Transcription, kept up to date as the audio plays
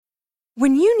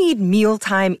When you need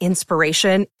mealtime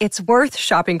inspiration, it's worth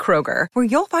shopping Kroger, where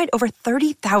you'll find over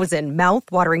 30,000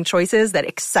 mouth-watering choices that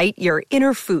excite your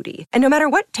inner foodie. And no matter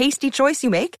what tasty choice you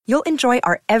make, you'll enjoy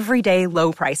our everyday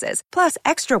low prices, plus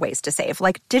extra ways to save,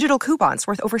 like digital coupons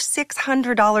worth over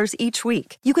 $600 each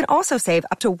week. You can also save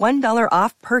up to $1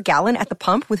 off per gallon at the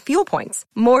pump with fuel points.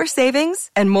 More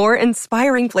savings and more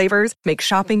inspiring flavors make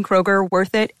shopping Kroger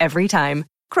worth it every time.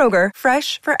 Kroger,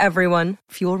 fresh for everyone.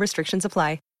 Fuel restrictions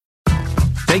apply.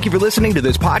 Thank you for listening to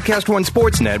this Podcast One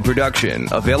Sportsnet production,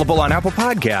 available on Apple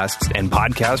Podcasts and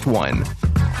Podcast One.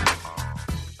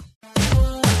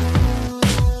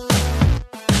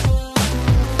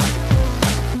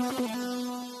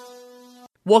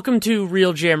 Welcome to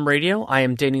Real Jam Radio. I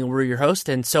am Daniel Rue, your host,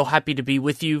 and so happy to be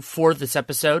with you for this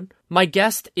episode. My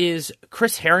guest is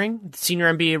Chris Herring,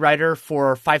 senior NBA writer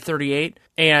for 538,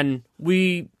 and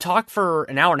we talk for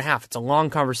an hour and a half. It's a long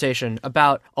conversation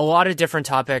about a lot of different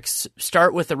topics.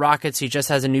 Start with the Rockets. He just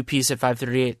has a new piece at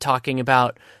 538 talking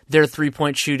about their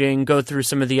three-point shooting, go through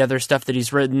some of the other stuff that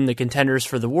he's written, the contenders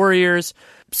for the Warriors,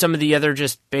 some of the other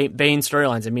just Bane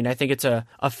storylines. I mean, I think it's a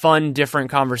fun, different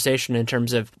conversation in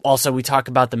terms of also we talk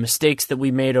about the mistakes that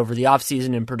we made over the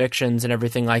offseason and predictions and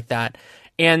everything like that.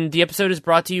 And the episode is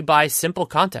brought to you by Simple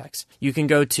Contacts. You can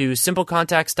go to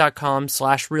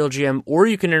simplecontacts.com/RealGM, or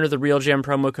you can enter the RealGM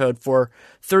promo code for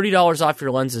 $30 off your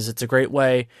lenses. It's a great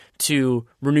way to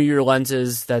renew your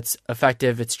lenses. That's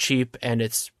effective, it's cheap, and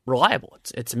it's reliable.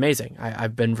 It's amazing.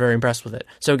 I've been very impressed with it.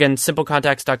 So again,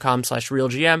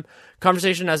 simplecontacts.com/RealGM.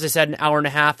 Conversation, as I said, an hour and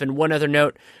a half. And one other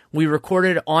note, we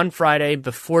recorded on Friday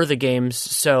before the games,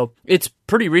 so it's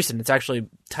pretty recent. It's actually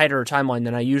tighter timeline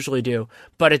than I usually do,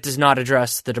 but it does not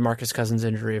address the DeMarcus Cousins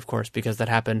injury, of course, because that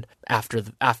happened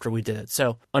after we did it.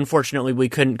 So unfortunately, we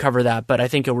couldn't cover that, but I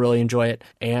think you'll really enjoy it.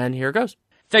 And here it goes.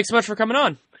 Thanks so much for coming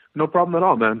on. No problem at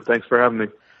all, man. Thanks for having me.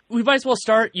 We might as well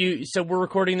start. So we're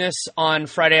recording this on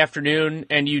Friday afternoon,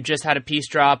 and you just had a piece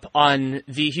drop on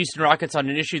the Houston Rockets on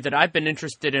an issue that I've been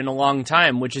interested in a long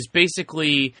time, which is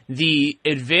basically the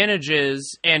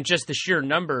advantages and just the sheer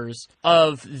numbers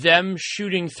of them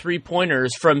shooting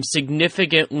three-pointers from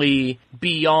significantly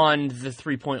beyond the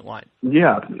three-point line.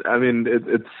 Yeah, I mean,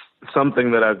 it's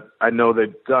something that I know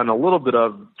they've done a little bit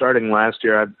of starting last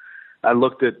year. I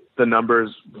looked at the numbers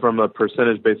from a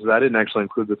percentage basis. I didn't actually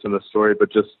include this in the story,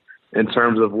 but just in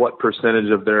terms of what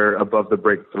percentage of their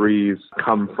above-the-break threes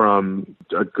come from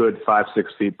a good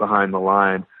 5-6 feet behind the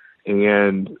line.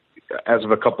 And as of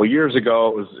a couple of years ago,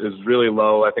 it was really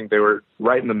low. I think they were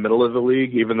right in the middle of the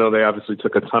league, even though they obviously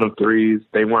took a ton of threes.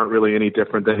 They weren't really any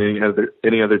different than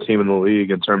any other team in the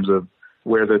league in terms of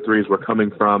where their threes were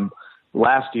coming from.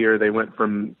 Last year, they went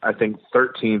from, I think,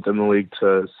 13th in the league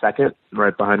to second,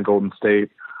 right behind Golden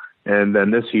State. And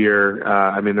then this year,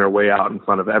 they're way out in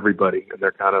front of everybody, and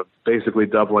they're kind of basically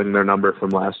doubling their number from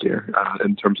last year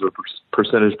in terms of a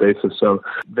percentage basis. So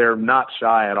they're not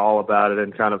shy at all about it,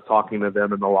 and kind of talking to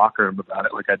them in the locker room about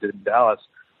it like I did in Dallas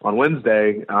on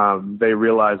Wednesday. They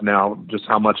realize now just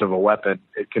how much of a weapon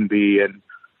it can be. And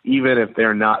even if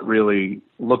they're not really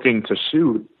looking to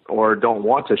shoot or don't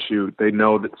want to shoot, they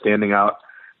know that standing out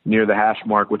near the hash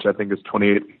mark, which I think is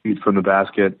 28 feet from the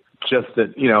basket, just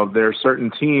that, there are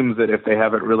certain teams that if they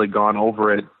haven't really gone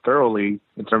over it thoroughly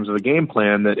in terms of a game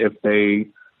plan, that if they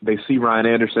see Ryan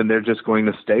Anderson, they're just going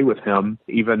to stay with him,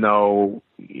 even though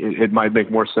it might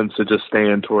make more sense to just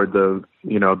stand toward the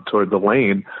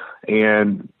lane.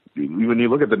 And when you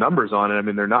look at the numbers on it,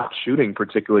 they're not shooting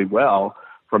particularly well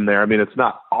from there. It's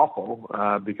not awful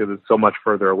because it's so much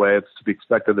further away. It's to be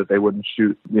expected that they wouldn't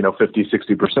shoot, 50,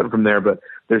 60% from there, but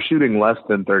they're shooting less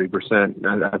than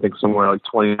 30%. I think somewhere like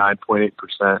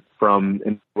 29.8% from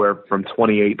anywhere from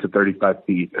 28 to 35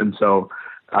 feet. And so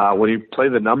when you play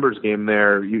the numbers game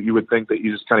there, you would think that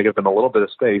you just kind of give them a little bit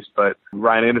of space. But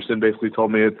Ryan Anderson basically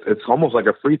told me it's almost like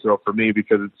a free throw for me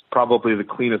because it's probably the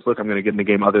cleanest look I'm going to get in the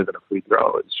game other than a free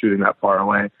throw. It's shooting that far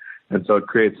away. And so it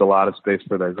creates a lot of space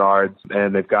for their guards.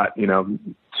 And they've got,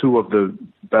 two of the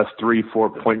best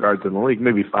 3-4 point guards in the league,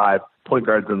 maybe 5 point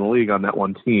guards in the league on that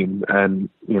one team. And,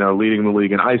 leading the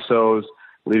league in ISOs,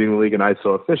 leading the league in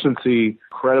ISO efficiency,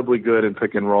 incredibly good in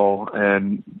pick and roll,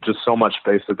 and just so much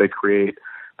space that they create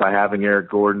by having Eric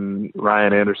Gordon,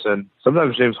 Ryan Anderson,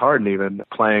 sometimes James Harden even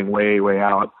playing way, way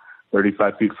out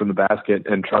 35 feet from the basket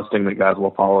and trusting that guys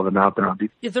will follow them out there on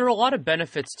defense. Yeah, there are a lot of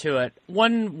benefits to it.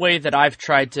 One way that I've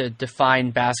tried to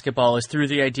define basketball is through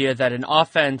the idea that an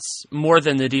offense, more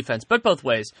than the defense, but both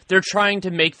ways, they're trying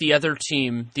to make the other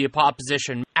team, the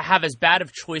opposition, have as bad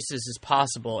of choices as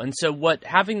possible. And so what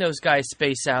having those guys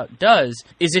space out does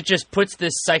is it just puts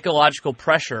this psychological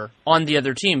pressure on the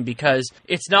other team, because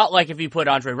it's not like if you put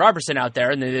Andre Robertson out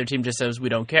there and the other team just says, we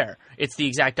don't care. It's the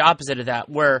exact opposite of that,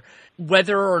 where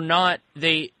whether or not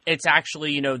it's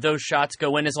actually, those shots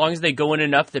go in, as long as they go in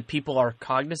enough that people are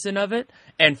cognizant of it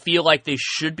and feel like they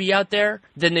should be out there,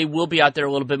 then they will be out there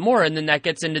a little bit more. And then that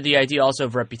gets into the idea also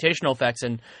of reputational effects.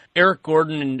 And Eric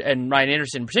Gordon and Ryan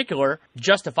Anderson in particular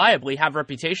justifiably have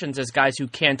reputations as guys who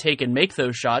can take and make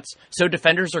those shots. So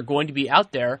defenders are going to be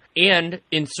out there. And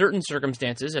in certain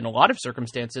circumstances, in a lot of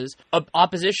circumstances,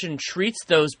 opposition treats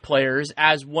those players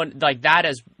as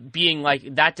as being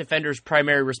like that defender's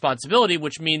primary responsibility,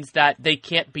 which means that they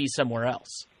can't be somewhere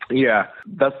else. Yeah,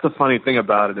 that's the funny thing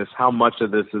about it, is how much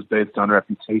of this is based on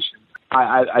reputation.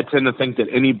 I tend to think that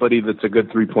anybody that's a good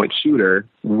three-point shooter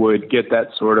would get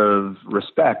that sort of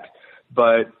respect,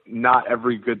 but not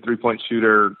every good three-point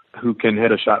shooter who can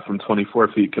hit a shot from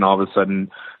 24 feet can all of a sudden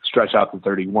stretch out to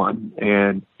 31.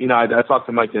 And, I talked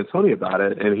to Mike D'Antoni about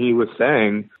it, and he was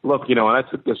saying, look, when I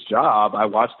took this job, I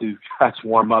watched these guys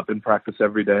warm up in practice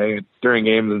every day and during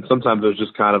games, and sometimes it was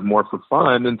just kind of more for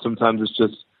fun, and sometimes it's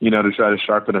just, to try to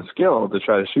sharpen a skill, to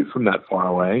try to shoot from that far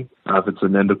away, if it's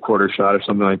an end of quarter shot or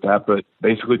something like that. But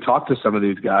basically talked to some of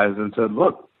these guys and said,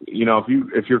 look,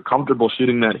 if you're comfortable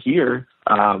shooting that here,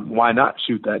 why not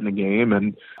shoot that in the game?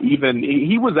 And even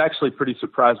he was actually pretty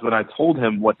surprised when I told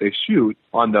him what they shoot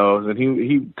on those, and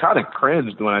he kind of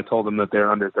cringed when I told him that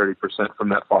they're under 30% from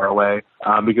that far away,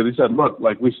 because he said, look,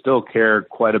 we still care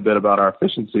quite a bit about our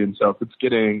efficiency, and so if it's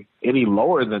getting any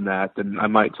lower than that, then I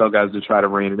might tell guys to try to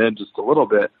rein it in just a little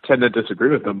bit. Tend to disagree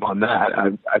with them on that.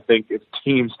 I think if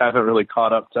teams haven't really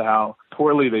caught up to how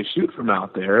poorly they shoot from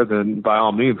out there, then by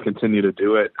all means continue to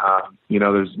do it.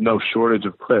 There's no shortage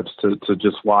of clips to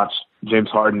just watch James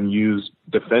Harden use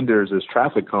defenders as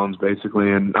traffic cones,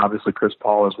 basically, and obviously Chris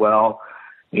Paul as well,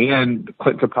 and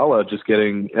Clint Capella just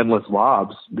getting endless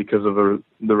lobs because of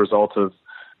the result of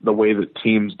the way that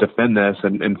teams defend this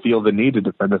and feel the need to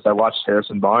defend this. I watched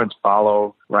Harrison Barnes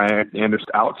follow Ryan Anderson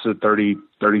out to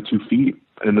 32 feet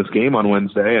in this game on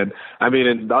Wednesday. And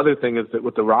the other thing is that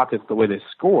with the Rockets, the way they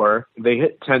score, they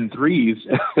hit 10 threes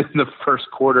in the first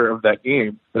quarter of that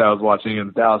game that I was watching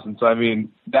in Dallas. And so,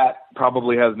 that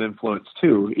probably has an influence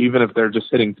too. Even if they're just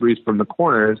hitting threes from the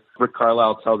corners, Rick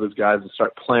Carlisle tells his guys to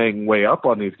start playing way up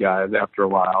on these guys after a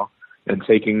while and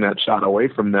taking that shot away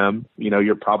from them.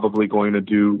 You're probably going to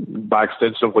do, by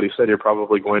extension of what he said, you're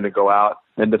probably going to go out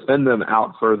and defend them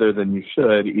out further than you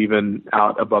should, even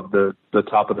out above the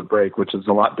top of the break, which is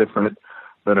a lot different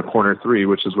than a corner three,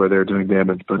 which is where they're doing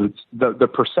damage. But it's the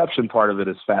perception part of it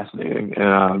is fascinating.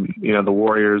 And, the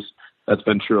Warriors, that's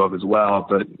been true of as well.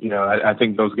 But, I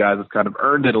think those guys have kind of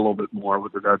earned it a little bit more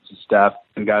with regards to Steph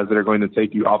and guys that are going to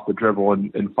take you off the dribble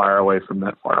and fire away from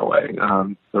that far away.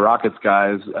 The Rockets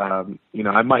guys,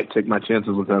 I might take my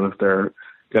chances with them if they're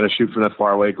going to shoot from that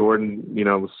far away. Gordon,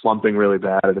 was slumping really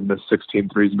bad and missed 16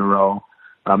 threes in a row.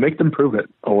 Make them prove it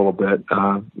a little bit.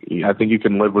 I think you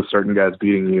can live with certain guys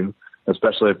beating you,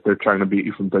 especially if they're trying to beat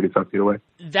you from 35 feet away.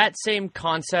 That same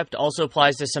concept also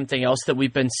applies to something else that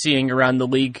we've been seeing around the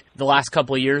league the last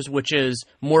couple of years, which is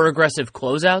more aggressive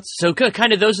closeouts. So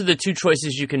kind of those are the two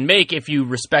choices you can make if you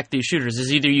respect these shooters,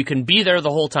 is either you can be there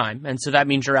the whole time, and so that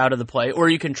means you're out of the play, or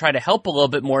you can try to help a little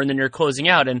bit more and then you're closing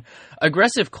out. And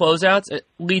aggressive closeouts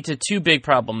lead to two big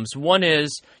problems. One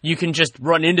is you can just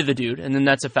run into the dude, and then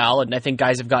that's a foul, and I think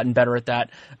guys have gotten better at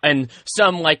that. And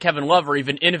some, like Kevin Love, are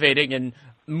even innovating and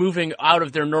moving out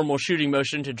of their normal shooting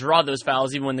motion to draw those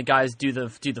fouls even when the guys do the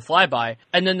flyby.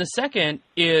 And then the second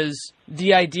is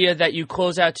the idea that you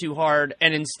close out too hard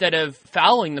and instead of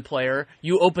fouling the player,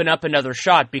 you open up another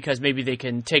shot because maybe they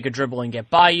can take a dribble and get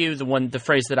by you. The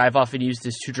phrase that I've often used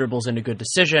is 2 dribbles and a good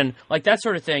decision, like that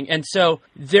sort of thing. And so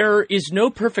there is no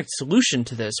perfect solution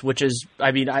to this, which is,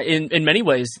 in many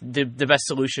ways, the best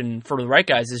solution for the right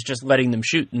guys is just letting them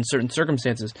shoot in certain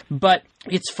circumstances. But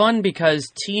it's fun because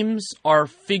teams are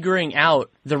figuring out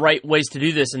the right ways to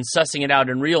do this and sussing it out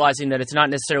and realizing that it's not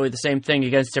necessarily the same thing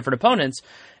against different opponents.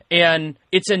 And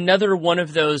it's another one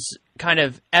of those kind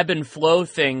of ebb and flow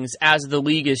things as the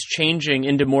league is changing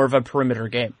into more of a perimeter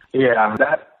game. Yeah,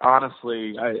 that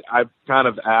honestly, I've kind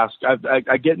of asked,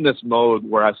 I get in this mode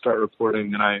where I start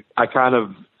reporting and I kind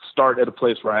of start at a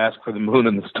place where I ask for the moon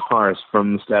and the stars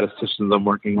from the statisticians I'm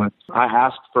working with. I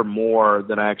asked for more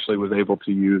than I actually was able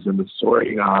to use in the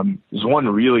story. There's one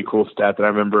really cool stat that I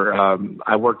remember.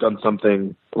 I worked on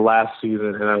something last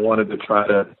season, and I wanted to try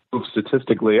to prove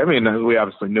statistically. I mean, we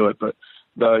obviously knew it, but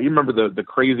you remember the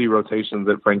crazy rotations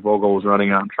that Frank Vogel was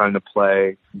running out and trying to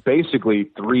play basically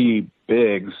 3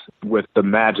 bigs with the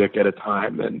Magic at a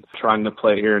time and trying to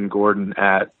play Aaron Gordon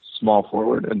at small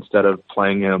forward instead of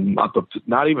playing him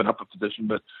not even up a position,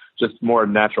 but just more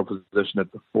natural position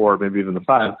at the 4, maybe even the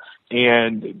 5.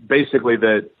 And basically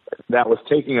that was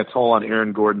taking a toll on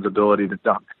Aaron Gordon's ability to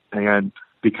dunk. And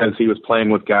because he was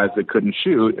playing with guys that couldn't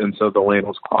shoot, and so the lane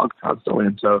was clogged constantly.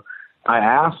 And so I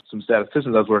asked some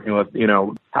statisticians I was working with,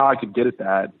 how I could get at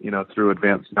that, through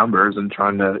advanced numbers and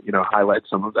trying to, highlight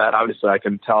some of that. Obviously, I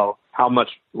can tell how much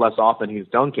less often he's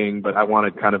dunking, but I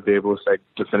want to kind of be able to say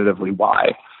definitively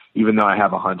why, even though I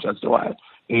have a hunch as to why.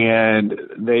 And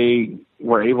they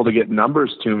were able to get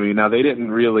numbers to me. Now, they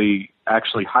didn't really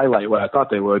actually highlight what I thought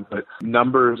they would, but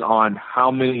numbers on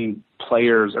how many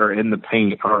players are in the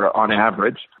paint or on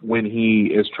average when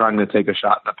he is trying to take a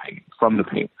shot in the paint, from the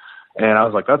paint. And I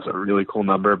was like, that's a really cool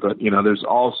number, but, there's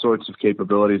all sorts of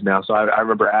capabilities now. So I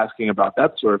remember asking about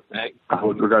that sort of thing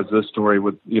with regards to this story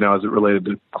with, as it related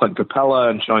to Clint Capella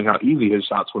and showing how easy his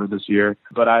shots were this year.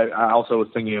 But I also was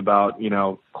thinking about,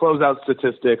 closeout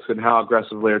statistics and how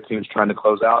aggressively our team's trying to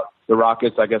close out. The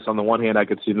Rockets, I guess on the one hand, I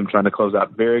could see them trying to close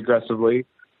out very aggressively.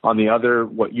 On the other,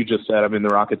 what you just said, I mean, the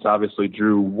Rockets obviously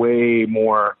drew way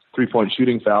more three-point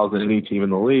shooting fouls than any team in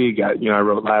the league. I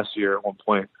wrote last year at one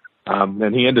point.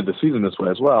 And he ended the season this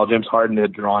way as well. James Harden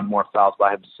had drawn more fouls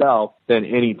by himself than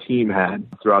any team had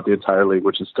throughout the entire league,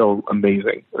 which is still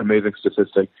amazing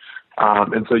statistic.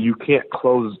 And so you can't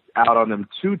close out on them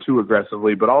too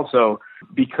aggressively, but also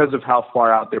because of how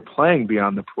far out they're playing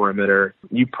beyond the perimeter,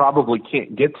 you probably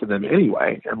can't get to them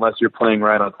anyway, unless you're playing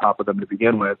right on top of them to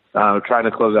begin with. Trying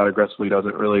to close out aggressively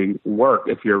doesn't really work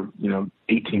if you're,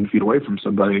 18 feet away from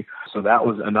somebody. So that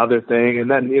was another thing. And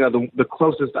then, the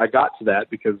closest I got to that,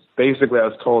 because basically I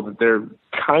was told that they're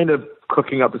kind of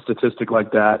cooking up a statistic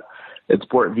like that at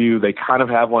SportView. They kind of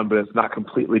have one, but it's not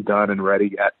completely done and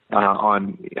ready yet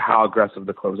on how aggressive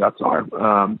the closeouts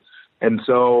are. And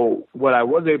so what I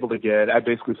was able to get, I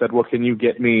basically said, well, can you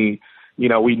get me,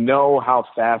 we know how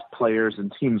fast players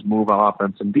and teams move on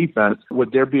offense and defense.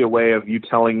 Would there be a way of you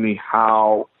telling me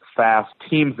how fast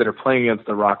teams that are playing against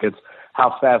the Rockets,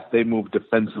 how fast they move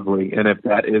defensively, and if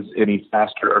that is any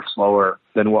faster or slower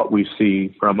than what we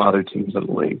see from other teams in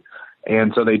the league?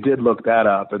 And so they did look that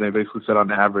up, and they basically said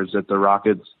on average that the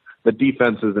Rockets, the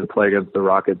defenses that play against the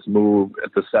Rockets move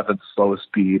at the 7th slowest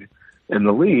speed in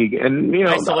the league. And,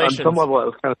 on some level it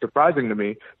was kind of surprising to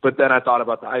me, but then I thought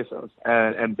about the ISOs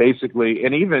and basically,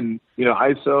 and even,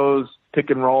 ISOs, pick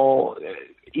and roll,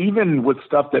 even with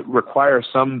stuff that requires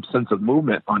some sense of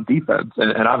movement on defense,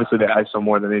 and obviously they ISO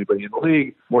more than anybody in the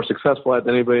league, more successful at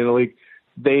than anybody in the league,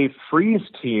 they freeze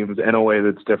teams in a way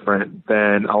that's different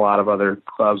than a lot of other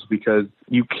clubs because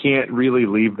you can't really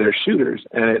leave their shooters,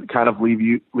 and it kind of leaves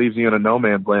you in a no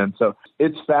man's land. So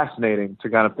it's fascinating to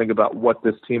kind of think about what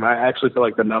this team, I actually feel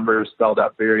like the numbers spelled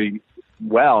out very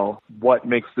well what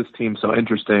makes this team so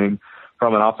interesting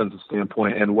from an offensive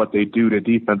standpoint and what they do to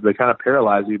defense. They kind of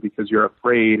paralyze you because you're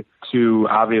afraid to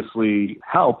obviously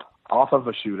help off of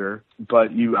a shooter,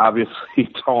 but you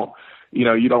obviously don't,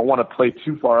 you don't want to play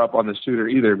too far up on the shooter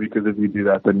either, because if you do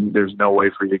that, then there's no way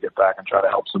for you to get back and try to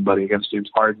help somebody against James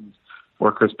Harden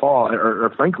or Chris Paul, or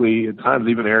frankly, at times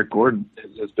even Eric Gordon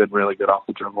has been really good off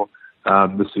the dribble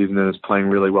this season and is playing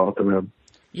really well at the rim.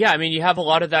 Yeah, I mean, you have a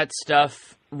lot of that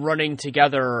stuff running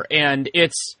together, and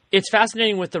it's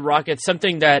fascinating with the Rockets.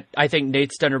 Something that I think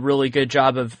Nate's done a really good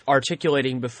job of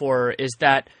articulating before is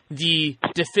that the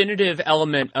definitive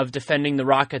element of defending the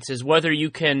Rockets is whether you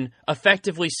can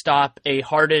effectively stop a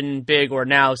Harden big or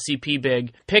now CP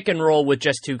big pick and roll with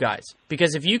just 2 guys.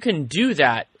 Because if you can do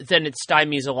that, then it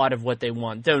stymies a lot of what they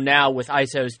want. Though now with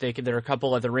ISOs, there are a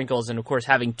couple other wrinkles, and of course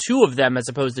having 2 of them as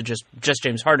opposed to just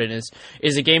James Harden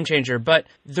is a game changer. But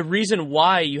the reason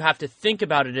why you have to think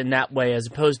about it in that way as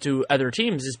opposed to other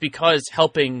teams is because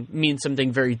helping means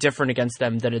something very different against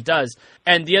them than it does.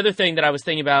 And the other thing that I was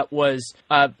thinking about was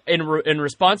in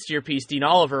response to your piece, Dean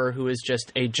Oliver, who is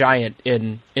just a giant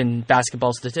in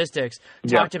basketball statistics,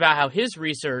 talked about how his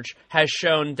research has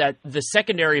shown that the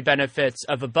secondary benefits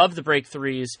of above the break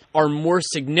threes are more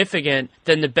significant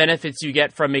than the benefits you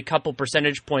get from a couple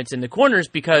percentage points in the corners,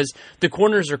 because the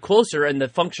corners are closer and the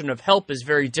function of help is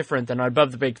very different than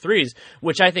above the break threes,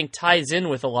 which I think ties in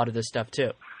with a lot of this stuff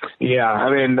too. Yeah,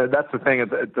 I mean, that's the thing. At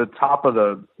the top of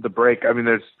the break, I mean,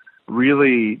 there's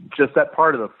really just that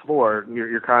part of the floor,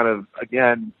 you're kind of,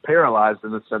 again, paralyzed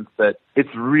in the sense that it's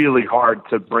really hard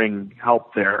to bring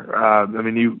help there.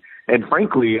 And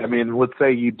frankly, let's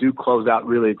say you do close out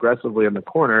really aggressively in the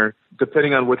corner,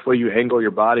 depending on which way you angle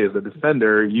your body as a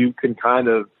defender, you can kind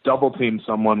of double team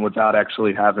someone without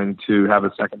actually having to have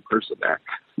a second person there.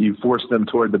 You force them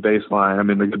toward the baseline.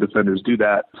 The good defenders do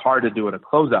that. It's hard to do in a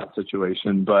closeout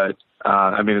situation, but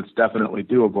it's definitely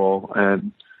doable.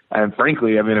 And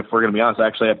frankly, if we're going to be honest, I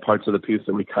actually had parts of the piece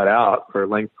that we cut out for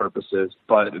length purposes.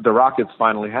 But the Rockets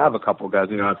finally have a couple guys.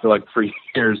 I feel like for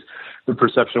years the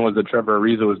perception was that Trevor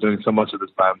Ariza was doing so much of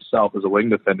this by himself as a wing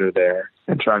defender there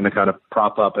and trying to kind of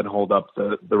prop up and hold up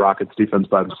the Rockets defense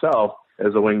by himself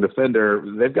as a wing defender.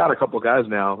 They've got a couple guys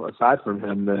now, aside from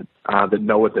him, that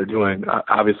know what they're doing.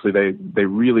 Obviously, they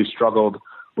really struggled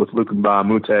with Luka Mbah a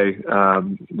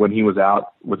Moute when he was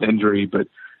out with injury, but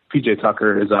PJ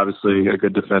Tucker is obviously a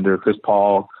good defender. Chris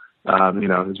Paul,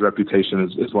 his reputation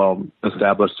is well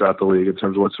established throughout the league in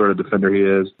terms of what sort of defender he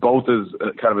is. Both is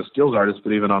kind of a skills artist,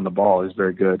 but even on the ball, he's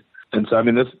very good. And so,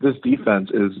 this defense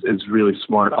is really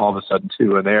smart all of a sudden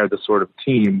too, and they are the sort of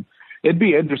team. It'd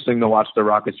be interesting to watch the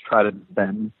Rockets try to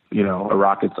defend, a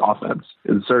Rockets offense.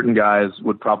 And certain guys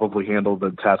would probably handle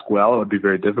the task well. It would be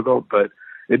very difficult, but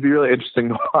it'd be really interesting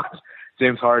to watch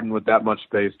James Harden with that much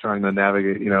space trying to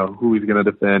navigate, who he's going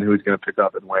to defend, who he's going to pick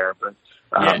up and where. But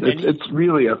it's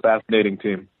really a fascinating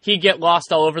team. He'd get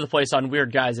lost all over the place on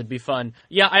weird guys. It'd be fun.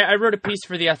 Yeah, I wrote a piece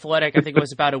for The Athletic, I think it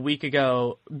was about a week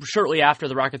ago, shortly after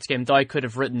the Rockets game, though I could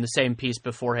have written the same piece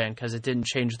beforehand because it didn't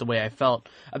change the way I felt,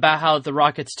 about how the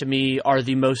Rockets, to me, are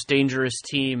the most dangerous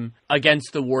team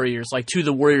against the Warriors, to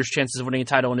the Warriors' chances of winning a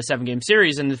title in a 7-game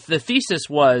series. And the thesis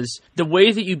was the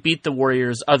way that you beat the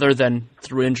Warriors, other than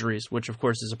through injuries, which of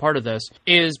course is a part of this,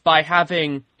 is by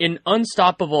having an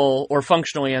unstoppable or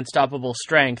functionally unstoppable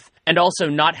strength and also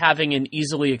not having an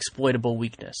easily exploitable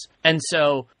weakness. And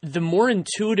so the more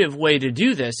intuitive way to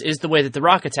do this is the way that the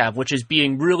Rockets have, which is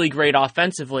being really great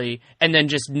offensively and then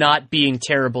just not being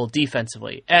terrible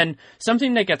defensively. And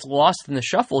something that gets lost in the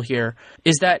shuffle here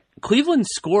is that Cleveland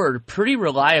scored pretty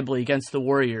reliably against the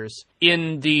Warriors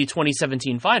in the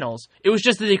 2017 finals. It was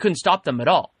just that they couldn't stop them at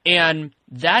all. And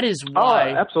that is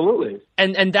why... Oh, absolutely.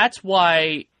 And that's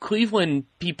why Cleveland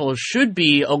people should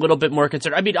be a little bit more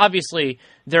concerned. Obviously,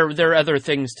 there are other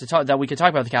things to talk that we could talk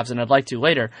about the Cavs, and I'd like to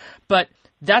later. But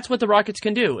that's what the Rockets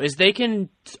can do, is they can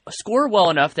score well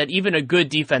enough that even a good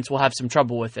defense will have some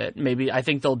trouble with it. Maybe I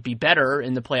think they'll be better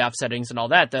in the playoff settings and all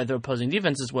that, the opposing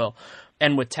defenses will,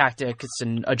 and with tactics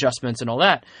and adjustments and all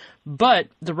that. But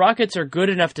the Rockets are good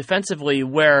enough defensively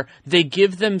where they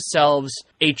give themselves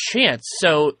a chance.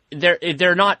 So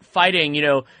they're not fighting,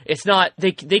 it's not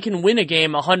they can win a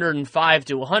game 105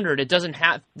 to 100.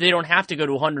 They don't have to go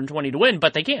to 120 to win,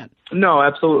 but they can. No,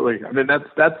 absolutely.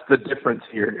 That's the difference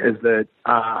here is that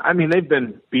they've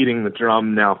been beating the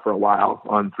drum now for a while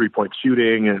on 3-point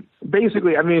shooting, and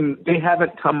basically, they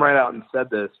haven't come right out and said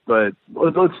this, but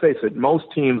let's face it, most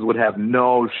teams would have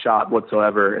no shot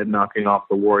whatsoever at knocking off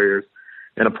the Warriors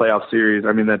in a playoff series.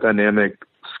 That dynamic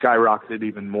skyrocketed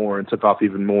even more and took off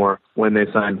even more when they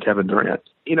signed Kevin Durant.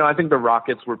 I think the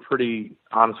Rockets were pretty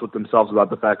honest with themselves about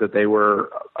the fact that they were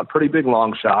a pretty big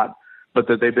long shot, but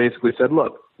that they basically said,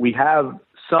 look, we have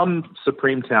some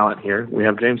supreme talent here. We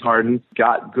have James Harden,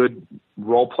 got good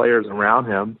role players around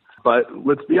him. But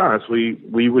let's be honest,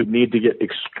 we would need to get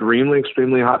extremely,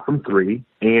 extremely hot from three.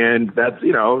 And that's,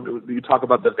 you talk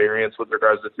about the variance with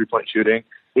regards to 3-point shooting.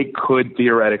 It could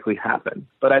theoretically happen.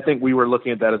 But I think we were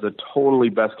looking at that as a totally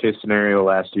best case scenario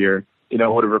last year. It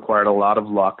would have required a lot of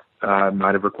luck,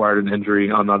 might have required an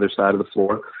injury on the other side of the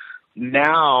floor.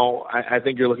 Now, I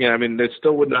think you're looking at, they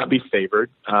still would not be favored,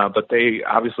 but they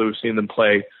obviously, we've seen them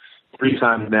play 3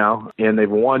 times now, and they've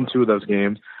won 2 of those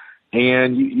games.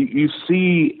 And you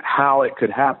see how it could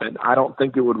happen. I don't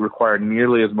think it would require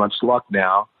nearly as much luck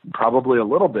now, probably a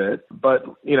little bit. But,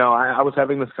 I was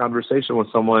having this conversation with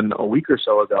someone a week or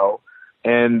so ago,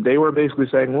 and they were basically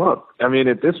saying, look,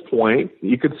 at this point,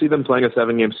 you could see them playing a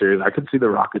 7-game series. I could see the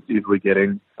Rockets easily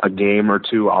getting a game or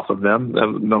 2 off of them.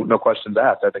 No questions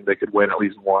asked. I think they could win at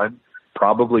least 1,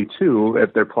 probably 2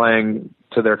 if they're playing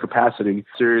to their capacity.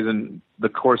 Series in the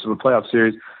course of a playoff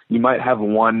series, you might have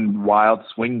 1 wild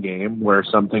swing game where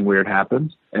something weird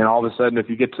happens. And all of a sudden, if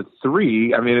you get to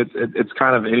 3, it's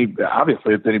kind of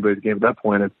obviously it's anybody's game at that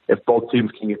point. If both teams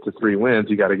can get to 3 wins,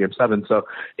 you got a game 7. So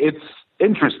it's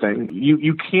interesting.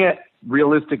 You can't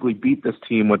realistically beat this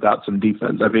team without some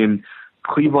defense.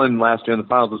 Cleveland last year in the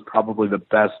finals was probably the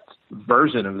best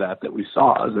version of that we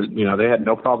saw. They had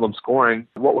no problem scoring.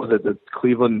 What was it that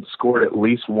Cleveland scored at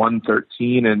least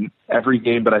 113 in every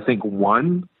game, but I think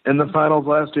 1 in the finals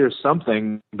last year,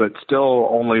 something, but still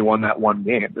only won that one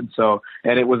game.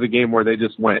 And it was a game where they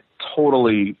just went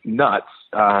totally nuts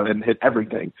and hit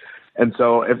everything. And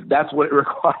so if that's what it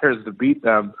requires to beat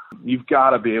them, you've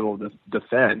got to be able to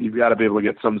defend. You've got to be able to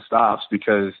get some stops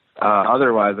because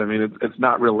otherwise, I mean, it's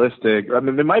not realistic. I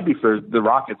mean, it might be for the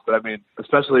Rockets, but I mean,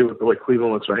 especially with the way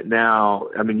Cleveland looks right now,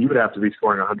 I mean, you would have to be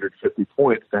scoring 150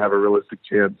 points to have a realistic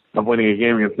chance of winning a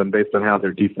game against them based on how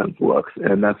their defense looks.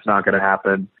 And that's not going to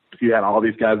happen. If you had all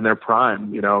these guys in their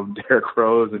prime, Derrick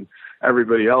Rose and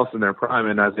everybody else in their prime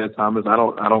and Isaiah Thomas, I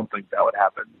don't think that would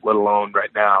happen, let alone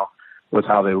right now with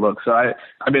how they look. So I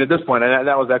mean, at this point, and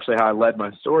that was actually how I led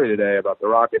my story today about the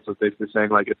Rockets, was basically saying,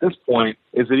 like, at this point,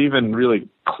 is it even really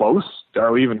close?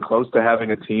 Are we even close to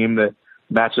having a team that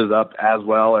matches up as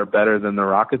well or better than the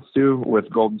Rockets do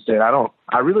with Golden State?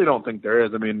 I really don't think there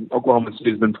is. I mean, Oklahoma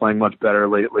City's been playing much better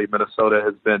lately. Minnesota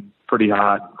has been pretty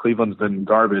hot. Cleveland's been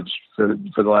garbage for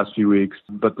the last few weeks.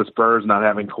 But the Spurs not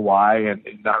having Kawhi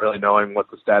and not really knowing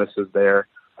what the status is there.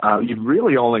 You've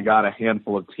really only got a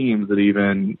handful of teams that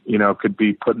even, could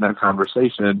be put in that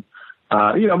conversation.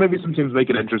 Maybe some teams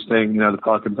make it interesting. The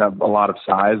Pelicans have a lot of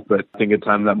size, but I think at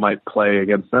times that might play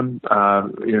against them,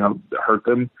 hurt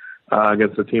them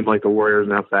against a team like the Warriors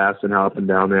and how fast and how up and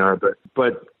down they are.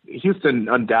 But Houston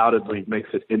undoubtedly makes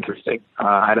it interesting.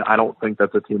 I don't think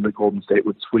that's a team that Golden State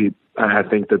would sweep. I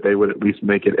think that they would at least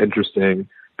make it interesting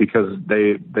because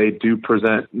they do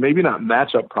present maybe not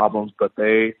matchup problems, but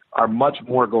they are much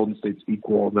more Golden State's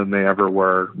equal than they ever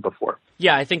were before.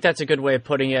 Yeah, I think that's a good way of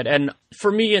putting it. And for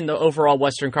me, in the overall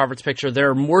Western Conference picture, there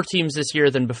are more teams this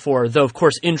year than before, though, of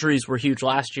course, injuries were huge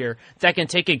last year, that can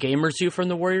take a game or two from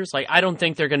the Warriors. Like, I don't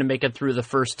think they're going to make it through the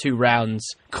first two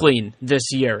rounds clean this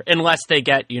year, unless they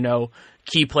get,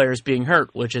 key players being hurt,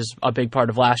 which is a big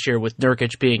part of last year with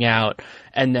Nurkic being out,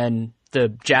 and then the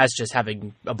Jazz just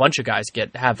having a bunch of guys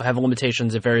have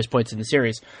limitations at various points in the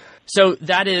series. So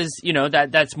that is,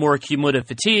 that's more cumulative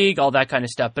fatigue, all that kind of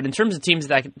stuff. But in terms of teams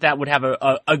that would have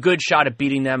a good shot at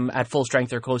beating them at full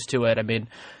strength or close to it, I mean,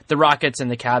 the Rockets and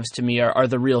the Cavs to me are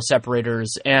the real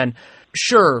separators. And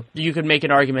sure, you could make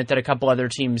an argument that a couple other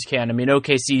teams can. I mean,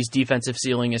 OKC's defensive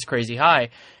ceiling is crazy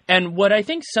high. And what I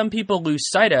think some people lose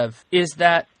sight of is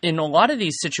that in a lot of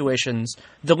these situations,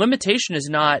 the limitation is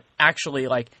not actually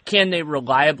like, can they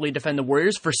reliably defend the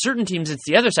Warriors? For certain teams, it's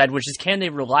the other side, which is, can they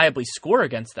reliably score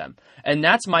against them? And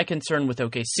that's my concern with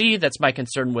OKC. That's my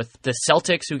concern with the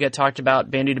Celtics, who get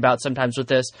bandied about sometimes with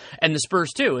this, and the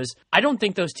Spurs too, is I don't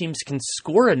think those teams can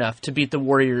score enough to beat the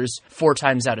Warriors 4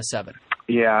 times out of 7.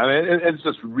 Yeah, I mean, it's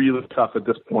just really tough at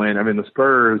this point. I mean, the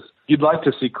Spurs, you'd like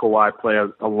to see Kawhi play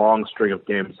a long string of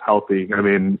games healthy. I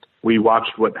mean, we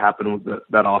watched what happened with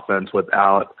that offense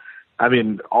without. I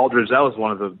mean, Aldridge, that was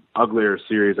one of the uglier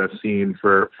series I've seen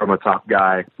from a top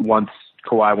guy. Once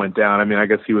Kawhi went down, I mean, I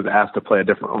guess he was asked to play a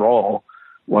different role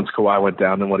once Kawhi went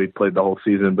down than what he played the whole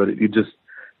season, but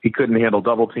he couldn't handle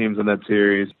double teams in that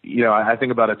series. I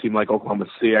think about a team like Oklahoma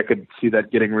City. I could see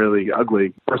that getting really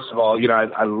ugly. First of all,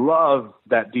 I love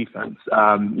that defense.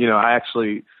 I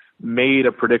actually made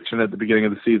a prediction at the beginning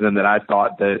of the season that I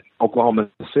thought that Oklahoma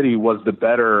City was the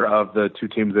better of the two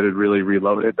teams that had really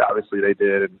reloaded. Obviously they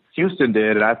did, and Houston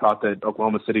did, and I thought that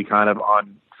Oklahoma City kind of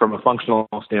from a functional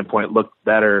standpoint looked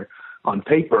better on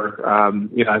paper.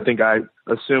 I think I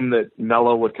assumed that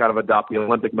Melo would kind of adopt the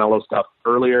Olympic Melo stuff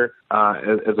earlier,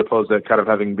 as opposed to kind of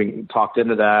having been talked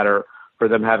into that, or for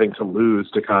them having to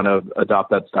lose to kind of adopt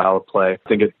that style of play. I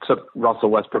think it took Russell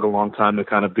Westbrook a long time to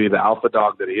kind of be the alpha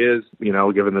dog that he is,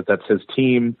 given that that's his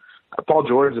team. Paul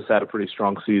George has had a pretty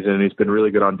strong season, and he's been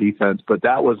really good on defense, but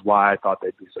that was why I thought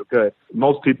they'd be so good.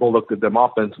 Most people looked at them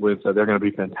offensively and said they're going to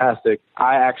be fantastic.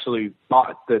 I actually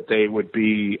thought that they would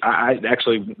be – I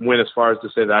actually went as far as to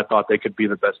say that I thought they could be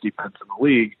the best defense in the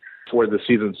league before the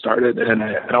season started, and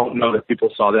I don't know that people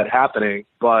saw that happening,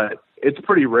 but it's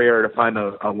pretty rare to find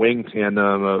a wing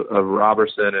tandem of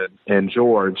Robertson and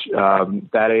George.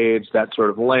 That age, that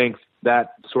sort of length,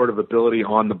 that sort of ability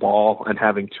on the ball, and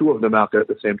having two of them out there at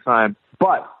the same time.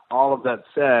 But all of that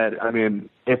said, I mean,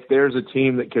 if there's a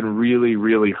team that can really,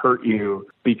 really hurt you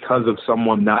because of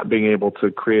someone not being able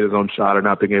to create his own shot or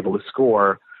not being able to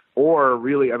score, or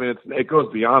really, I mean, it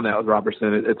goes beyond that with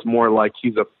Robertson. It's more like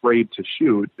he's afraid to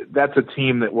shoot. That's a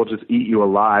team that will just eat you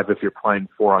alive if you're playing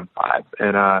 4-on-5.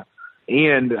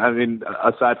 And I mean,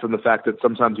 aside from the fact that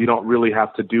sometimes you don't really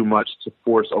have to do much to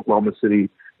force Oklahoma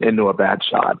City into a bad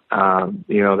shot.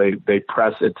 They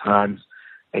press at times,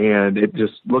 and it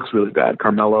just looks really bad.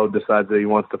 Carmelo decides that he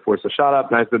wants to force a shot up,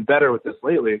 and I've been better with this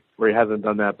lately, where he hasn't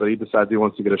done that, but he decides he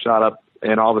wants to get a shot up,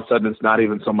 and all of a sudden it's not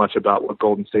even so much about what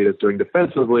Golden State is doing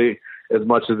defensively. as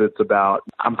much as it's about,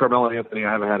 I'm Carmelo Anthony,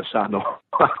 I haven't had a shot in a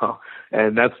while.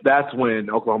 And that's when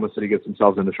Oklahoma City gets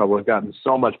themselves into trouble. They've gotten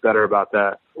so much better about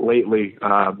that lately,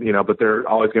 but there are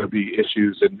always going to be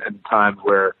issues and times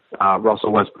where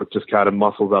Russell Westbrook just kind of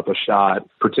muscles up a shot,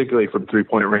 particularly from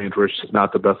three-point range, where it's just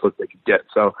not the best look they could get.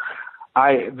 So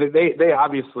they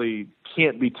obviously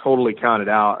can't be totally counted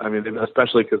out. I mean,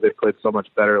 especially because they've played so much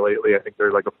better lately. I think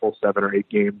they're like a full 7 or 8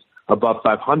 games above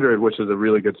 500, which is a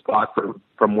really good spot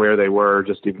from where they were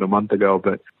just even a month ago.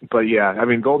 But yeah, I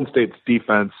mean, Golden State's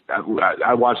defense,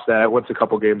 I watched that. I went to a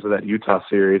couple games of that Utah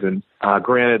series, and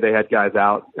granted, they had guys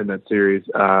out in that series.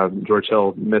 George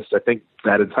Hill missed, I think,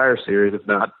 that entire series, if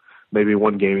not maybe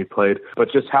one game he played.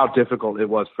 But just how difficult it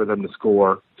was for them to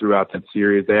score throughout that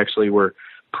series. They actually were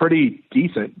pretty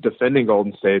decent defending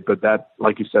Golden State, but that,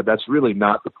 like you said, that's really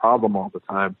not the problem all the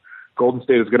time. Golden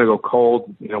State is going to go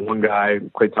cold. One guy,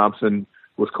 Klay Thompson,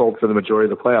 was cold for the majority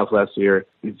of the playoffs last year.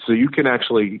 So you can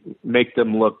actually make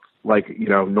them look like,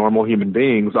 normal human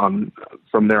beings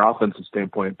from their offensive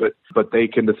standpoint, but they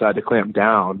can decide to clamp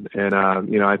down. And,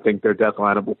 I think their death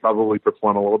lineup will probably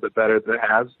perform a little bit better than it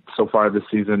has so far this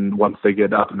season once they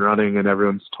get up and running and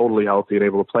everyone's totally healthy and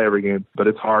able to play every game. But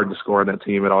it's hard to score on that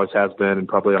team. It always has been and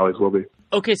probably always will be.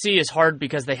 OKC is hard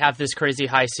because they have this crazy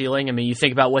high ceiling. I mean, you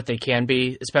think about what they can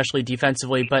be, especially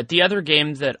defensively. But the other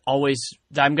game that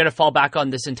I'm going to fall back on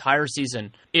this entire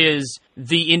season is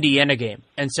the Indiana game.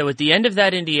 And so at the end of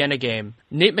that Indiana game,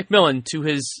 Nate McMillan, to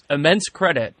his immense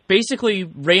credit, basically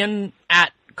ran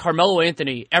at Carmelo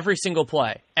Anthony every single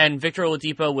play, and Victor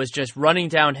Oladipo was just running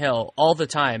downhill all the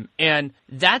time. And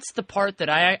that's the part that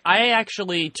I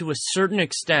actually, to a certain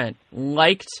extent,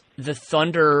 liked the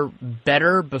Thunder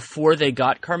better before they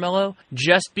got Carmelo,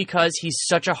 just because he's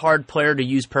such a hard player to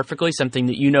use perfectly, something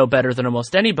that you know better than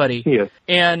almost anybody. Yeah.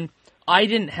 And I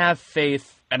didn't have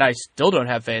faith, and I still don't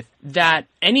have faith, that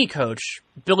any coach,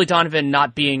 Billy Donovan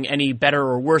not being any better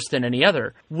or worse than any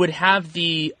other, would have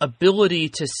the ability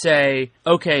to say,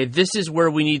 okay, this is where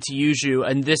we need to use you,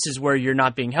 and this is where you're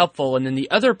not being helpful. And then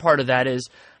the other part of that is,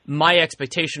 my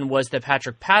expectation was that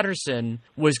Patrick Patterson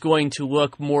was going to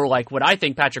look more like what I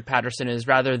think Patrick Patterson is,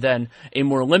 rather than a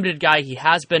more limited guy. He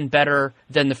has been better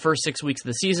than the first 6 weeks of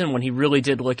the season when he really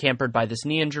did look hampered by this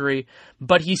knee injury.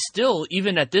 But he still,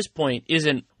 even at this point,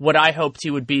 isn't what I hoped he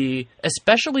would be,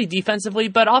 especially defensively.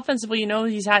 But offensively,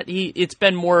 it's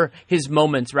been more his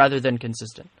moments rather than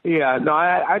consistent. Yeah, no,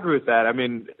 I agree with that. I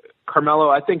mean,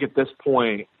 Carmelo, I think at this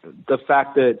point, the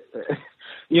fact that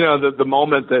the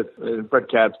moment that Fred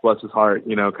Katz, bless his heart,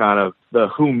 kind of the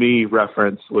who me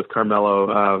reference with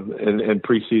Carmelo in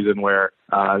preseason, where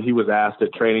he was asked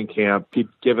at training camp, he'd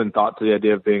given thought to the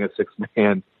idea of being a sixth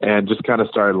man and just kind of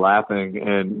started laughing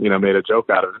and, made a joke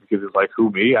out of it because he was like, who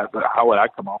me? How would I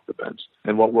come off the bench?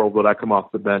 In what world would I come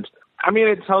off the bench? I mean,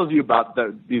 it tells you about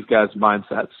these guys'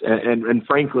 mindsets and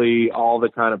frankly, all the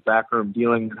kind of backroom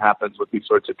dealing that happens with these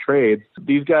sorts of trades.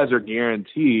 These guys are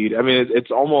guaranteed. I mean, it's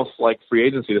almost like free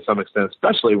agency to some extent,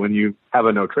 especially when you have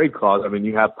a no trade clause. I mean,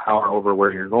 you have power over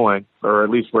where you're going, or at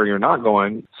least where you're not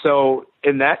going. So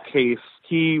in that case,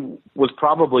 he was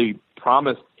probably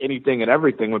promised anything and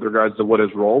everything with regards to what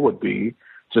his role would be,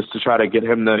 just to try to get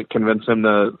him to convince him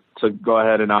to go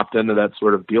ahead and opt into that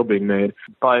sort of deal being made.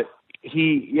 But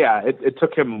it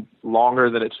took him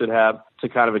longer than it should have to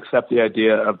kind of accept the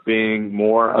idea of being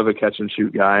more of a catch and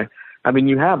shoot guy. I mean,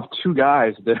 you have two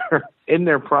guys that are in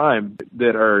their prime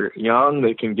that are young.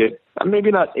 They can get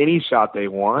maybe not any shot they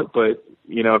want, but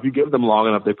if you give them long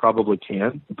enough, they probably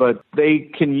can. But they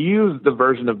can use the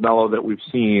version of Melo that we've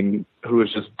seen, who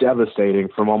is just devastating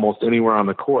from almost anywhere on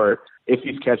the court if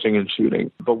he's catching and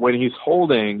shooting. But when he's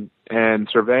holding and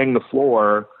surveying the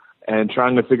floor and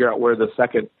trying to figure out where the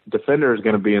second defender is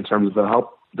going to be in terms of the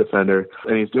help defender,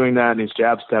 and he's doing that and he's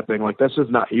jab stepping, like that's just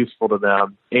not useful to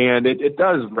them. And it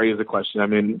does raise the question. I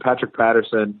mean, Patrick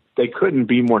Patterson, they couldn't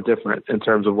be more different in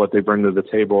terms of what they bring to the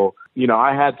table.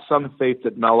 I had some faith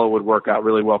that Melo would work out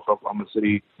really well for Oklahoma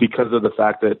City because of the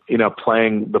fact that,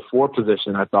 playing the 4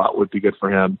 position I thought would be good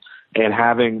for him, and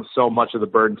having so much of the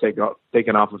burden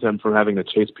taken off of him from having to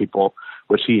chase people,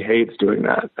 which he hates doing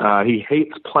that. He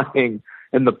hates playing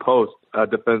in the post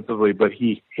defensively, but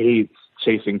he hates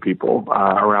chasing people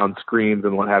around screens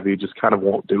and what have you. Just kind of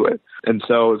won't do it. And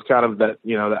so it's kind of that,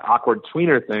 that awkward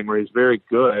tweener thing where he's very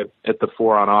good at the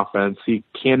 4 on offense. He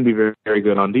can be very, very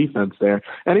good on defense there.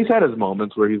 And he's had his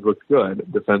moments where he's looked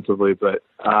good defensively. But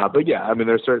yeah, I mean,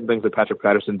 there's certain things that Patrick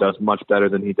Patterson does much better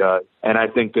than he does. And I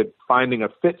think that finding a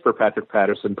fit for Patrick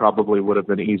Patterson probably would have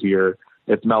been easier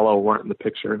if Melo weren't in the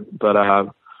picture. But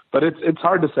it's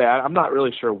hard to say. I'm not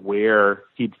really sure where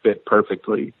he'd fit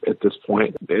perfectly at this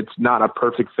point. It's not a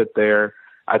perfect fit there.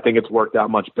 I think it's worked out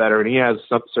much better. And he has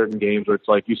some certain games where it's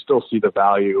like you still see the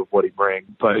value of what he brings.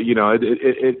 But,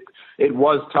 it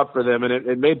was tough for them, and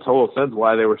it made total sense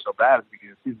why they were so bad at the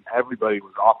beginning of the season. Everybody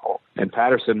was awful. And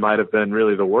Patterson might have been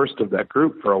really the worst of that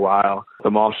group for a while.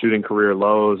 Them all shooting career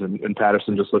lows and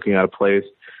Patterson just looking out of place.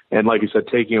 And like you said,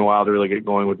 taking a while to really get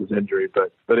going with his injury.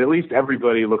 But at least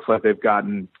everybody looks like they've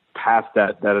gotten past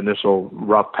that initial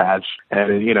rough patch.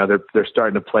 And, they're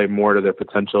starting to play more to their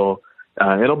potential.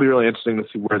 It'll be really interesting to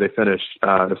see where they finish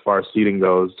as far as seeding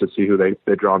goes, to see who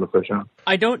they draw in the first round.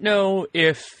 I don't know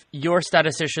if your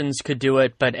statisticians could do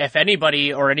it, but if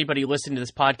anybody listening to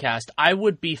this podcast, I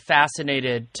would be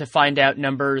fascinated to find out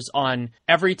numbers on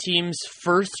every team's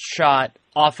first shot,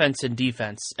 offense and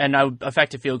defense, and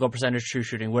effective field goal percentage, true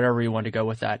shooting, whatever you want to go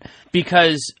with that.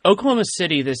 Because Oklahoma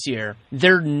City this year,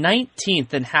 they're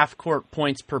 19th in half-court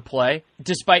points per play,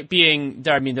 despite being,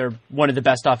 they're one of the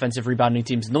best offensive rebounding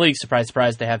teams in the league. Surprise,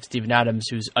 surprise, they have Steven Adams,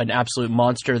 who's an absolute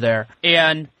monster there.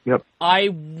 And yep. I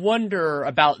wonder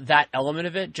about that element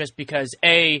of it, just because,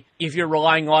 A, if you're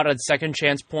relying a lot on second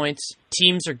chance points,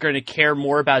 teams are going to care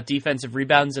more about defensive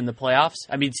rebounds in the playoffs.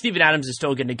 I mean, Steven Adams is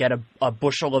still going to get a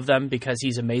bushel of them because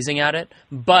he's amazing at it,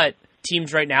 but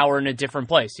teams right now are in a different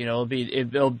place. And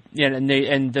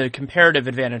the comparative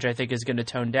advantage, I think, is going to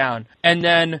tone down. And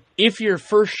then if your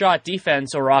first shot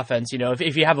defense or offense,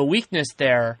 if you have a weakness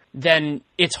there, then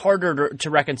it's harder to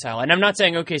reconcile. And I'm not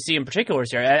saying OKC in particular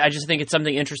is here. I just think it's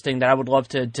something interesting that I would love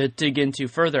to dig into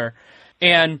further.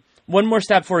 And one more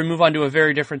step before we move on to a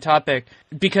very different topic,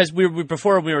 because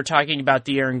before we were talking about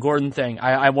the Aaron Gordon thing,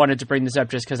 I wanted to bring this up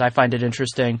just because I find it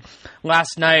interesting.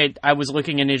 Last night, I was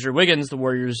looking at Andrew Wiggins. The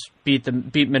Warriors beat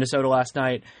Minnesota last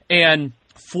night, and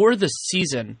for the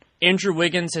season, Andrew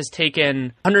Wiggins has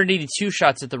taken 182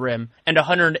 shots at the rim and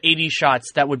 180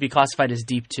 shots that would be classified as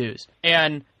deep twos.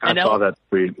 And I saw that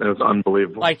tweet. It was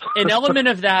unbelievable. Like, an element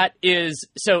of that is,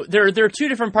 so there are two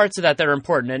different parts of that are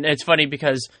important. And it's funny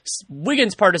because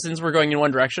Wiggins partisans were going in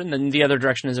one direction and the other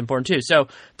direction is important too. So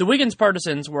the Wiggins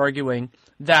partisans were arguing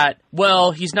that,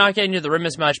 well, he's not getting to the rim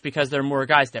as much because there are more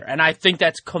guys there. And I think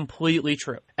that's completely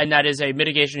true. And that is a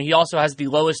mitigation. He also has the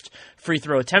lowest free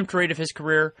throw attempt rate of his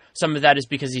career. Some of that is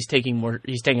because he's taking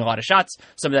a lot of shots.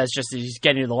 Some of that is just that he's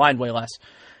getting to the line way less.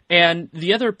 And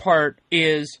the other part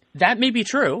is that may be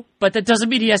true, but that doesn't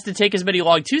mean he has to take as many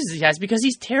long twos as he has because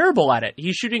he's terrible at it.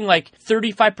 He's shooting like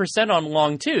 35% on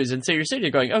long twos. And so you're sitting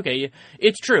there going, okay,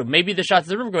 it's true. Maybe the shots at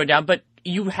the rim are going down, but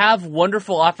you have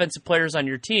wonderful offensive players on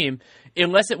your team.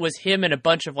 Unless it was him and a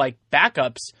bunch of like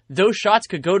backups, those shots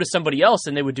could go to somebody else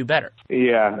and they would do better.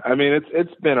 Yeah, I mean,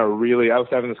 it's been I was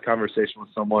having this conversation with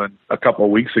someone a couple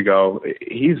of weeks ago.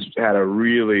 He's had a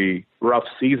really rough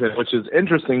season, which is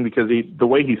interesting because the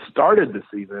way he started the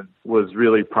season was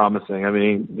really promising. I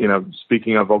mean,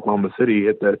 speaking of Oklahoma City, he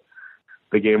hit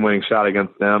the game-winning shot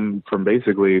against them from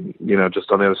basically,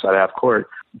 just on the other side of half court.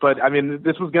 But, I mean,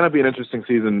 this was going to be an interesting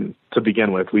season to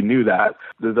begin with. We knew that.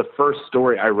 The first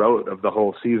story I wrote of the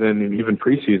whole season, and even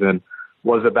preseason,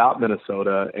 was about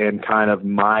Minnesota and kind of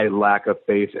my lack of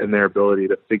faith in their ability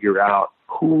to figure out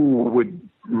who would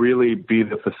really be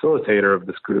the facilitator of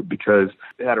this group, because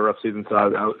they had a rough season.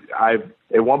 So I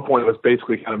at one point was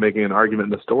basically kind of making an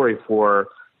argument in the story for,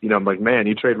 I'm like, man,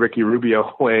 you trade Ricky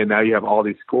Rubio away and now you have all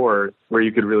these scorers where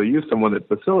you could really use someone that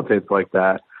facilitates like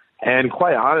that. And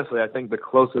quite honestly, I think the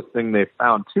closest thing they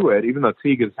found to it, even though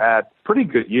Teague has had a pretty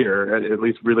good year, at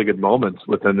least really good moments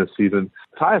within this season,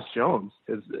 Tyus Jones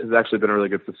has actually been a really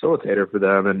good facilitator for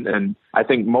them. And I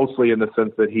think mostly in the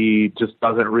sense that he just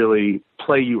doesn't really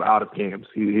play you out of games.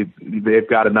 They've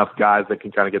got enough guys that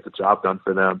can kind of get the job done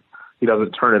for them. He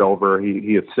doesn't turn it over.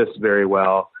 He assists very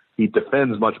well. He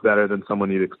defends much better than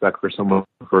someone you'd expect for someone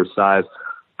for his size.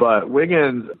 But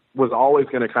Wiggins was always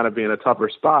going to kind of be in a tougher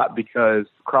spot because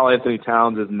Karl-Anthony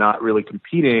Towns is not really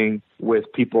competing with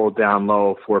people down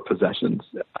low for possessions.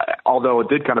 Although it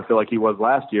did kind of feel like he was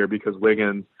last year because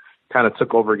Wiggins kind of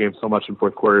took over games so much in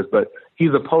fourth quarters. But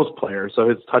he's a post player, so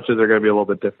his touches are going to be a little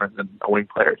bit different than a wing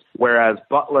player's. Whereas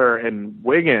Butler and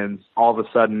Wiggins all of a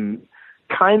sudden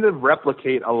kind of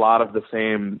replicate a lot of the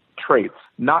same traits.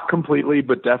 Not completely,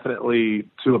 but definitely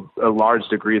to a large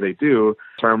degree they do,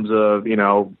 in terms of,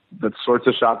 the sorts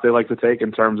of shots they like to take,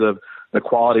 in terms of the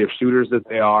quality of shooters that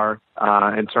they are,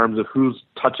 in terms of who's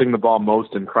touching the ball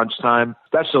most in crunch time,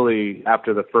 especially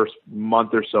after the first month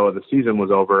or so of the season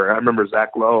was over. I remember Zach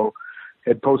Lowe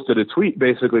had posted a tweet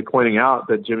basically pointing out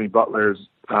that Jimmy Butler's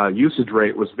usage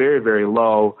rate was very, very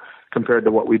low compared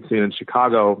to what we'd seen in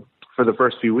Chicago for the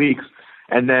first few weeks.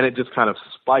 And then it just kind of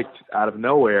spiked out of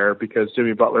nowhere because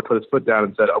Jimmy Butler put his foot down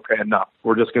and said, okay, enough.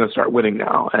 We're just going to start winning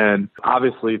now. And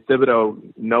obviously Thibodeau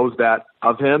knows that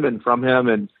of him and from him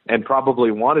and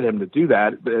probably wanted him to do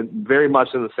that, very much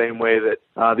in the same way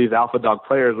that these alpha dog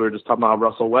players, we were just talking about how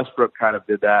Russell Westbrook kind of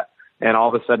did that. And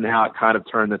all of a sudden how it kind of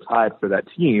turned the tide for that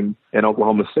team in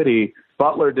Oklahoma City.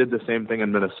 Butler did the same thing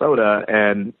in Minnesota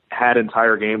and had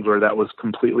entire games where that was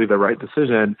completely the right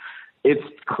decision. It's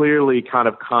clearly kind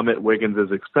of come at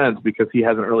Wiggins' expense because he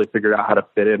hasn't really figured out how to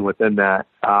fit in within that.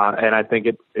 And I think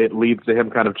it leads to him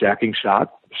kind of jacking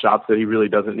shots that he really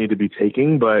doesn't need to be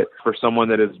taking. But for someone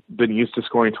that has been used to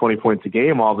scoring 20 points a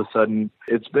game, all of a sudden,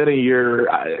 it's been a year,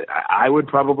 I would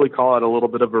probably call it a little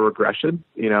bit of a regression.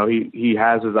 You know, he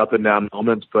has his up and down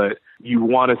moments, but you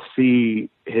want to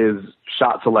see his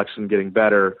shot selection getting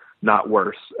better, not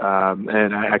worse.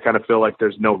 And I kind of feel like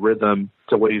there's no rhythm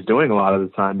to what he's doing a lot of the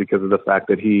time because of the fact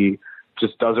that he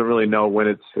just doesn't really know when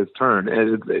it's his turn.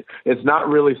 And it's not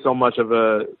really so much of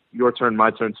a your turn,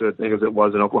 my turn sort of thing as it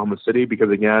was in Oklahoma City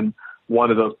because, again, one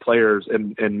of those players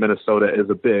in Minnesota is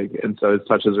a big, and so his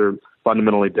touches are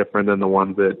fundamentally different than the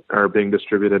ones that are being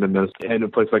distributed in a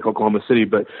place like Oklahoma City.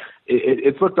 But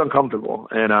it's looked uncomfortable,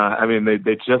 and I mean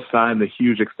they just signed the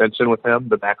huge extension with him,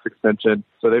 the max extension,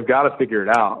 so they've got to figure it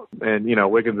out. And you know,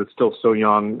 Wiggins is still so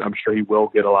young; I'm sure he will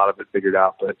get a lot of it figured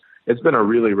out. But it's been a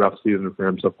really rough season for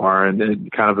him so far, and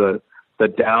kind of the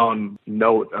down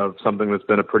note of something that's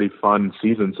been a pretty fun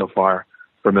season so far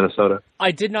for Minnesota.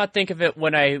 I did not think of it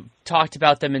when I talked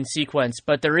about them in sequence,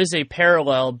 but there is a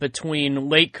parallel between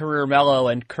late career Melo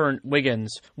and current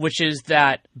Wiggins, which is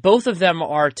that both of them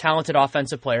are talented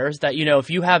offensive players that, you know,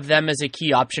 if you have them as a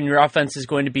key option, your offense is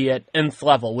going to be at nth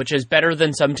level, which is better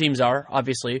than some teams are,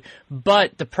 obviously.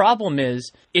 But the problem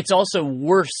is it's also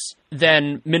worse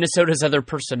than Minnesota's other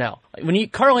personnel. When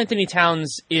Karl Anthony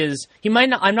Towns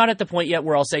I'm not at the point yet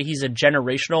where I'll say he's a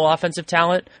generational offensive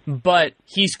talent, but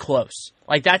he's close.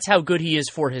 Like, that's how good he is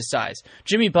for his size.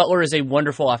 Jimmy Butler is a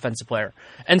wonderful offensive player.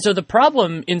 And so the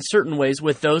problem in certain ways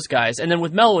with those guys, and then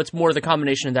with Melo, it's more the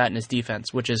combination of that and his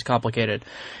defense, which is complicated.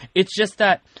 It's just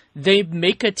that they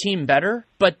make a team better,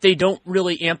 but they don't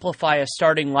really amplify a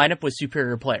starting lineup with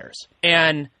superior players.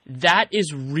 And that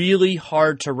is really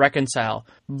hard to reconcile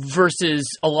versus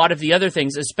a lot of the other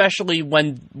things, especially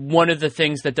when one of the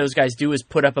things that those guys do is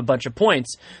put up a bunch of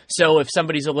points. So if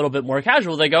somebody's a little bit more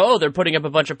casual, they go, oh, they're putting up a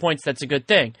bunch of points, that's a good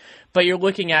thing. But you're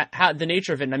looking at the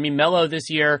nature of it. I mean, Melo this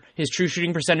year, his true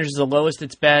shooting percentage is the lowest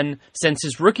it's been since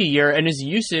his rookie year, and his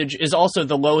usage is also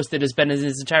the lowest it has been in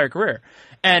his entire career.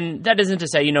 And that isn't to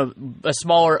say, you know, a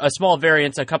small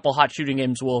variance, a couple hot shooting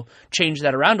games will change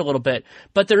that around a little bit.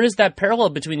 But there is that parallel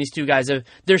between these two guys of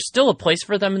there's still a place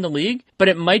for them in the league, but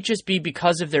it might just be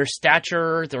because of their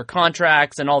stature, their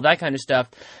contracts, and all that kind of stuff.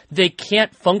 They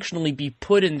can't functionally be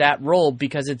put in that role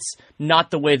because it's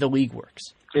not the way the league works.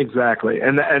 Exactly.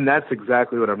 And that's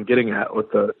exactly what I'm getting at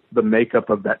with the makeup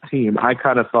of that team. I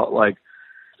kind of felt like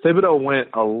Thibodeau went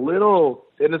a little,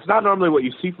 and it's not normally what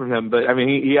you see from him, but I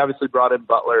mean, he obviously brought in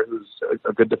Butler, who's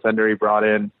a good defender. He brought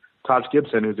in Taj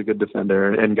Gibson, who's a good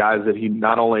defender, and guys that he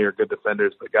not only are good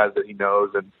defenders, but guys that he knows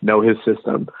and know his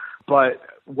system. But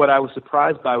what I was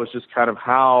surprised by was just kind of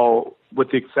how,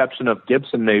 with the exception of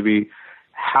Gibson maybe,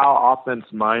 how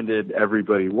offense-minded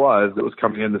everybody was that was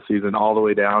coming in the season all the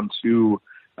way down to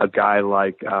a guy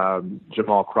like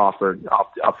Jamal Crawford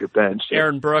off your bench.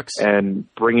 Aaron Brooks.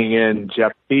 And bringing in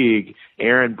Jeff Teague,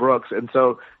 Aaron Brooks. And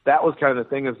so that was kind of the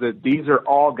thing, is that these are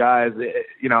all guys,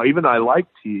 you know, even though I like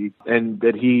Teague and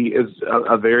that he is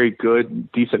a very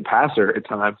good, decent passer at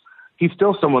times, he's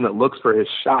still someone that looks for his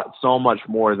shot so much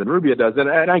more than Rubio does. And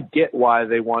I get why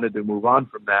they wanted to move on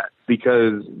from that,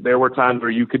 because there were times where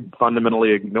you could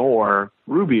fundamentally ignore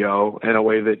Rubio in a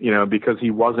way that, you know, because he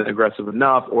wasn't aggressive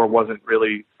enough or wasn't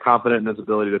really confident in his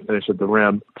ability to finish at the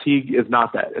rim. Teague is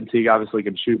not that. And Teague obviously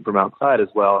can shoot from outside as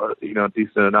well, you know,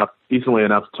 decently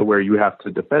enough to where you have to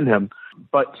defend him.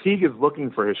 But Teague is looking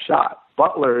for his shot.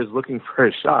 Butler is looking for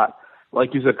his shot.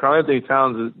 Like you said, Karl Anthony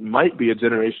Towns might be a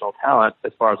generational talent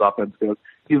as far as offense goes.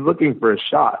 He's looking for a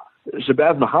shot.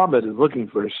 Shabazz Muhammad is looking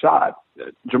for a shot.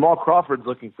 Jamal Crawford's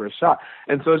looking for a shot.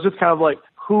 And so it's just kind of like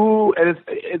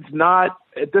it's not,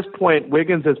 at this point,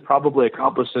 Wiggins has probably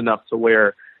accomplished enough to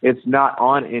where it's not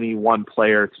on any one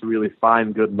player to really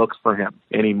find good looks for him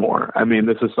anymore. I mean,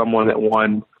 this is someone that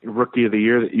won Rookie of the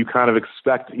Year that you kind of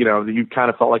expect, you know, that you kind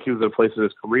of felt like he was at a place in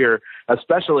his career,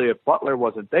 especially if Butler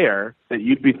wasn't there, that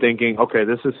you'd be thinking, okay,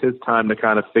 this is his time to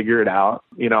kind of figure it out.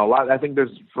 You know, I think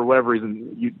there's, for whatever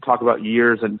reason, you talk about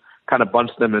years and kind of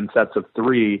bunch them in sets of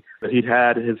three, but he'd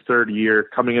had his third year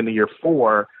coming into year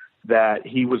 4. that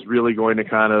he was really going to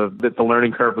that the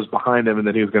learning curve was behind him and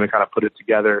that he was going to kind of put it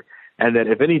together. And that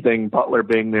if anything, Butler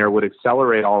being there would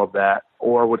accelerate all of that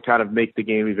or would kind of make the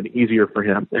game even easier for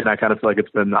him. And I kind of feel like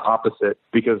it's been the opposite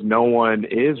because no one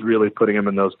is really putting him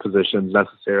in those positions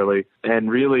necessarily. And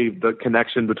really the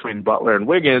connection between Butler and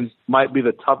Wiggins might be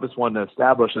the toughest one to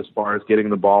establish as far as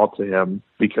getting the ball to him,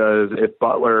 because if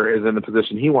Butler is in the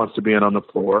position he wants to be in on the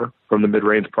floor, from the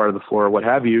mid-range part of the floor, what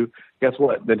have you, guess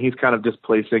what? Then he's kind of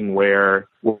displacing where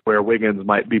Wiggins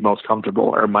might be most comfortable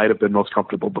or might have been most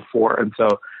comfortable before. And so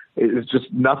it's just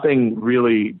nothing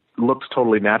really looks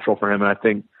totally natural for him. And I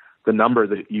think the number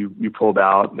that you pulled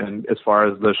out, and as far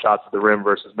as the shots at the rim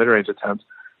versus mid-range attempts,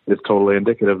 is totally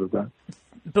indicative of that.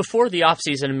 Before the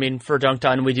offseason, I mean, for Dunked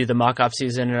On, we do the mock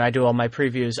offseason and I do all my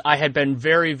previews. I had been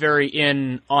very, very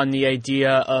in on the idea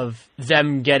of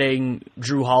them getting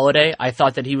Jrue Holiday. I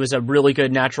thought that he was a really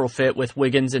good natural fit with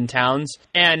Wiggins and Towns.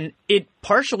 And it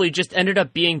partially just ended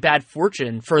up being bad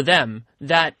fortune for them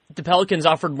that the Pelicans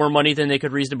offered more money than they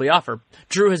could reasonably offer.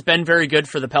 Jrue has been very good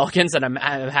for the Pelicans, and I'm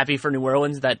happy for New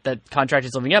Orleans that contract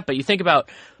is living up. But you think about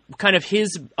kind of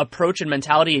his approach and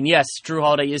mentality, and yes, Jrue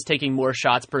Holiday is taking more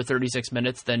shots per 36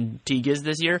 minutes than Teague is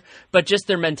this year, but just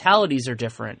their mentalities are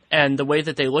different, and the way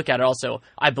that they look at it also,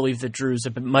 I believe that Drew's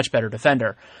a much better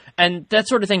defender. And that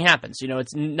sort of thing happens. You know,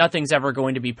 nothing's ever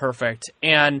going to be perfect.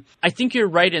 And I think you're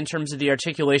right in terms of the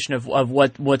articulation of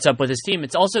what's up with his team.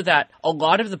 It's also that a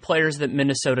lot of the players that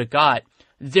Minnesota got,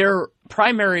 their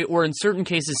primary or in certain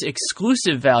cases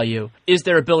exclusive value is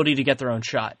their ability to get their own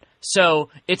shot. So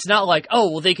it's not like,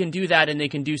 oh, well, they can do that and they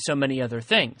can do so many other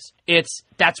things.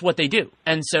 That's what they do.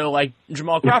 And so, like,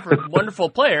 Jamal Crawford, wonderful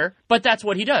player, but that's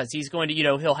what he does. He's going to,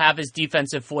 he'll have his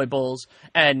defensive foibles,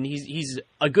 and he's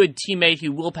a good teammate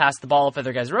who will pass the ball if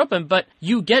other guys are open, but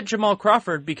you get Jamal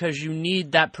Crawford because you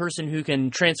need that person who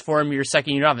can transform your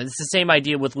second unit offense. It's the same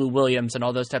idea with Lou Williams and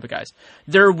all those type of guys.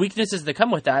 There are weaknesses that come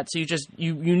with that, so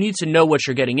you need to know what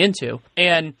you're getting into.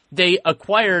 And they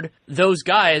acquired those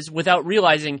guys without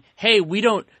realizing, hey, we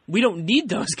don't need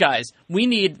those guys. We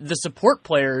need the support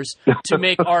players to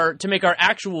make our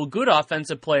actual good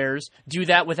offensive players do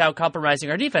that without compromising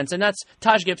our defense. And that's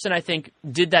Taj Gibson, I think,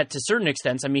 did that to certain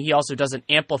extents. I mean, he also doesn't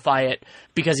amplify it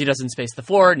because he doesn't space the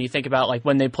floor. And you think about like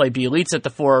when they play B-Elites at the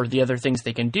 4, the other things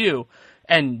they can do.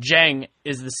 And Jang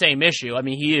is the same issue. I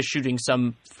mean, he is shooting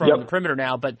some from the perimeter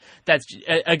now, but that's,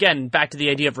 again, back to the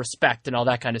idea of respect and all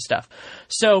that kind of stuff.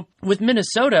 So with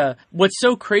Minnesota, what's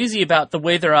so crazy about the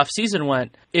way their offseason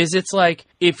went is it's like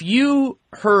if you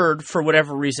heard for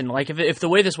whatever reason, like if the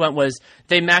way this went was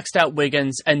they maxed out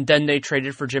Wiggins and then they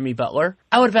traded for Jimmy Butler,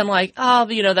 I would have been like, oh,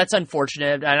 that's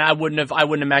unfortunate. And I wouldn't have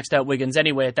maxed out Wiggins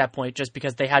anyway at that point just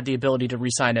because they had the ability to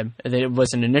re-sign him. It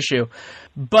wasn't an issue.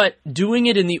 But doing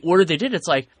it in the order they did, it's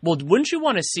like, well, wouldn't you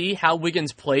want to see how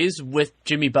Wiggins plays with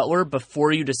Jimmy Butler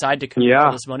before you decide to commit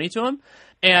all this money to him?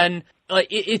 And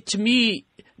to me,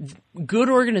 good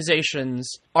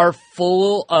organizations are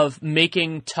full of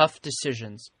making tough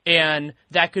decisions. And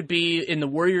that could be, in the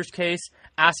Warriors' case,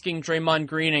 asking Draymond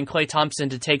Green and Klay Thompson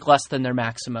to take less than their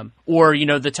maximum. Or,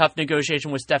 the tough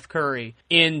negotiation with Steph Curry.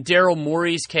 In Daryl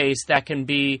Morey's case, that can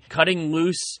be cutting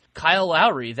loose Kyle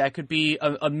Lowry. That could be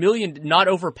a million, not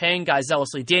overpaying guys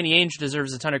zealously. Danny Ainge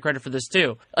deserves a ton of credit for this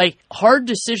too. Like, hard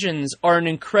decisions are an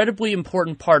incredibly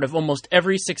important part of almost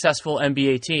every successful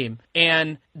NBA team.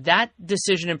 And that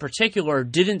decision in particular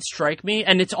didn't strike me,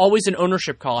 and it's always an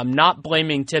ownership call. I'm not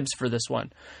blaming Tibbs for this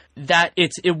one. That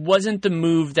it wasn't the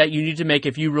move that you need to make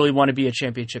if you really want to be a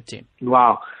championship team.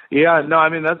 Wow. Yeah, no, I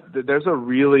mean, there's a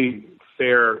really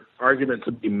fair argument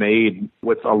to be made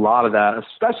with a lot of that,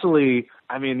 especially,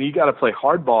 I mean, you got to play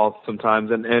hardball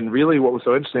sometimes. And really what was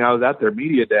so interesting, I was at their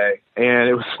media day, and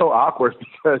it was so awkward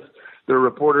because the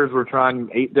reporters were trying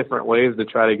 8 different ways to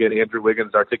try to get Andrew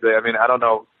Wiggins to articulate. I mean, I don't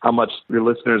know how much your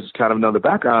listeners kind of know the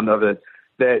background of it,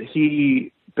 that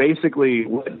he basically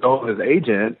let go of his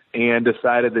agent and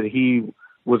decided that he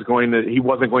wasn't going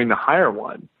to hire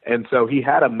one. And so he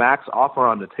had a max offer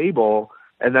on the table,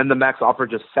 and then the max offer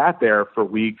just sat there for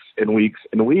weeks and weeks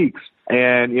and weeks.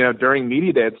 And, during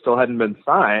media day, it still hadn't been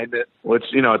signed, which,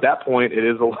 at that point, it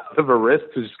is a lot of a risk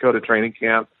to just go to training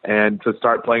camp and to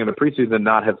start playing in the preseason and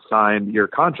not have signed your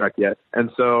contract yet.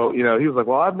 And so, he was like,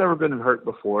 well, I've never been hurt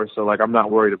before, so, I'm not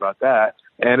worried about that.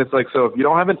 And it's like, so if you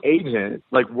don't have an agent,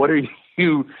 what are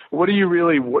you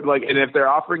really, and if they're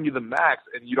offering you the max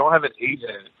and you don't have an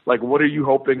agent, what are you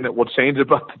hoping that will change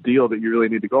about the deal that you really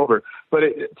need to go over? But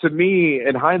to me,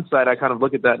 in hindsight, I kind of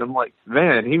look at that and I'm like,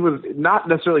 man, he was not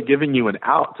necessarily giving you an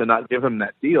out to not give him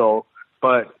that deal,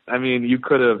 But, I mean, you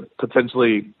could have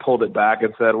potentially pulled it back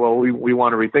and said, well, we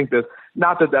want to rethink this.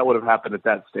 Not that that would have happened at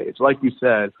that stage. Like you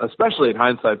said, especially in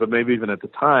hindsight, but maybe even at the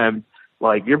time,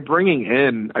 like, you're bringing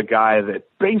in a guy that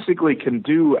basically can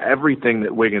do everything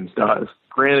that Wiggins does.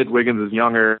 Granted, Wiggins is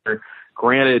younger.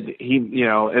 Granted, he, you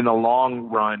know, in the long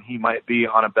run, he might be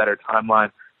on a better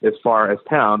timeline as far as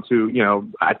Towns, who, you know,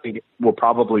 I think will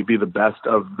probably be the best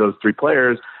of those three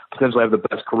players, potentially have the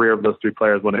best career of those three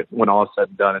players when all is said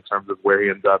and done in terms of where he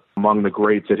ends up among the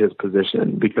greats at his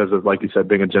position because of, like you said,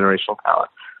 being a generational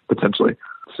talent, potentially.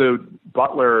 So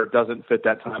Butler doesn't fit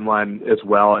that timeline as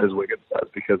well as Wiggins does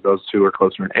because those two are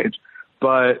closer in age.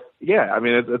 But, yeah, I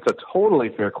mean, it's a totally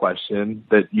fair question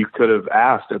that you could have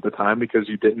asked at the time because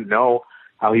you didn't know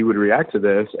how he would react to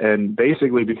this. And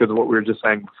basically because of what we were just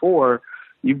saying before,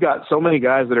 you've got so many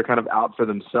guys that are kind of out for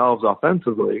themselves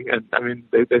offensively. And, I mean,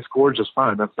 they scored just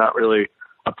fine. That's not really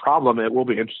a problem. It will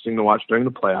be interesting to watch during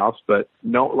the playoffs. But,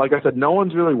 no, like I said, no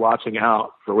one's really watching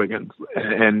out for Wiggins.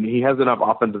 And he has enough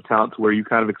offensive talent to where you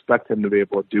kind of expect him to be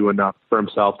able to do enough for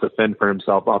himself, to fend for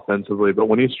himself offensively. But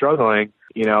when he's struggling,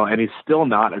 you know, and he's still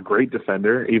not a great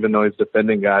defender, even though he's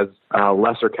defending guys,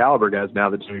 lesser caliber guys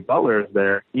now that Jimmy Butler is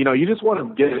there, you know, you just want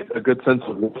to get a good sense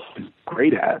of what he's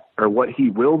great at or what he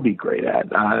will be great at.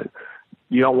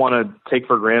 You don't want to take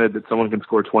for granted that someone can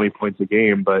score 20 points a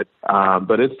game, but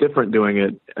it's different doing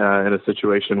it in a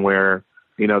situation where,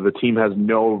 you know, the team has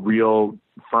no real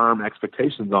firm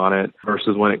expectations on it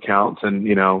versus when it counts and,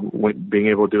 you know, being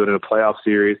able to do it in a playoff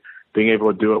series, being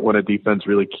able to do it when a defense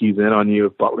really keys in on you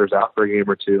if Butler's out for a game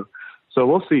or two. So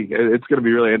we'll see. It's going to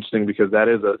be really interesting because that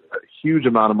is a huge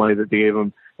amount of money that they gave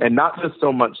him. And not just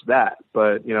so much that,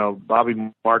 but, you know,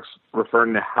 Bobby Marks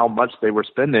referring to how much they were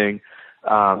spending.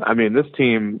 I mean, this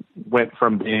team went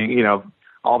from being, you know,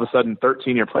 all of a sudden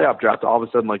 13-year playoff drought to all of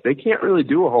a sudden, like, they can't really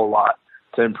do a whole lot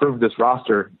to improve this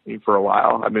roster for a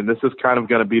while. I mean, this is kind of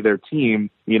going to be their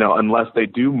team, you know, unless they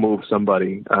do move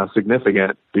somebody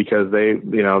significant because they,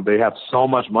 you know, they have so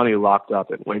much money locked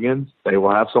up in Wiggins. They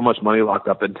will have so much money locked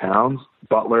up in Towns.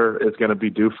 Butler is going to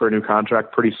be due for a new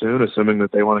contract pretty soon, assuming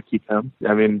that they want to keep him.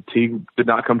 I mean, Teague did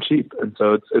not come cheap. And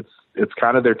so it's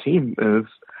kind of their team. And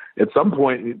at some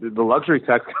point, the luxury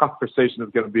tax conversation is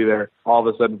going to be there all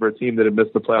of a sudden for a team that had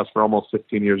missed the playoffs for almost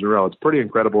 15 years in a row. It's pretty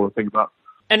incredible to think about.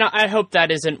 And I hope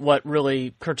that isn't what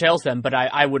really curtails them, but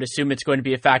I would assume it's going to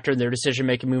be a factor in their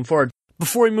decision-making moving forward.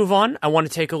 Before we move on, I want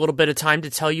to take a little bit of time to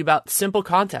tell you about Simple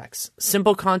Contacts.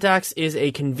 Simple Contacts is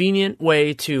a convenient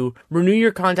way to renew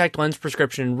your contact lens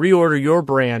prescription and reorder your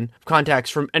brand of contacts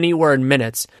from anywhere in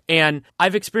minutes. And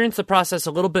I've experienced the process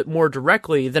a little bit more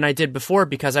directly than I did before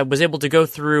because I was able to go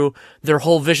through their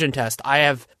whole vision test. I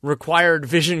have required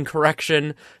vision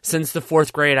correction since the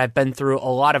 4th grade. I've been through a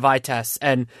lot of eye tests,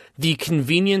 and the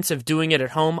convenience of doing it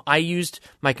at home, I used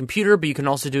my computer, but you can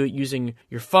also do it using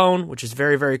your phone, which is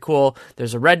very, very cool.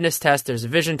 There's a redness test, there's a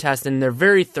vision test, and they're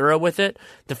very thorough with it.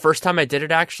 The first time I did it,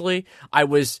 actually,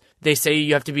 they say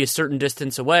you have to be a certain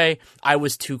distance away. I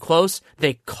was too close.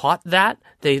 They caught that.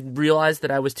 They realized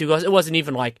that I was too close. It wasn't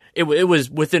even like, it was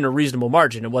within a reasonable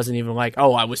margin. It wasn't even like,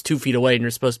 oh, I was 2 feet away and you're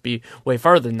supposed to be way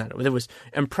farther than that. It was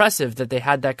impressive that they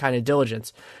had that kind of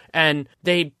diligence. And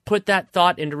they put that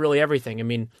thought into really everything. I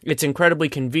mean, it's incredibly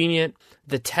convenient.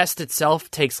 The test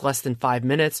itself takes less than 5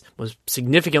 minutes, was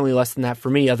significantly less than that for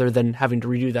me, other than having to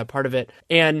redo that part of it.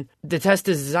 And the test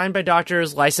is designed by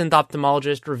doctors, licensed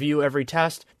ophthalmologists, review every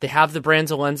test. They have the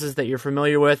brands of lenses that you're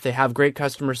familiar with. They have great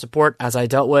customer support, as I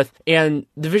dealt with. And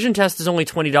the vision test is only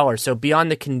 $20. So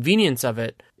beyond the convenience of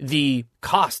it, the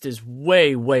cost is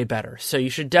way, way better. So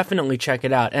you should definitely check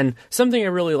it out. And something I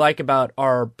really like about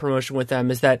our promotion with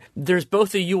them is that there's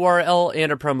both a URL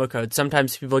and a promo code.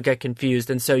 Sometimes people get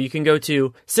confused. And so you can go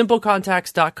to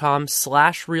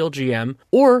simplecontacts.com/RealGM,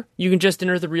 or you can just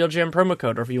enter the RealGM promo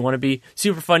code. Or if you want to be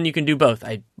super fun, you can do both.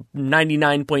 I'm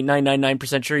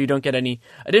 99.999% sure you don't get any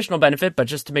additional benefit, but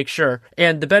just to make sure.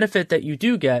 And the benefit that you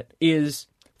do get is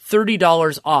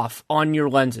 $30 off on your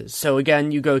lenses. So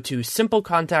again, you go to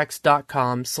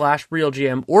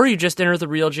simplecontacts.com/RealGM, or you just enter the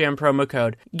RealGM promo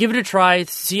code. Give it a try,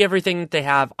 see everything that they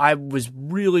have. I was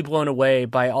really blown away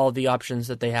by all the options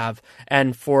that they have.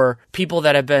 And for people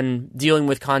that have been dealing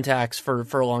with contacts for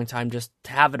a long time, just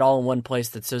to have it all in one place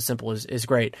that's so simple is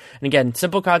great. And again,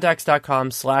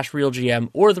 simplecontacts.com/RealGM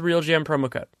or the RealGM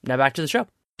promo code. Now back to the show.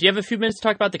 Do you have a few minutes to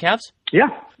talk about the Cavs? Yeah.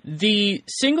 The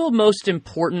single most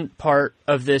important part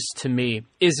of this to me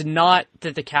is not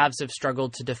that the Cavs have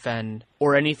struggled to defend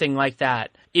or anything like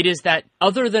that. It is that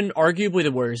other than arguably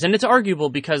the Warriors, and it's arguable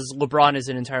because LeBron is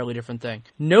an entirely different thing,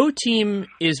 no team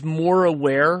is more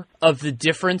aware of the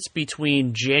difference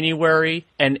between January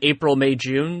and April, May,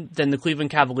 June than the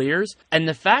Cleveland Cavaliers. And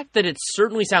the fact that it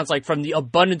certainly sounds like, from the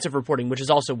abundance of reporting, which is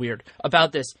also weird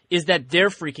about this, is that they're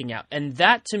freaking out. And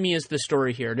that to me is the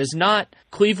story here. It is not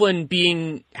Cleveland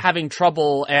having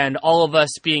trouble and all of us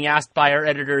being asked by our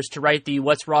editors to write the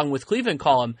What's Wrong with Cleveland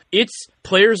column. It's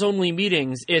players only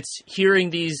meetings. It's hearing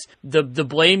the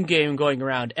blame game going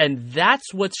around. And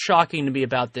that's what's shocking to me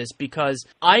about this, because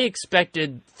I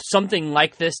expected something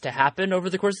like this to happen over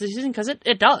the course of the season, because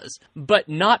it does, but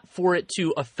not for it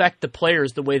to affect the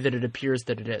players the way that it appears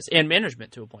that it is, and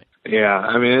management to a point. Yeah,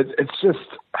 I mean, it's just,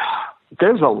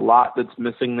 there's a lot that's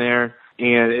missing there.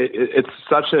 And it's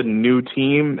such a new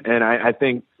team, and I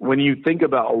think when you think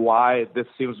about why this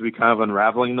seems to be kind of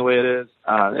unraveling the way it is,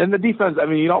 and the defense, I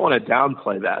mean, you don't want to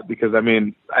downplay that, because, I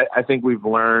mean, I think we've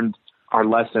learned our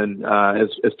lesson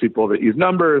as people that use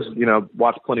numbers,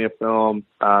 watch plenty of film,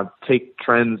 take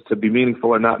trends to be meaningful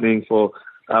or not meaningful.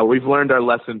 We've learned our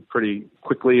lesson pretty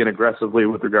quickly and aggressively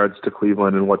with regards to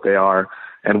Cleveland and what they are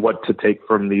and what to take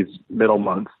from these middle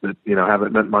months that,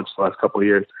 haven't meant much the last couple of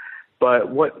years.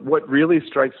 But what really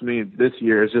strikes me this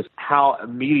year is just how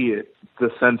immediate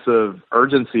the sense of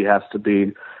urgency has to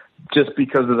be, just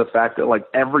because of the fact that, like,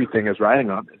 everything is riding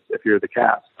on this if you're the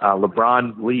Cavs.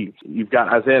 LeBron leaves. You've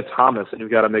got Isaiah Thomas, and you've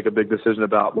got to make a big decision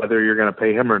about whether you're going to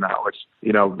pay him or not, which,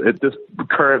 at this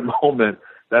current moment,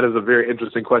 that is a very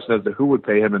interesting question as to who would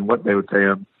pay him and what they would pay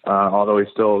him, although he's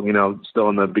still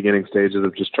in the beginning stages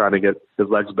of just trying to get his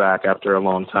legs back after a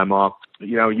long time off.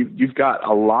 You've got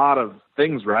a lot of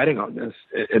things riding on this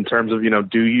in terms of,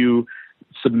 do you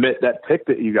submit that pick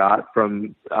that you got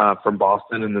from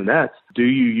Boston and the Nets? Do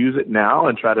you use it now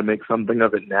and try to make something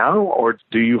of it now? Or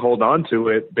do you hold on to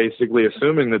it, basically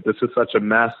assuming that this is such a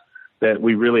mess that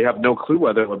we really have no clue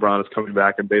whether LeBron is coming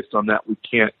back, and based on that, we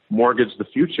can't mortgage the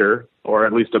future, or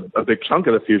at least a big chunk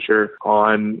of the future,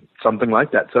 on something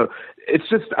like that. So it's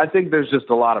just, I think there's just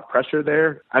a lot of pressure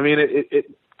there. I mean, it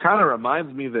kind of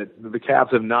reminds me that the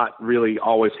Cavs have not really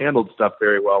always handled stuff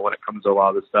very well when it comes to a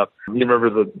lot of this stuff. You remember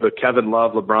the Kevin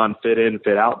Love, LeBron fit in,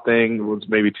 fit out thing was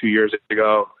maybe 2 years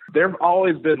ago. There have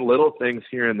always been little things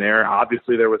here and there.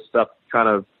 Obviously, there was stuff kind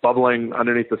of bubbling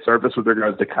underneath the surface with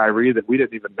regards to Kyrie that we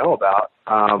didn't even know about,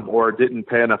 or didn't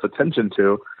pay enough attention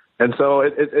to. And so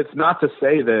it's not to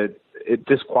say that it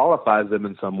disqualifies them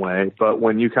in some way, but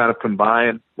when you kind of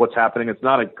combine what's happening, it's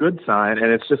not a good sign.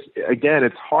 And it's just, again,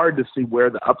 it's hard to see where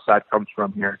the upside comes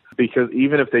from here, because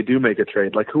even if they do make a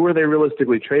trade, like, who are they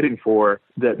realistically trading for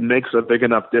that makes a big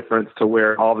enough difference to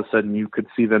where all of a sudden you could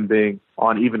see them being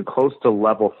on even close to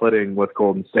level footing with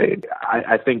Golden State?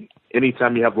 I think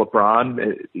anytime you have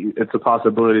LeBron, it's a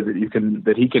possibility that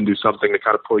he can do something to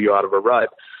kind of pull you out of a rut.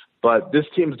 But this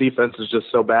team's defense is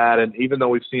just so bad, and even though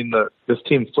we've seen this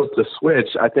team flip the switch,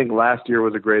 I think last year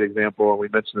was a great example, and we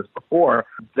mentioned this before,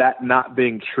 that not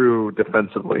being true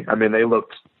defensively. I mean, they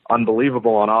looked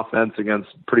unbelievable on offense against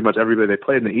pretty much everybody they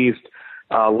played in the East.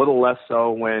 A little less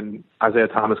so when Isaiah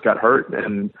Thomas got hurt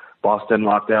and Boston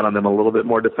locked down on them a little bit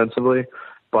more defensively,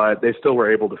 but they still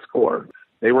were able to score.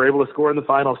 They were able to score in the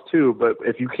finals too, but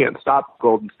if you can't stop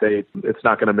Golden State, it's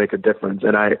not going to make a difference.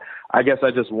 And I guess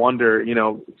I just wonder,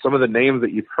 some of the names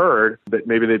that you've heard that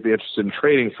maybe they'd be interested in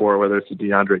trading for, whether it's a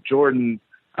DeAndre Jordan.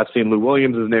 I've seen Lou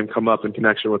Williams' name come up in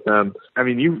connection with them. I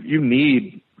mean, you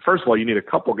need, first of all, you need a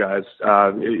couple guys.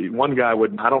 One guy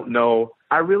I don't know.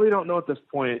 I really don't know at this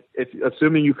point,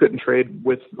 assuming you couldn't trade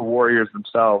with the Warriors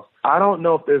themselves, I don't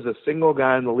know if there's a single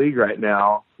guy in the league right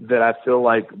now that I feel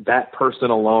like that person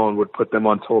alone would put them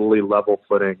on totally level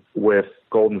footing with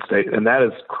Golden State. And that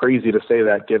is crazy to say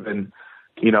that, given,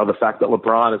 the fact that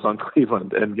LeBron is on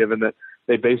Cleveland, and given that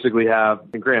they basically have,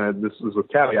 and granted, this is with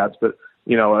caveats, but,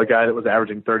 a guy that was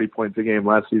averaging 30 points a game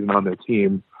last season on their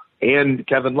team, and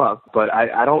Kevin Love. But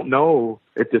I don't know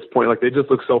at this point, like, they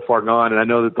just look so far gone, and I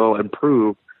know that they'll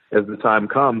improve as the time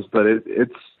comes, but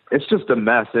it's just a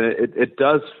mess. And it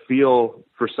does feel,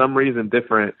 for some reason,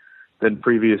 different than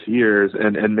previous years.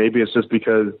 And maybe it's just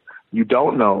because you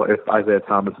don't know if Isaiah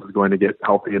Thomas is going to get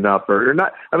healthy enough or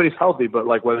not. I mean, he's healthy, but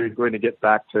like whether he's going to get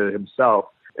back to himself.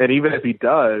 And even if he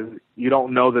does, you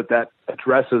don't know that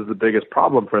addresses the biggest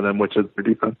problem for them, which is their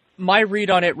defense. My read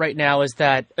on it right now is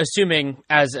that, assuming,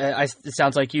 as it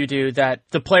sounds like you do, that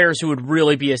the players who would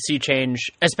really be a sea change,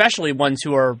 especially ones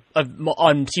who are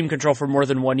on team control for more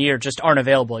than 1 year, just aren't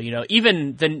available.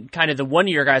 Even the kind of the 1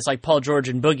 year guys like Paul George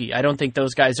and Boogie, I don't think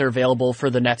those guys are available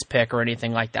for the Nets pick or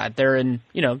anything like that. They're in,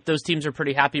 those teams are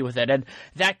pretty happy with it, and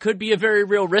that could be a very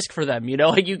real risk for them.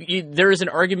 There is an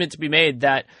argument to be made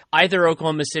that either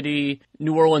Oklahoma City,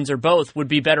 New Orleans, or both would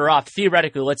be better off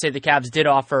theoretically. Let's say the Cavs did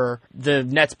offer the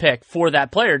Nets pick for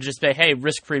that player, just say, hey,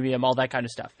 risk premium, all that kind of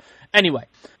stuff. Anyway,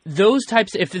 if those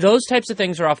types of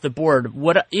things are off the board,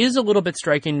 what is a little bit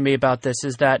striking to me about this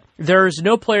is that there's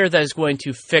no player that is going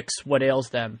to fix what ails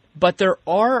them, but there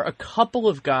are a couple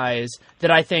of guys that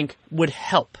I think would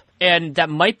help, and that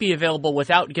might be available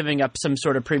without giving up some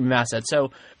sort of premium asset.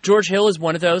 So George Hill is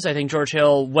one of those. I think George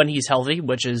Hill, when he's healthy,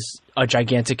 which is a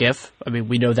gigantic if. I mean,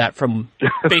 we know that from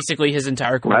basically his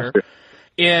entire career.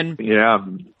 And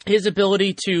his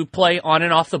ability to play on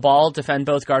and off the ball, defend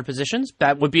both guard positions,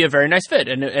 that would be a very nice fit,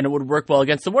 and it would work well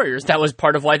against the Warriors. That was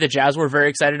part of why the Jazz were very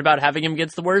excited about having him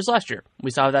against the Warriors last year. We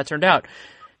saw how that turned out.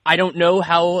 I don't know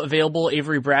how available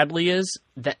Avery Bradley is.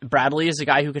 That Bradley is a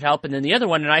guy who could help. And then the other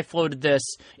one, and I floated this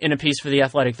in a piece for The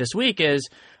Athletic this week, is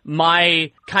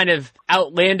my kind of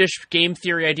outlandish game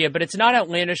theory idea, but it's not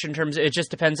outlandish in terms of, it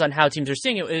just depends on how teams are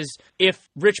seeing it, is if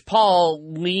Rich Paul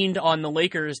leaned on the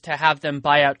Lakers to have them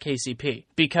buy out KCP.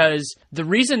 Because the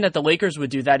reason that the Lakers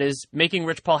would do that is making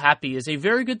Rich Paul happy is a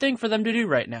very good thing for them to do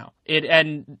right now.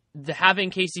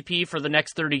 Having KCP for the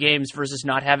next 30 games versus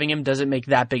not having him doesn't make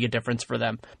that big a difference for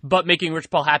them. But making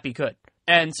Rich Paul happy could.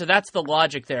 And so that's the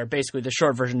logic there, basically the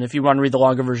short version. If you want to read the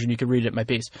longer version, you can read it in my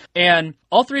piece. And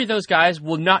all three of those guys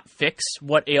will not fix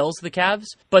what ails the Cavs,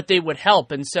 but they would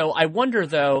help. And so I wonder,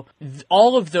 though,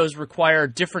 all of those require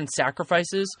different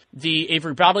sacrifices. The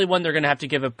Avery Bradley one, they're going to have to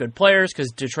give up good players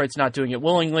because Detroit's not doing it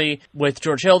willingly. With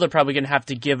George Hill, they're probably going to have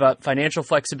to give up financial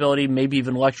flexibility, maybe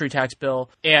even luxury tax bill.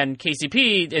 And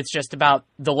KCP, it's just about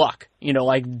the luck.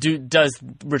 Does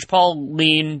Rich Paul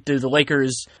lean? Do the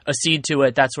Lakers accede to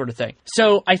it? That sort of thing.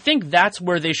 So I think that's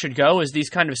where they should go, is these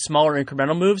kind of smaller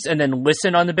incremental moves, and then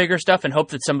listen on the bigger stuff and hope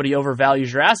that somebody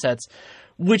overvalues your assets,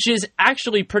 which is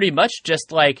actually pretty much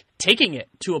just like taking it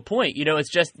to a point.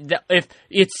 It's just that if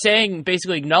it's saying,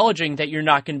 basically acknowledging that you're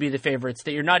not going to be the favorites,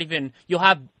 that you'll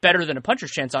have better than a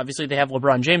puncher's chance. Obviously, they have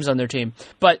LeBron James on their team,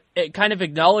 but kind of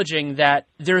acknowledging that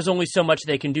there's only so much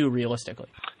they can do realistically.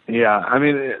 Yeah, I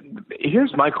mean,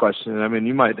 here's my question. I mean,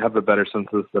 you might have a better sense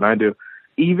of this than I do.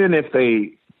 Even if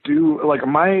they do, like,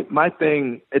 my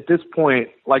thing at this point,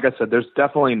 like I said, there's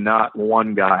definitely not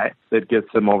one guy that gets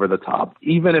them over the top.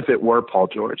 Even if it were Paul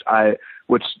George,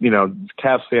 which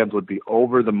Cavs fans would be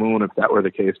over the moon if that were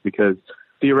the case, because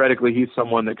theoretically he's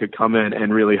someone that could come in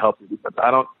and really help the defense.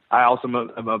 I also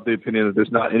am of the opinion that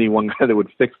there's not any one guy that would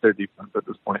fix their defense at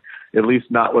this point, at least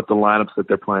not with the lineups that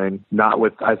they're playing, not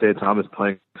with Isaiah Thomas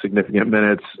playing significant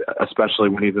minutes, especially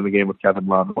when he's in the game with Kevin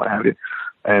Love and what have you.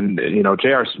 And,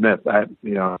 J.R. Smith,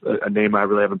 a name I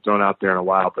really haven't thrown out there in a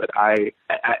while, but I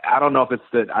don't know if it's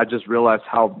that I just realized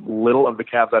how little of the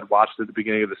Cavs I'd watched at the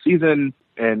beginning of the season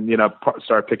and,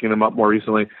 started picking them up more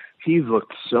recently. He's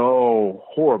looked so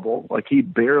horrible. Like, he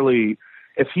barely,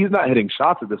 if he's not hitting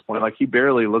shots at this point, like, he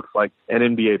barely looks like an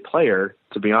NBA player,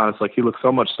 to be honest. Like, he looks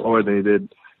so much slower than he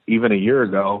did even a year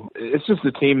ago. It's just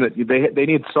a team that they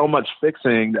need so much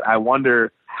fixing that I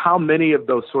wonder how many of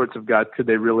those sorts of guys could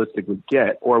they realistically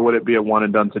get? Or would it be a one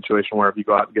and done situation where if you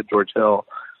go out and get George Hill,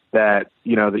 that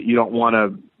you don't want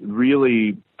to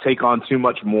really take on too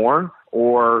much more,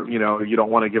 or, you don't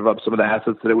want to give up some of the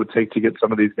assets that it would take to get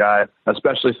some of these guys,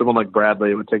 especially someone like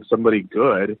Bradley. It would take somebody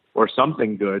good or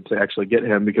something good to actually get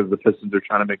him, because the Pistons are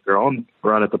trying to make their own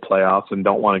run at the playoffs and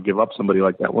don't want to give up somebody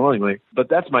like that willingly. But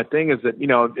that's my thing, is that,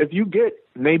 if you get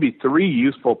maybe three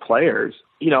useful players,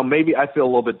 maybe I feel a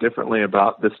little bit differently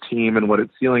about this team and what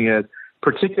its ceiling is,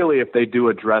 particularly if they do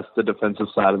address the defensive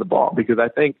side of the ball, because I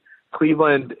think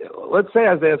Cleveland, let's say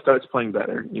Isaiah starts playing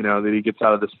better, that he gets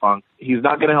out of this funk. He's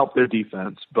not going to help their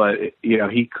defense, but,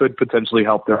 he could potentially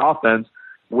help their offense,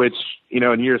 which,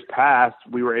 in years past,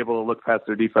 we were able to look past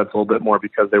their defense a little bit more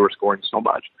because they were scoring so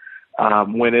much.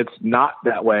 When it's not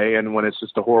that way, and when it's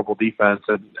just a horrible defense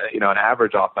and, an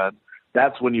average offense,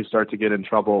 that's when you start to get in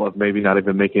trouble of maybe not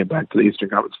even making it back to the Eastern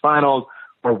Conference Finals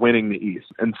or winning the East.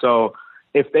 And so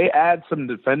if they add some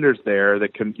defenders there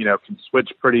that can switch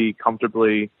pretty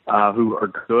comfortably, who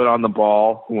are good on the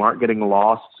ball, who aren't getting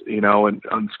lost, and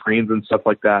on screens and stuff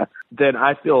like that, then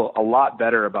I feel a lot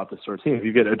better about this sort of team. If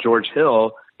you get a George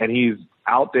Hill and he's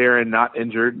out there and not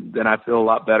injured, then I feel a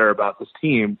lot better about this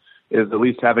team. is at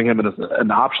least having him as an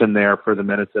option there for the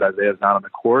minutes that Isaiah's not on the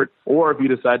court. Or if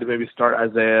you decide to maybe start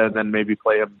Isaiah and then maybe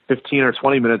play him 15 or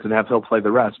 20 minutes and have Hill play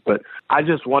the rest. But I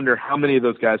just wonder how many of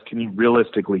those guys can you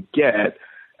realistically get?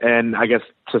 And I guess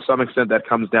to some extent that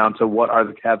comes down to what are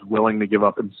the Cavs willing to give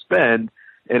up and spend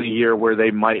in a year where they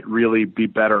might really be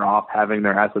better off having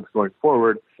their assets going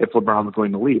forward if LeBron's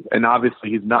going to leave. And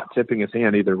obviously he's not tipping his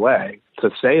hand either way. To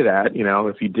say that,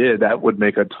 if he did, that would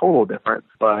make a total difference.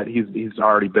 But he's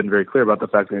already been very clear about the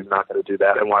fact that he's not going to do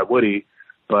that. And why would he?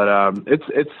 But it's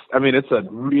a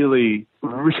really,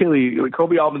 really,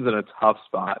 Kobe Altman's in a tough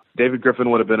spot. David Griffin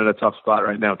would have been in a tough spot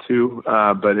right now too.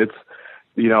 But it's,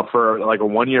 for like a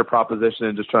 1-year proposition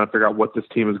and just trying to figure out what this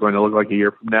team is going to look like a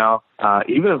year from now.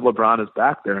 Even if LeBron is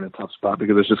back there in a tough spot,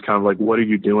 because it's just kind of like, what are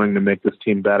you doing to make this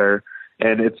team better?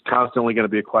 And it's constantly going to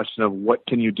be a question of what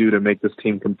can you do to make this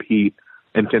team compete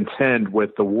and contend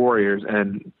with the Warriors.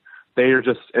 And they are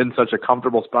just in such a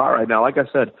comfortable spot right now. Like I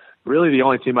said, really the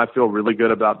only team I feel really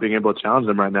good about being able to challenge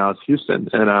them right now is Houston.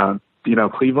 And,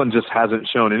 Cleveland just hasn't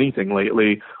shown anything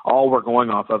lately. All we're going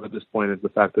off of at this point is the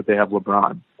fact that they have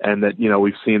LeBron and that,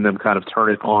 we've seen them kind of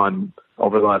turn it on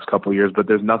over the last couple of years, but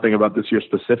there's nothing about this year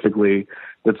specifically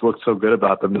that's looked so good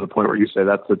about them to the point where you say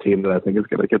that's the team that I think is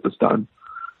going to get this done.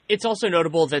 It's also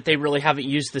notable that they really haven't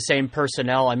used the same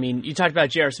personnel. I mean, you talked about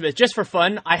J.R. Smith. Just for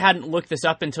fun, I hadn't looked this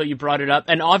up until you brought it up,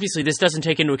 and obviously this doesn't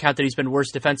take into account that he's been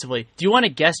worse defensively. Do you want to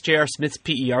guess J.R. Smith's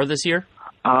PER this year?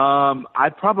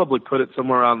 I'd probably put it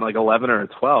somewhere around like 11 or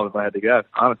 12 if I had to guess,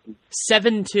 honestly.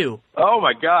 7-2. Oh,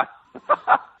 my God.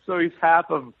 So he's half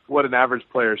of what an average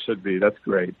player should be. That's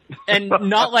great. And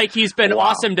not like he's been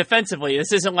awesome defensively.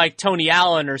 This isn't like Tony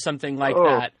Allen or something like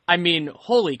that. I mean,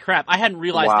 holy crap. I hadn't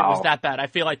realized it was that bad. I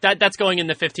feel like that's going in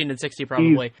the 15 and 60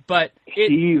 probably.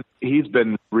 He's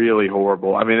been really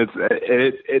horrible. I mean,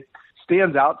 it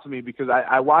stands out to me because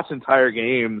I watch entire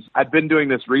games. I've been doing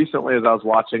this recently as I was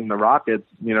watching the Rockets,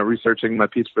 researching my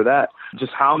piece for that.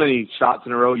 Just how many shots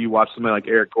in a row you watch somebody like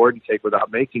Eric Gordon take without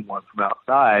making one from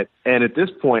outside. And at this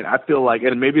point, I feel like,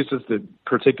 and maybe it's just the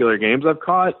particular games I've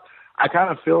caught, I kind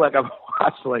of feel like I've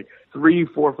watched like 3,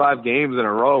 4, 5 games in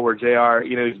a row where JR,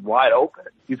 he's wide open.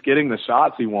 He's getting the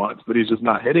shots he wants, but he's just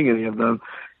not hitting any of them.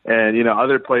 And,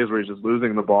 other plays where he's just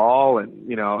losing the ball and,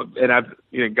 and I've,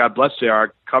 God bless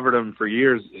JR, covered him for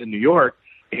years in New York.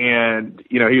 And,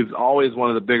 he was always one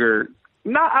of the bigger,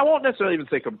 I won't necessarily even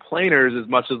say complainers as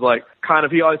much as like kind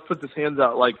of, he always puts his hands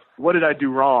out like, what did I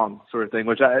do wrong sort of thing,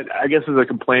 which I guess is a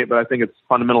complaint, but I think it's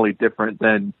fundamentally different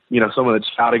than, someone that's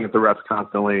shouting at the refs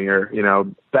constantly or,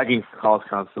 begging for calls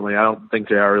constantly. I don't think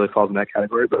JR really falls in that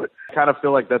category, but I kind of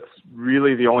feel like that's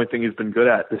really the only thing he's been good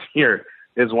at this year.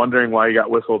 Is wondering why he got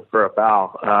whistled for a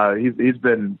foul. He's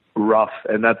been rough,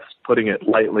 and that's putting it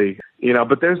lightly.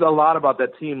 But there's a lot about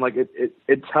that team. Like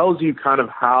it tells you kind of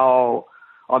how,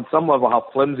 on some level, how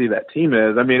flimsy that team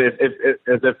is. I mean,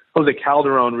 if Jose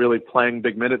Calderon really playing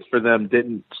big minutes for them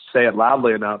didn't say it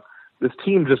loudly enough, this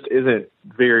team just isn't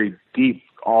very deep.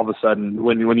 All of a sudden,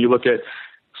 when you look at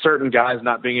certain guys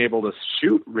not being able to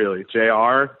shoot, really.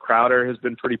 JR, Crowder has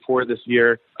been pretty poor this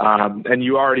year. And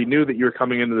you already knew that you were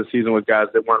coming into the season with guys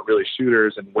that weren't really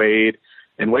shooters, and Wade's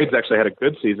actually had a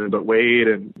good season, but Wade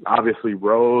and obviously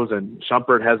Rose and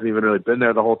Shumpert hasn't even really been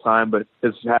there the whole time, but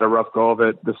has had a rough go of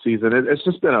it this season. It's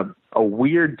just been a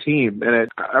weird team. And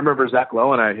I remember Zach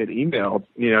Lowe and I had emailed,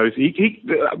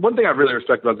 one thing I really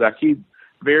respect about Zach, he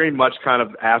very much kind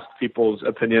of asks people's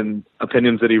opinions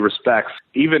that he respects.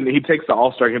 Even he takes the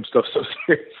All-Star Game stuff so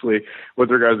seriously with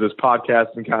regards to his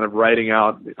podcast and kind of writing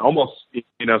out almost,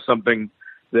 something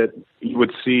that you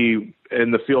would see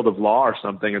in the field of law or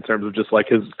something in terms of just like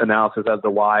his analysis as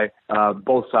to why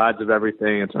both sides of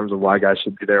everything in terms of why guys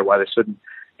should be there, why they shouldn't.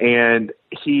 And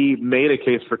he made a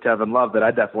case for Kevin Love that I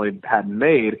definitely hadn't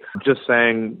made, just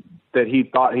saying that he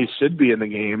thought he should be in the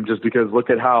game just because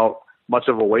look at how much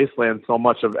of a wasteland so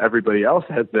much of everybody else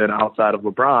has been outside of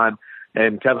LeBron,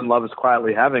 and Kevin Love is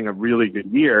quietly having a really good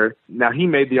year. Now, he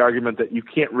made the argument that you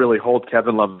can't really hold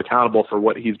Kevin Love accountable for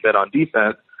what he's been on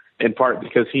defense, in part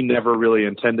because he never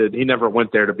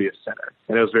went there to be a center.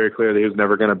 And it was very clear that he was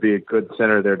never going to be a good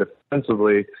center there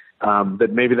defensively, that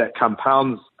maybe that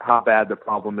compounds how bad the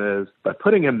problem is by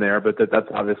putting him there, but that's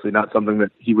obviously not something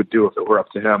that he would do if it were up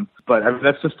to him. But I mean,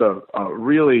 that's just a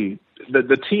really,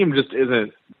 the team just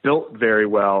isn't built very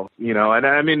well, and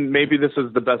I mean, maybe this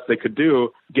is the best they could do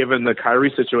given the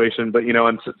Kyrie situation, but,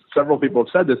 and several people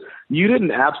have said this, you didn't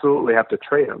absolutely have to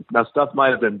trade him. Now, stuff might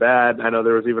have been bad. I know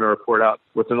there was even a report out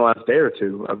within the last day or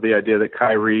two of the idea that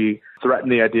Kyrie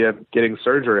threatened the idea of getting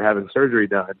surgery, having surgery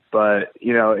done. But,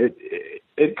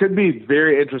 it could be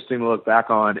very interesting to look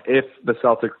back on if the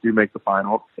Celtics do make the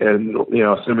finals, and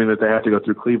assuming that they have to go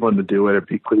through Cleveland to do it or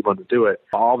beat Cleveland to do it.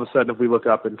 All of a sudden, if we look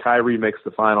up and Kyrie makes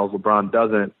the finals, LeBron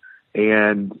doesn't,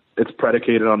 and it's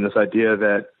predicated on this idea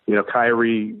that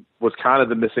Kyrie was kind of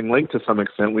the missing link to some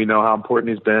extent. We know how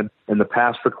important he's been in the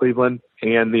past for Cleveland,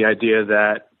 and the idea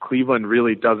that Cleveland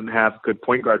really doesn't have good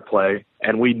point guard play,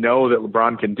 and we know that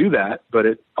LeBron can do that, but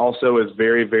it also is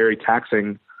very, very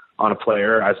taxing on a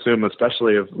player, I assume,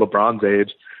 especially of LeBron's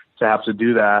age, to have to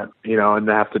do that, and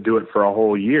to have to do it for a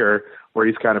whole year where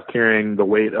he's kind of carrying the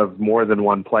weight of more than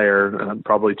one player,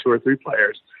 probably two or three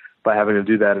players, by having to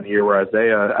do that in a year where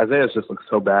Isaiah's just looks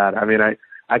so bad. I mean,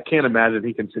 I can't imagine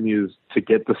he continues to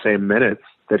get the same minutes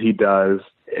that he does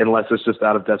unless it's just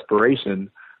out of desperation.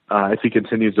 If he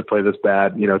continues to play this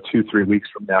bad, 2-3 weeks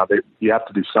from now, you have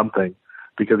to do something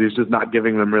because he's just not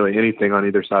giving them really anything on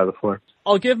either side of the floor.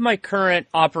 I'll give my current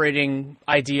operating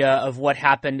idea of what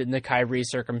happened in the Kyrie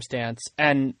circumstance.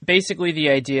 And basically the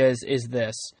idea is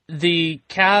this. The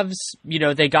Cavs,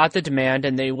 they got the demand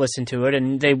and they listened to it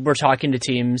and they were talking to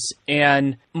teams.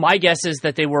 And my guess is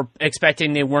that they were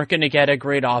expecting they weren't going to get a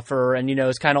great offer. And,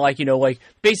 it's kind of like,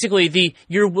 basically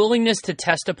your willingness to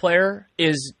test a player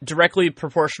is directly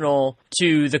proportional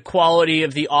to the quality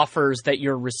of the offers that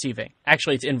you're receiving.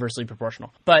 Actually, it's inversely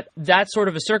proportional. But that's sort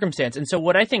of a circumstance. And so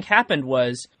what I think happened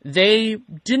was they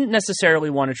didn't necessarily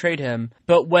want to trade him,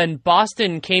 but when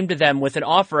Boston came to them with an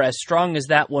offer as strong as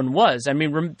that one was, I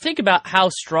mean, think about how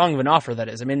strong of an offer that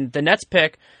is. I mean, the Nets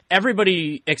pick,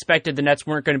 everybody expected the Nets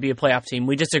weren't going to be a playoff team.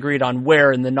 We disagreed on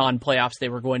where in the non-playoffs they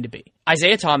were going to be.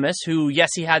 Isaiah Thomas, who, yes,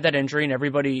 he had that injury and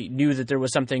everybody knew that there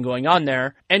was something going on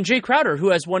there, and Jay Crowder,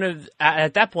 who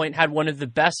at that point had one of the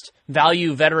best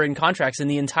value veteran contracts in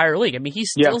the entire league. I mean, he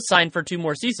still signed for 2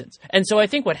 more seasons. And so I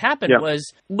think what happened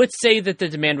was, let's say that the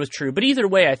demand was true, but either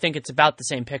way, I think it's about the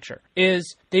same picture,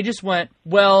 is they just went,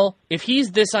 well, if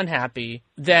he's this unhappy,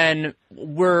 then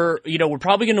we're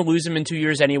probably going to lose him in 2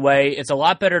 years anyway. It's a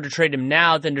lot better to trade him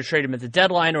now than to trade him at the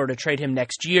deadline or to trade him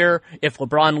next year if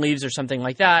LeBron leaves or something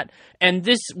like that. And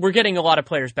we're getting a lot of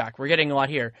players back. We're getting a lot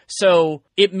here. So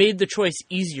it made the choice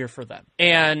easier for them.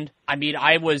 And I mean,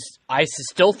 I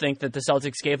still think that the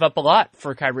Celtics gave up a lot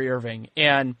for Kyrie Irving,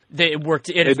 and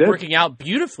it is working out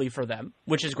beautifully for them,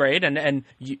 which is great. And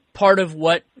part of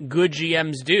what good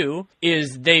GMs do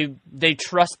is they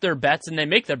trust their bets and they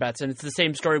make their bets. And it's the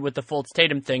same story with the Fultz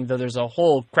Tatum thing, though there's a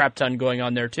whole crap ton going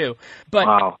on there too. But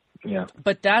wow. Yeah.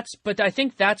 But I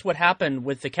think that's what happened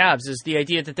with the Cavs, is the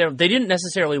idea that they didn't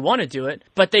necessarily want to do it,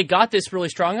 but they got this really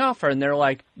strong offer and they're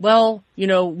like, well,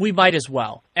 we might as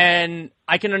well. And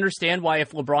I can understand why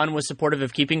if LeBron was supportive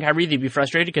of keeping Kyrie, they'd be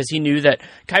frustrated because he knew that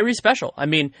Kyrie's special. I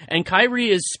mean, and Kyrie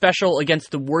is special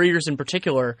against the Warriors in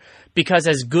particular because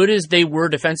as good as they were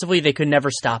defensively, they could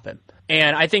never stop him.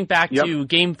 And I think back to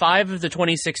Game 5 of the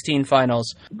 2016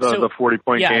 finals. The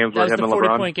 40-point games where him and LeBron. Yeah, that was the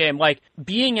 40-point game. Like,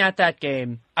 being at that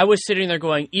game, I was sitting there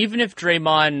going, even if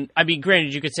Draymond, I mean,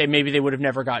 granted, you could say maybe they would have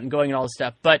never gotten going and all this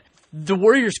stuff, but the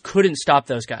Warriors couldn't stop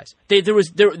those guys.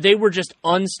 They were just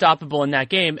unstoppable in that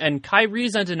game, and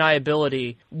Kyrie's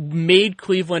undeniability made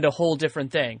Cleveland a whole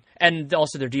different thing. And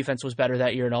also their defense was better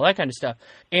that year and all that kind of stuff.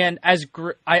 And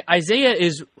Isaiah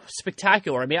is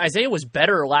spectacular. I mean, Isaiah was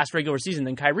better last regular season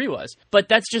than Kyrie was, but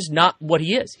that's just not what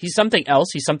he is. He's something else.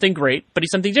 He's something great, but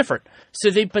he's something different. So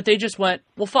they just went,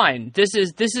 well, fine. This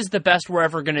is the best we're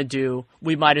ever going to do.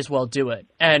 We might as well do it.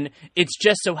 And it's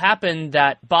just so happened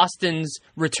that Boston's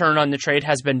return on the trade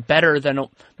has been better than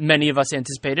many of us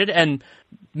anticipated, and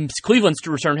Cleveland's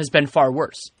return has been far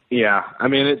worse. Yeah, I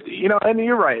mean, and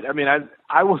you're right. I mean,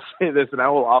 I will say this, and I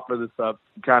will offer this up,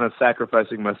 kind of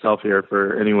sacrificing myself here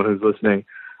for anyone who's listening.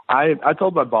 I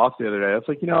told my boss the other day, I was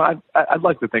like, I'd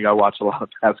like to think I watch a lot of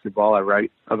basketball. I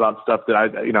write about stuff that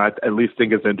I at least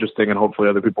think is interesting, and hopefully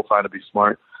other people find to be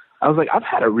smart. I was like, I've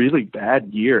had a really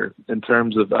bad year in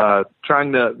terms of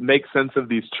trying to make sense of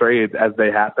these trades as they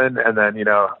happen, and then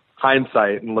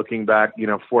hindsight and looking back,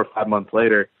 4 or 5 months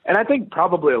later. And I think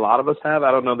probably a lot of us have. I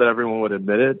don't know that everyone would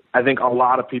admit it. I think a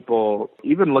lot of people,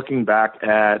 even looking back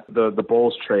at the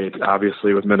Bulls trade,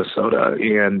 obviously with Minnesota,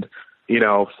 and,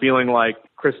 feeling like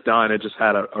Chris Dunn had just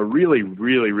had a really,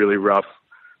 really, really rough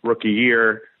rookie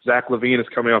year. Zach LaVine is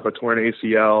coming off a torn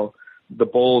ACL. The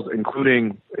Bulls,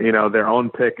 including, their own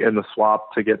pick in the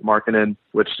swap to get Markkanen,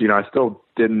 which, I still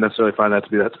didn't necessarily find that to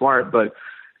be that smart, but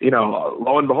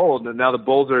lo and behold, now the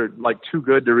Bulls are like too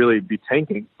good to really be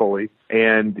tanking fully.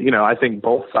 And, I think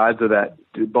both sides of that,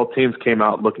 both teams came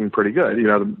out looking pretty good.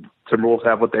 The Timberwolves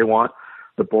have what they want.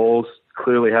 The Bulls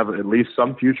clearly have at least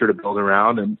some future to build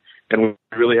around. And and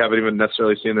we really haven't even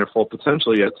necessarily seen their full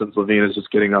potential yet since LaVine is just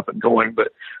getting up and going.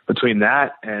 But between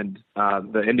that and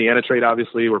the Indiana trade,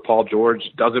 obviously, where Paul George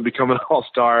doesn't become an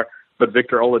all-star, but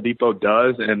Victor Oladipo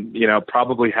does, and,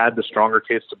 probably had the stronger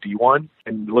case to be one,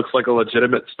 and looks like a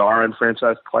legitimate star and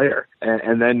franchise player.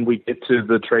 And then we get to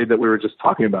the trade that we were just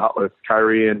talking about with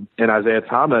Kyrie and Isaiah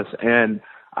Thomas, and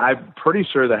I'm pretty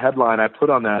sure the headline I put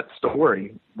on that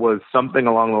story was something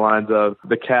along the lines of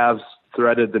the Cavs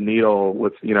threaded the needle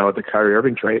with, the Kyrie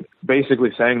Irving trade, basically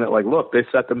saying that, look, they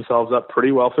set themselves up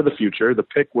pretty well for the future. The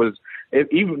pick was,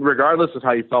 even regardless of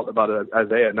how you felt about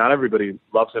Isaiah, not everybody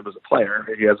loves him as a player.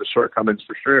 He has shortcomings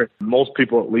for sure. Most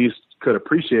people at least could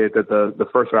appreciate that the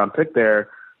first round pick there,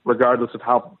 regardless of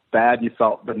how bad you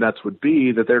felt the Nets would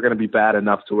be, that they're going to be bad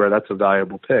enough to where that's a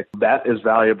valuable pick. That is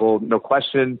valuable, no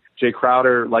question. Jay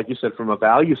Crowder, like you said, from a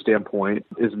value standpoint,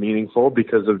 is meaningful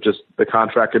because of just the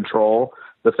contract control,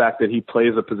 the fact that he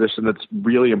plays a position that's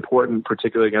really important,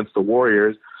 particularly against the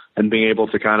Warriors, and being able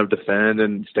to kind of defend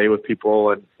and stay with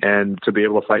people and to be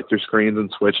able to fight through screens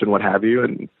and switch and what have you,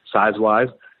 and size-wise.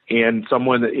 And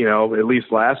someone that, at least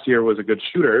last year was a good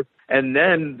shooter. And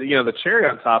then, the cherry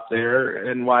on top there,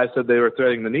 and why I said they were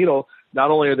threading the needle, not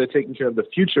only are they taking care of the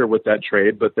future with that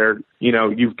trade, but they're,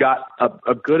 you've got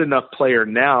a good enough player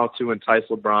now to entice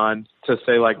LeBron to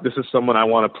say, this is someone I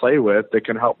want to play with that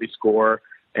can help me score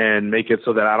and make it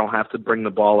so that I don't have to bring the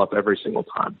ball up every single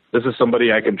time. This is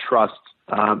somebody I can trust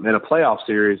in a playoff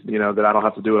series, that I don't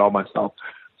have to do it all myself.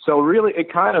 So really,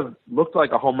 it kind of looked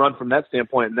like a home run from that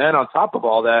standpoint. And then on top of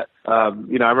all that, I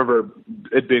remember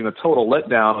it being a total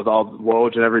letdown with all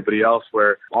Woj and everybody else,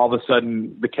 where all of a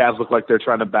sudden the Cavs look like they're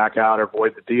trying to back out or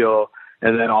void the deal,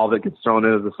 and then all that gets thrown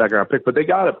in is a second-round pick. But they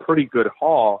got a pretty good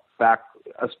haul back,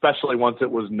 especially once it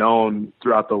was known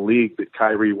throughout the league that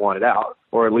Kyrie wanted out,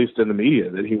 or at least in the media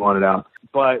that he wanted out.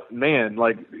 But, man,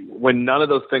 when none of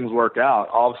those things work out,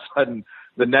 all of a sudden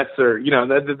the Nets are,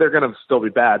 they're going to still be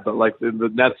bad, but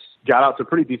the Nets got out to a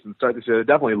pretty decent start this year. They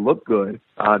definitely look good,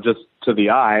 just to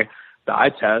the eye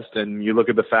test. And you look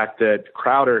at the fact that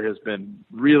Crowder has been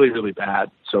really, really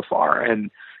bad so far, and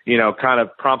kind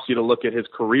of prompts you to look at his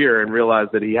career and realize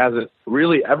that he hasn't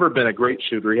really ever been a great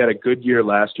shooter. He had a good year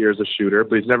last year as a shooter,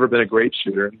 but he's never been a great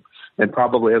shooter, and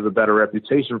probably has a better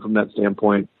reputation from that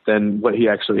standpoint than what he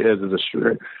actually is as a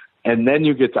shooter. And then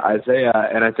you get to Isaiah,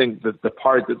 and I think that the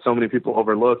part that so many people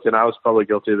overlooked, and I was probably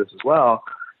guilty of this as well,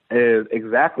 is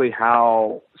exactly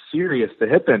how serious the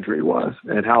hip injury was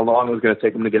and how long it was going to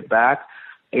take him to get back.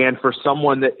 And for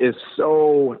someone that is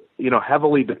so,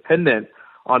 heavily dependent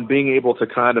on being able to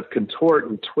kind of contort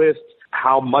and twist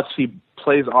how much he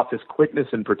plays off his quickness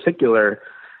in particular,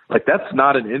 that's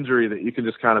not an injury that you can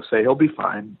just kind of say, he'll be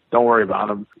fine, don't worry about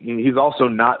him. He's also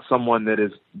not someone that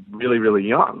is really, really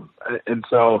young. And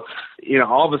so,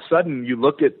 all of a sudden you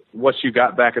look at what you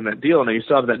got back in that deal, and you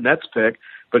still have that Nets pick,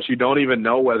 but you don't even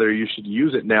know whether you should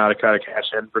use it now to kind of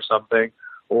cash in for something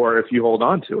or if you hold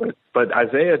on to it. But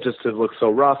Isaiah just has looked so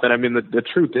rough. And I mean, the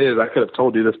truth is, I could have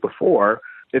told you this before,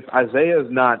 if Isaiah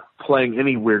is not playing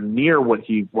anywhere near what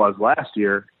he was last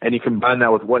year, and you combine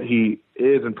that with what he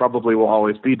is and probably will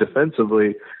always be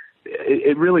defensively,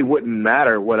 it really wouldn't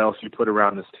matter what else you put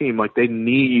around this team. They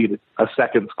need a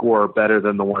second scorer better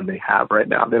than the one they have right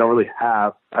now. They don't really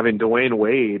have. I mean, Dwayne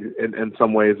Wade in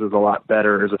some ways is a lot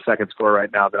better as a second scorer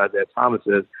right now than Isaiah Thomas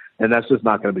is, and that's just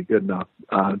not going to be good enough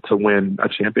to win a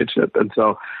championship. And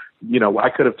so, I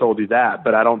could have told you that,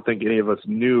 but I don't think any of us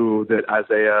knew that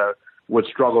Isaiah would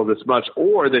struggle this much,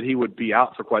 or that he would be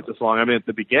out for quite this long. I mean, at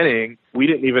the beginning, we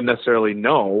didn't even necessarily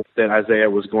know that Isaiah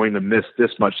was going to miss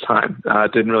this much time.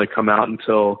 It didn't really come out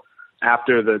until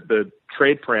after the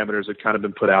trade parameters had kind of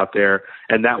been put out there,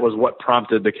 and that was what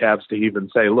prompted the Cavs to even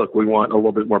say, look, we want a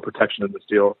little bit more protection in this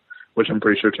deal, which I'm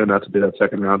pretty sure turned out to be that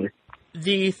second rounder.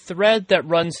 The thread that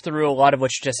runs through a lot of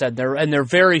what you just said there, and they're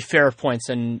very fair points,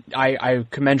 and I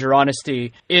commend your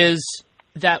honesty, is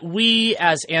that we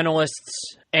as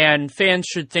analysts and fans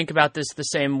should think about this the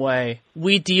same way.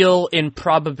 We deal in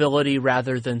probability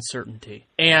rather than certainty.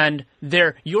 And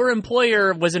your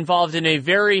employer was involved in a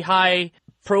very high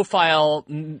profile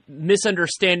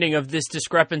misunderstanding of this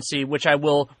discrepancy, which I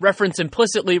will reference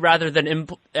implicitly rather than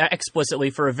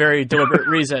explicitly for a very deliberate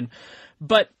reason.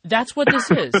 But that's what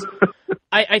this is.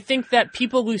 I think that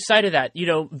people lose sight of that.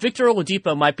 Victor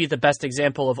Oladipo might be the best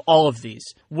example of all of these,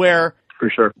 where For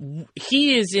sure.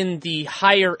 He is in the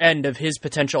higher end of his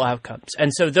potential outcomes.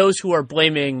 And so those who are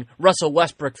blaming Russell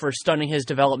Westbrook for stunning his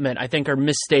development, I think are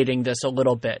misstating this a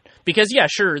little bit. Because yeah,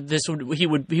 sure, he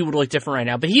would look different right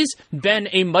now, but he's been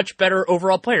a much better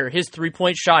overall player. His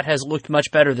 3-point shot has looked much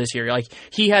better this year. Like,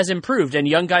 he has improved, and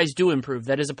young guys do improve.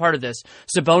 That is a part of this.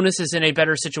 Sabonis is in a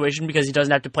better situation because he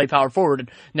doesn't have to play power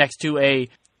forward next to a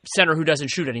center who doesn't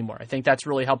shoot anymore. I think that's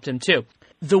really helped him too.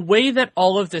 The way that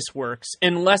all of this works,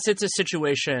 unless it's a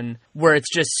situation where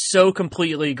it's just so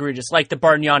completely egregious, like the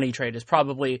Bargnani trade is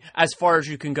probably as far as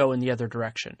you can go in the other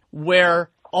direction,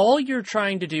 where all you're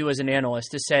trying to do as an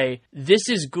analyst is say, this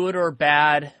is good or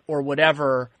bad or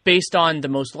whatever, based on the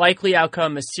most likely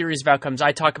outcome, a series of outcomes.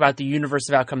 I talk about the universe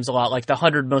of outcomes a lot, like the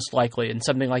 100 most likely and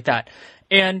something like that.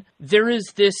 And there is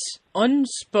this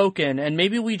unspoken, and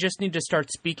maybe we just need to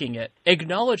start speaking it,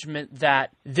 acknowledgement that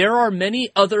there are many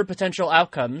other potential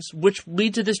outcomes which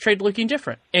lead to this trade looking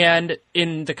different. And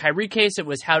in the Kyrie case, it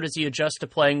was how does he adjust to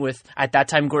playing with, at that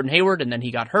time, Gordon Hayward, and then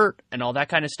he got hurt and all that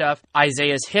kind of stuff.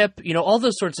 Isaiah's hip, all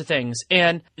those sorts of things.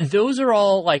 And those are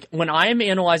all, like, when I am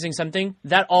analyzing something,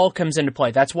 that all comes into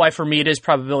play. That's why for me it is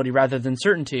probability rather than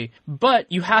certainty.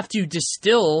 But you have to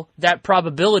distill that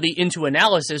probability into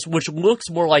analysis, which looks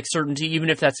more like certainty, even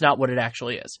if that's not what it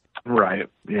actually is. Right.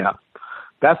 Yeah.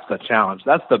 That's the challenge.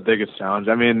 That's the biggest challenge.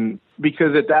 I mean,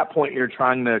 because at that point you're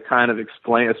trying to kind of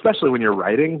explain, especially when you're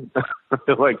writing,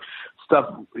 like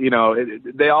stuff,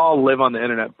 they all live on the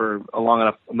internet for a long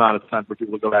enough amount of time for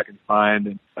people to go back and find.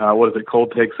 And,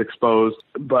 cold takes exposed.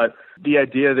 But the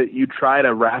idea that you try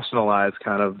to rationalize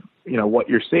kind of, what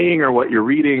you're seeing or what you're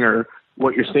reading or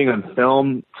what you're seeing on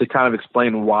film to kind of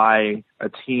explain why a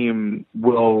team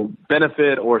will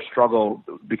benefit or struggle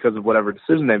because of whatever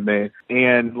decision they've made.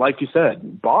 And like you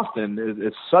said, Boston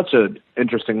is such an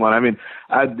interesting one. I mean,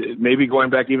 maybe going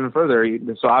back even further,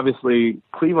 so obviously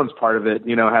Cleveland's part of it,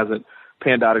 hasn't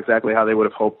panned out exactly how they would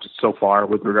have hoped so far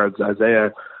with regards to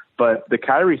Isaiah. But the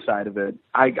Kyrie side of it,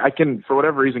 I can, for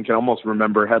whatever reason, can almost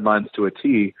remember headlines to a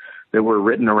T that were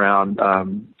written around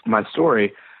my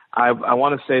story. I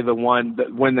want to say the one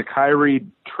that when the Kyrie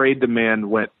trade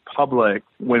demand went public,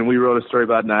 when we wrote a story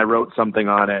about it and I wrote something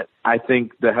on it, I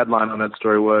think the headline on that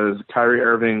story was Kyrie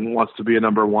Irving wants to be a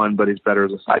number one, but he's better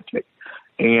as a sidekick.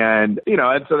 And,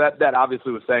 and so that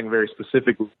obviously was saying very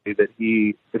specifically that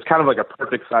he is kind of like a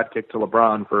perfect sidekick to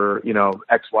LeBron for,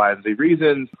 X, Y, and Z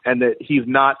reasons, and that he's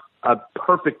not a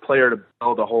perfect player to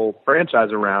build a whole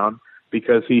franchise around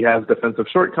because he has defensive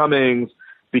shortcomings,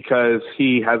 because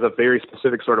he has a very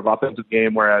specific sort of offensive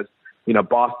game, whereas,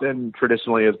 Boston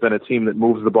traditionally has been a team that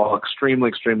moves the ball extremely,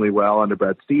 extremely well under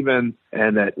Brad Stevens,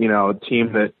 and that, a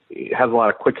team that has a lot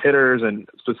of quick hitters, and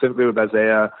specifically with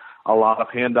Isaiah, a lot of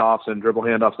handoffs and dribble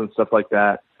handoffs and stuff like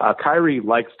that. Kyrie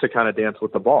likes to kind of dance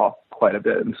with the ball quite a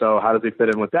bit. And so how does he fit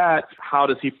in with that? How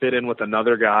does he fit in with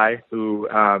another guy who,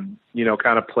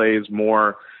 kind of plays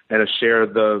more and a share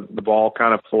the ball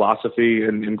kind of philosophy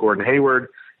in Gordon Hayward?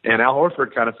 And Al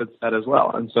Horford kind of fits that as well.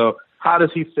 And so how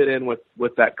does he fit in with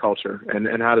that culture?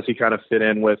 And how does he kind of fit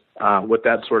in with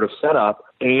that sort of setup?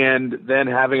 And then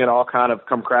having it all kind of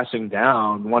come crashing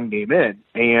down one game in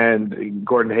and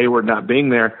Gordon Hayward not being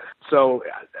there. So,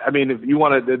 I mean, if you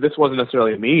want to, this wasn't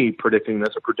necessarily me predicting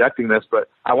this or projecting this, but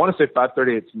I want to say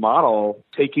 538's model,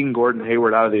 taking Gordon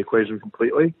Hayward out of the equation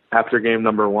completely after game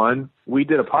number one. We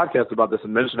did a podcast about this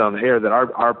and mentioned on the air that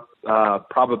our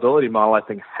probability model, I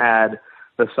think, had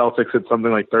the Celtics at something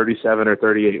like 37 or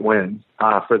 38 wins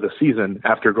for the season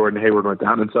after Gordon Hayward went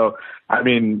down. And so, I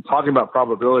mean, talking about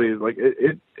probabilities, like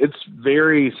it's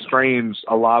very strange,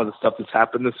 a lot of the stuff that's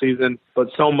happened this season, but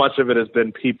so much of it has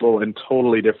been people in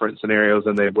totally different scenarios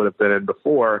than they would have been in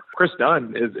before. Chris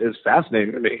Dunn is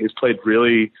fascinating. I mean, he's played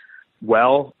really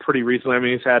well pretty recently. I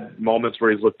mean, he's had moments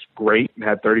where he's looked great and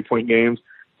had 30-point games.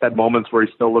 Had moments where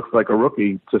he still looks like a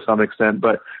rookie to some extent,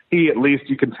 but he, at least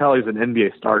you can tell he's an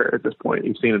NBA starter at this point.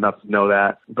 You've seen enough to know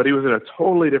that. But he was in a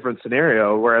totally different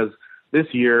scenario, whereas this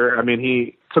year, I mean,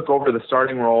 he took over the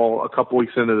starting role a couple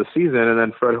weeks into the season, and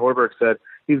then Fred Hoiberg said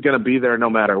he's going to be there no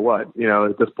matter what.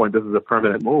 At this point, this is a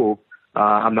permanent move.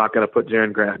 I'm not going to put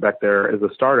Jaren Grant back there as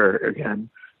a starter again.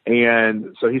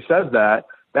 And so he says that.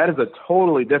 That is a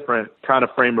totally different kind of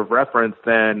frame of reference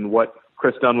than what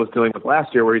Chris Dunn was dealing with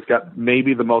last year, where he's got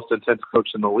maybe the most intense coach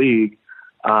in the league.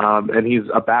 And he's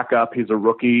a backup. He's a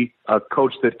rookie, a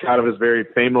coach that kind of is very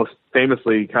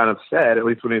famously kind of said, at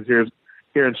least when he's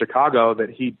here in Chicago, that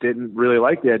he didn't really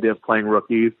like the idea of playing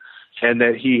rookies and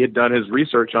that he had done his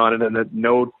research on it. And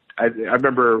that I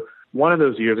remember one of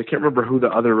those years, I can't remember who the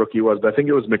other rookie was, but I think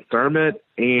it was McDermott,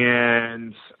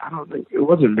 and I don't think it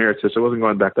wasn't Mirotic. It wasn't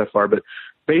going back that far, but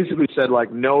basically said,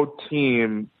 like, no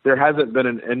team, there hasn't been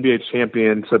an NBA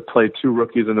champion to play two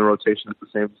rookies in the rotation at the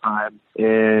same time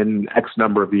in X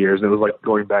number of years. It was like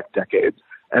going back decades.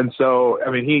 And so,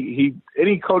 I mean, he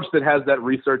any coach that has that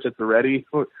research at the ready,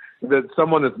 that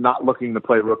someone that's not looking to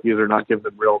play rookies or not give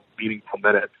them real meaningful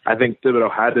minutes. I think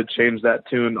Thibodeau had to change that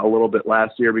tune a little bit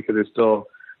last year because they're still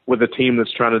with a team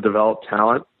that's trying to develop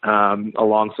talent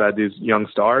alongside these young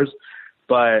stars.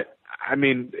 But I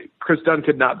mean, Chris Dunn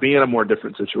could not be in a more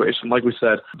different situation. Like we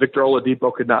said, Victor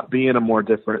Oladipo could not be in a more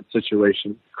different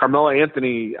situation. Carmelo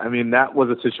Anthony, I mean, that was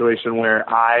a situation where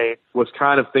I was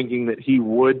kind of thinking that he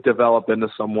would develop into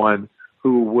someone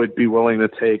who would be willing to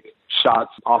take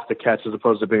shots off the catch as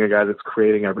opposed to being a guy that's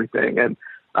creating everything. And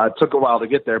it took a while to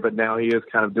get there, but now he is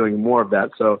kind of doing more of that.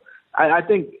 So I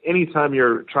think anytime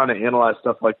you're trying to analyze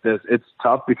stuff like this, it's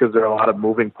tough because there are a lot of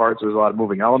moving parts. There's a lot of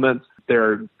moving elements. There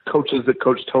are coaches that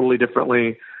coach totally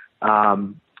differently.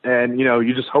 And, you know,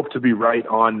 you just hope to be right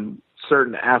on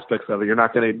certain aspects of it. You're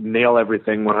not going to nail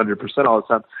everything 100% all the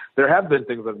time. There have been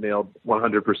things I've nailed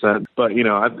 100%. But, you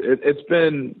know, it's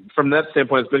been, from that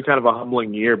standpoint, it's been kind of a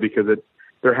humbling year because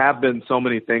there have been so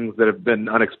many things that have been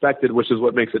unexpected, which is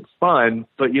what makes it fun.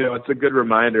 But, you know, it's a good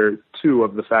reminder, too,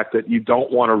 of the fact that you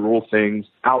don't want to rule things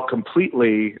out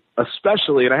completely,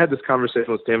 especially, and I had this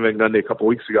conversation with Stan Van Gundy a couple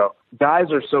weeks ago, guys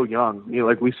are so young. You know,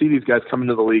 like we see these guys come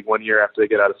into the league 1 year after they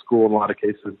get out of school in a lot of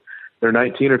cases. They're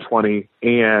 19 or 20,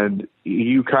 and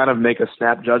you kind of make a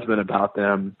snap judgment about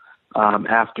them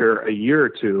after a year or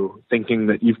two, thinking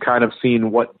that you've kind of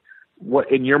seen what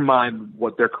in your mind,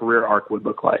 what their career arc would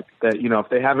look like. That, you know, if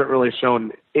they haven't really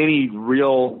shown any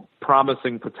real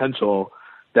promising potential,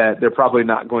 that they're probably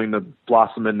not going to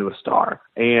blossom into a star.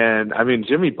 And I mean,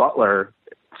 Jimmy Butler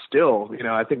still, you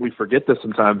know, I think we forget this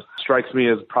sometimes, strikes me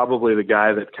as probably the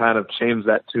guy that kind of changed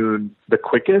that tune the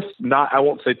quickest. Not, I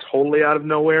won't say totally out of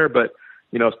nowhere, but,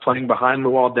 you know, was playing behind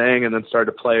Luol Deng and then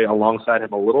started to play alongside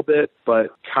him a little bit, but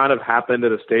kind of happened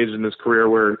at a stage in his career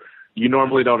where you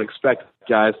normally don't expect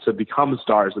guys to become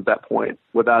stars at that point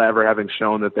without ever having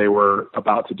shown that they were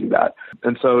about to do that.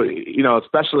 And so, you know,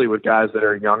 especially with guys that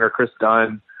are younger, Chris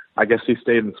Dunn, I guess he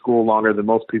stayed in school longer than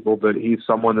most people, but he's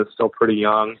someone that's still pretty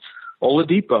young.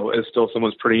 Oladipo is still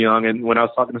someone who's pretty young. And when I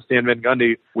was talking to Stan Van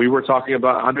Gundy, we were talking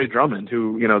about Andre Drummond,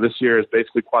 who, you know, this year has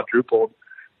basically quadrupled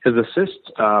his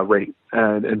assist rate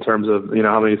and in terms of, you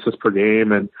know, how many assists per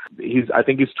game. And I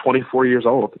think he's 24 years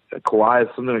old. Kawhi is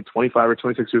something like 25 or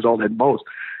 26 years old at most.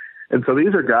 And so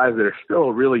these are guys that are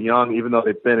still really young, even though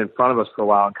they've been in front of us for a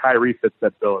while. And Kyrie fits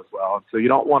that bill as well. And so you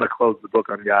don't want to close the book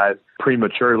on guys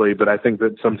prematurely, but I think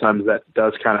that sometimes that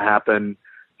does kind of happen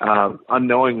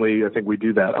unknowingly. I think we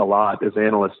do that a lot as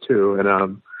analysts too.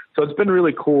 And so it's been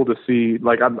really cool to see.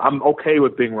 Like, I'm okay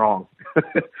with being wrong.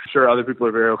 Sure, other people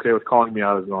are very okay with calling me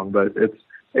out as wrong, but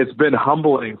it's been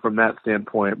humbling from that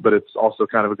standpoint, but it's also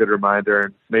kind of a good reminder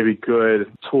and maybe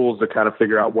good tools to kind of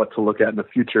figure out what to look at in the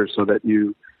future so that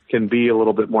you can be a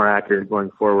little bit more accurate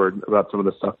going forward about some of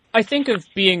this stuff. I think of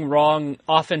being wrong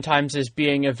oftentimes as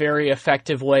being a very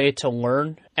effective way to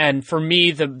learn. And for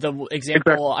me, the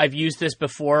example I've used this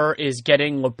before is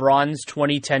getting LeBron's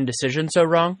 2010 decision so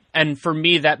wrong. And for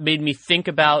me, that made me think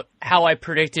about how I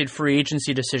predicted free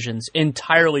agency decisions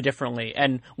entirely differently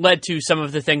and led to some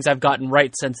of the things I've gotten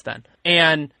right since then.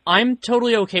 And I'm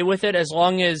totally okay with it as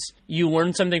long as you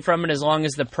learn something from it, as long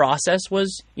as the process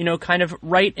was, you know, kind of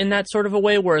right in that sort of a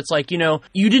way where it's like, you know,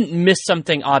 you didn't miss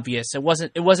something obvious. It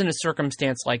wasn't a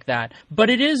circumstance like that. But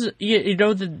it is, you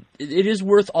know, it is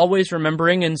worth always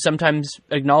remembering and sometimes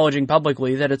acknowledging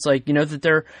publicly that it's like, you know, that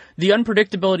the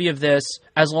unpredictability of this,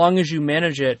 as long as you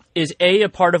manage it, is A, a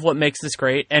part of what makes this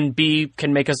great, and B,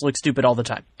 can make us look stupid all the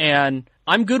time. And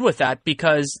I'm good with that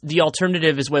because the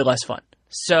alternative is way less fun.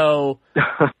 So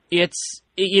it's,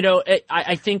 you know,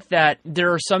 I think that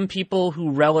there are some people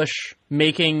who relish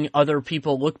making other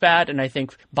people look bad. And I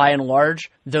think by and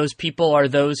large, those people are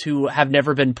those who have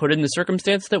never been put in the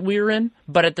circumstance that we were in.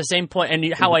 But at the same point,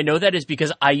 and how I know that is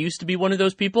because I used to be one of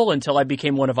those people until I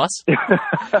became one of us.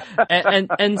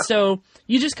 and so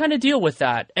you just kind of deal with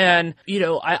that. And, you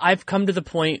know, I've come to the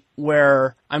point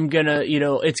where I'm going to, you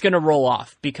know, it's going to roll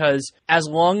off because as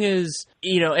long as,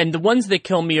 you know, and the ones that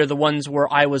kill me are the ones where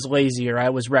I was lazy or I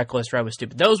was reckless or I was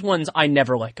stupid. Those ones I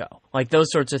never let go, like those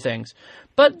sorts of things.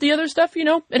 But the other stuff,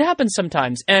 it happens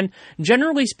sometimes. And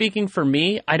generally speaking, for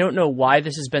me, I don't know why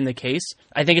this has been the case.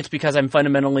 I think it's because I'm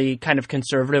fundamentally kind of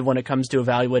conservative when it comes to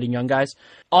evaluating young guys.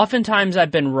 Oftentimes,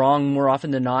 I've been wrong more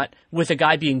often than not with a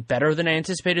guy being better than I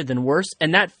anticipated than worse,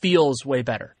 and that feels way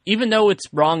better. Even though it's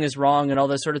wrong is wrong and all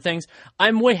those sort of things,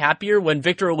 I'm way happier when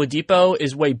Victor Oladipo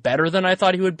is way better than I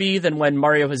thought he would be than when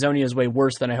Mario Hezonja is way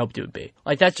worse than I hoped he would be.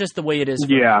 Like, that's just the way it is.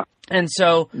 Yeah. And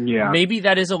so maybe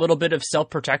that is a little bit of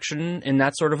self-protection in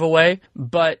that sort of a way,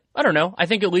 but I don't know. I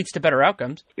think it leads to better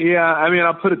outcomes. Yeah, I mean,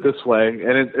 I'll put it this way,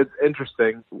 and it's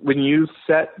interesting. When you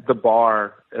set the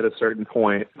bar at a certain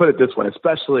point, put it this way,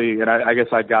 especially, and I guess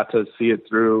I got to see it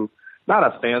through not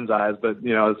a fan's eyes, but,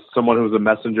 as someone who was a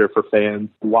messenger for fans,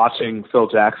 watching Phil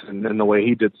Jackson and the way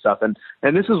he did stuff. And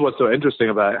this is what's so interesting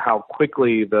about how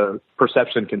quickly the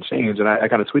perception can change. And I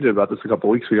kind of tweeted about this a couple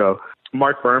of weeks ago.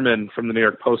 Mark Berman from the New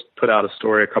York Post put out a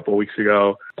story a couple of weeks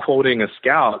ago quoting a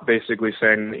scout basically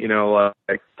saying,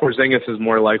 like Porzingis is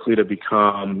more likely to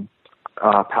become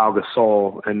Pau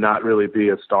Gasol and not really be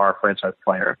a star franchise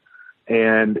player.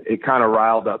 And it kind of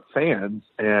riled up fans.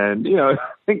 And,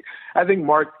 I think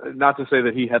Mark, not to say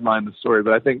that he headlined the story,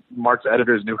 but I think Mark's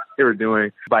editors knew what they were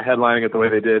doing by headlining it the way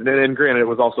they did. And granted, it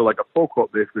was also like a full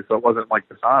quote basically, so it wasn't like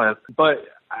dishonest. But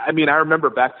I mean, I remember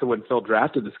back to when Phil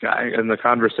drafted this guy, and the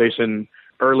conversation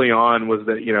early on was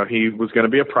that, he was going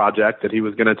to be a project, that he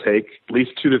was going to take at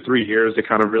least 2 to 3 years to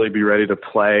kind of really be ready to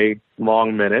play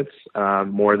long minutes,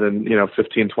 more than,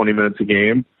 15, 20 minutes a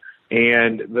game.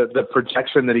 And the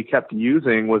projection that he kept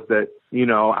using was that,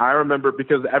 I remember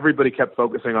because everybody kept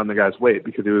focusing on the guy's weight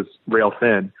because he was rail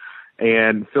thin.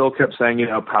 And Phil kept saying,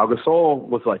 Pau Gasol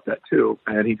was like that too.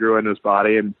 And he grew into his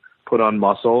body and put on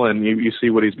muscle, and you see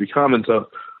what he's become. And so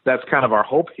that's kind of our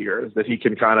hope here, is that he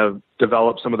can kind of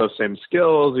develop some of those same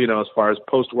skills, as far as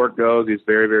post work goes. He's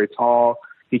very, very tall.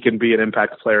 He can be an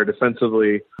impact player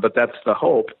defensively, but that's the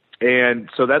hope. And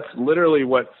so that's literally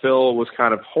what Phil was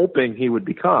kind of hoping he would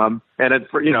become. And it's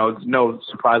no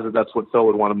surprise that that's what Phil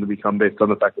would want him to become based on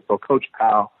the fact that Phil coached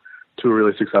Pau to a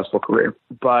really successful career.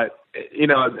 But,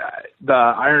 the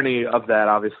irony of that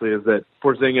obviously is that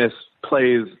Porzingis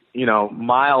plays,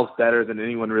 miles better than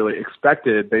anyone really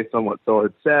expected based on what Phil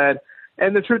had said.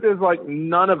 And the truth is, like,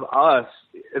 none of us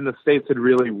in the States had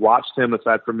really watched him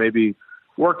aside from maybe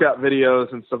workout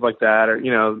videos and stuff like that, or,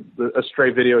 a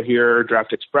stray video here, or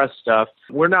Draft Express stuff.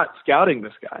 We're not scouting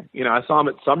this guy. I saw him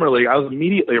at Summer League. I was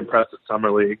immediately impressed at Summer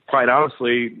League. Quite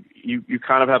honestly, you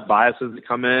kind of have biases that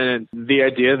come in, and the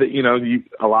idea that,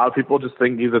 a lot of people just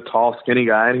think he's a tall, skinny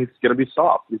guy and he's going to be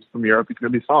soft. He's from Europe. He's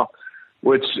going to be soft,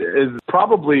 which is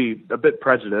probably a bit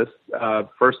prejudiced,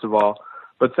 first of all.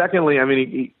 But secondly, I mean,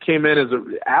 he came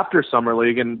in after Summer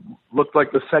League and looked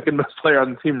like the second best player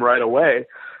on the team right away.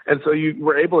 And so you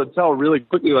were able to tell really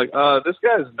quickly, like, this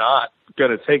guy's not going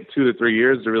to take 2 to 3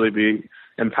 years to really be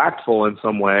impactful in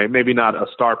some way. Maybe not a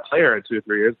star player in 2 to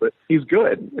 3 years, but he's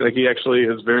good. Like, he actually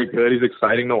is very good. He's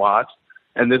exciting to watch.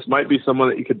 And this might be someone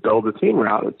that you could build a team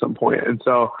around at some point. And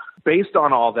so based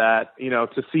on all that,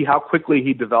 to see how quickly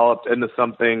he developed into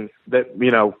something that,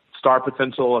 star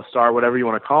potential, a star, whatever you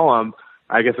want to call him,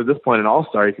 I guess at this point an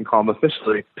all-star, you can call him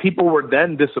officially. People were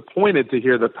then disappointed to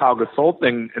hear the Pau Gasol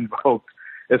thing invoked,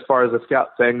 as far as a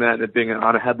scout saying that and it being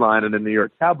on a headline in a New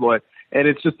York tabloid. And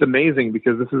it's just amazing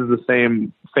because this is the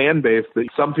same fan base that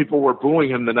some people were booing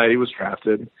him the night he was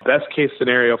drafted. Best case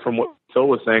scenario from what Phil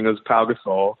was saying is Pau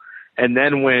Gasol. And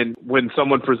then when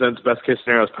someone presents best case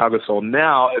scenario as Pau Gasol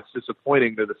now, it's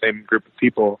disappointing to the same group of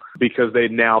people because they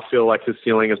now feel like his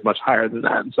ceiling is much higher than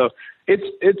that. And so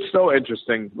it's so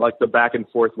interesting, like the back and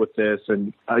forth with this.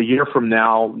 And a year from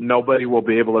now, nobody will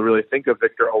be able to really think of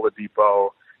Victor Oladipo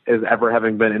as ever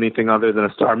having been anything other than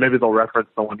a star. Maybe they'll reference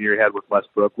the 1 year he had with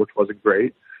Westbrook, which wasn't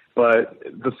great. But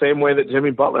the same way that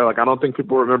Jimmy Butler, like, I don't think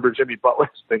people remember Jimmy Butler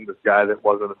as being this guy that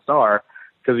wasn't a star,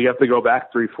 because you have to go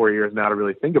back 3-4 years now to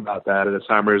really think about that at a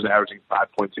time where he was averaging 5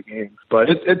 points a game. But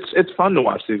it's fun to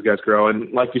watch these guys grow.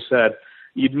 And like you said,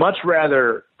 you'd much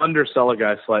rather undersell a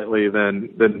guy slightly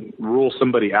than rule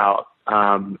somebody out.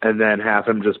 And then have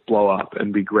him just blow up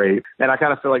and be great. And I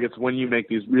kind of feel like it's when you make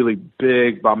these really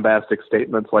big, bombastic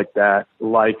statements like that,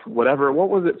 like what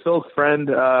was it, Phil's friend,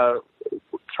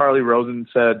 Charlie Rosen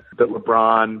said that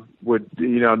LeBron would,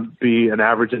 be an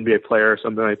average NBA player or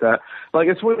something like that. Like,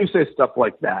 it's when you say stuff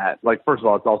like that. Like, first of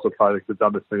all, it's also probably like the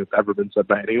dumbest thing that's ever been said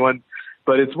by anyone.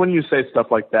 But it's when you say stuff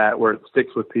like that where it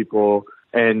sticks with people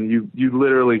and you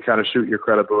literally kind of shoot your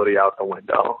credibility out the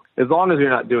window. As long as you're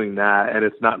not doing that and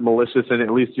it's not malicious and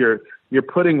at least you're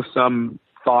putting some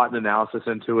thought and analysis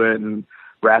into it and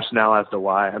rationale as to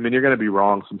why. I mean, you're going to be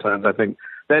wrong sometimes. I think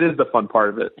that is the fun part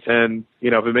of it. And,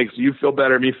 if it makes you feel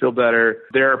better, me feel better,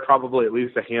 there are probably at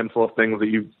least a handful of things that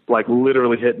you like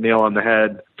literally hit nail on the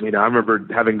head. I remember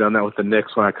having done that with the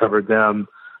Knicks when I covered them.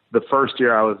 The first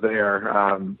year I was there,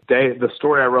 the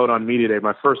story I wrote on Media Day,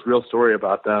 my first real story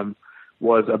about them,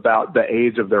 was about the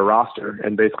age of their roster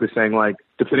and basically saying, like,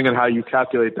 depending on how you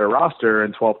calculate their roster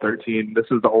in 12-13, this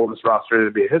is the oldest roster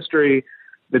in NBA history.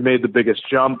 They made the biggest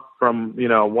jump from,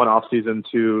 one offseason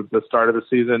to the start of the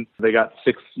season. They got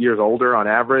 6 years older on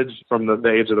average from the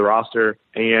age of the roster,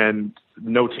 and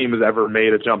no team has ever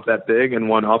made a jump that big in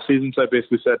one offseason. So I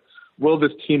basically said, will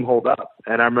this team hold up?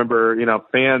 And I remember,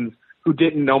 fans who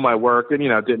didn't know my work and,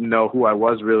 didn't know who I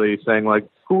was really saying, like,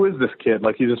 who is this kid?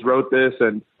 Like, he just wrote this,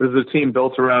 and this is a team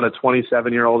built around a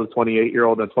 27-year-old, a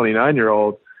 28-year-old, and a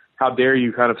 29-year-old. How dare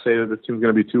you kind of say that this team's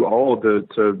going to be too old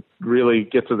to really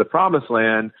get to the promised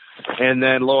land? And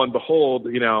then lo and behold,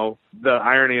 the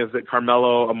irony is that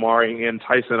Carmelo, Amari, and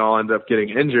Tyson all end up getting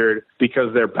injured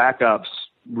because their backups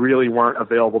really weren't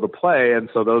available to play. And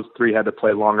so those three had to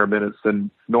play longer minutes than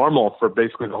normal for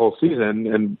basically the whole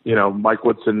season. And, Mike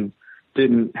Woodson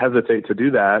didn't hesitate to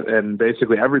do that. And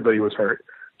basically everybody was hurt.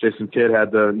 Jason Kidd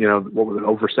had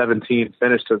over 17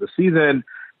 finish to the season.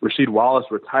 Rasheed Wallace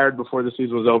retired before the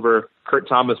season was over. Kurt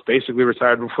Thomas basically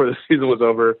retired before the season was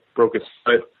over, broke his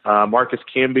foot. Marcus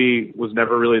Camby was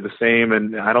never really the same,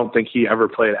 and I don't think he ever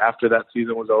played after that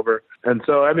season was over. And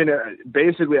so,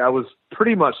 basically I was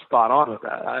pretty much spot on with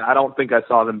that. I don't think I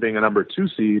saw them being a number 2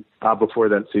 seed before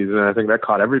that season, and I think that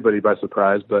caught everybody by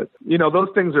surprise. But, those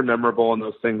things are memorable, and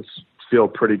those things feel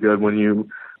pretty good when you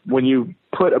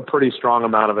put a pretty strong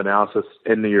amount of analysis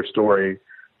into your story,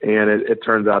 and it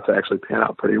turns out to actually pan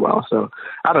out pretty well. So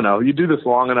I don't know. You do this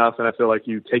long enough, and I feel like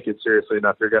you take it seriously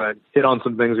enough, you're going to hit on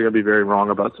some things, you're going to be very wrong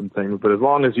about some things. But as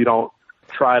long as you don't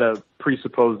try to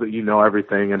presuppose that you know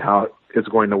everything and how it's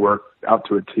going to work out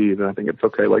to a T, then I think it's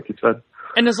okay, like you said.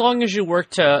 And as long as you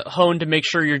work to hone to make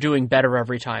sure you're doing better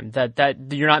every time, that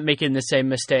you're not making the same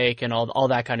mistake and all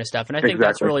that kind of stuff. And I think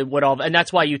that's really and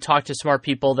that's why you talk to smart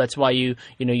people. That's why you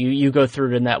go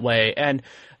through it in that way. And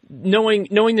knowing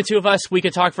the two of us, we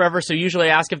could talk forever. So usually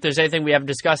I ask if there's anything we haven't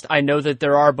discussed. I know that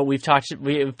there are, but we've talked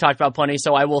about plenty.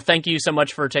 So I will thank you so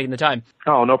much for taking the time.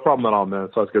 Oh, no problem at all, man.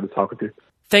 It's always good to talk with you.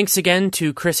 Thanks again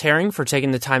to Chris Herring for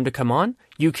taking the time to come on.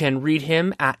 You can read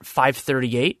him at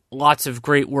 538. Lots of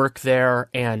great work there,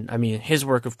 and his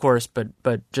work, of course, but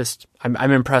just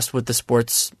I'm impressed with the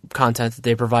sports content that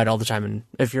they provide all the time. And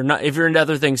if you're into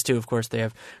other things too, of course, they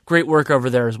have great work over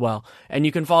there as well. And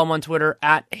you can follow him on Twitter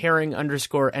at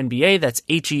Herring_NBA. That's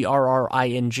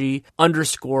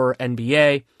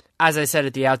HERRING_NBA. As I said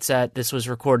at the outset, this was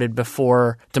recorded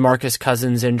before DeMarcus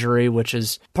Cousins' injury, which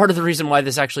is part of the reason why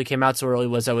this actually came out so early.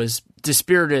 Was I was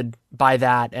dispirited by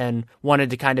that and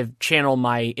wanted to kind of channel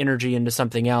my energy into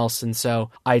something else. And so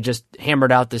I just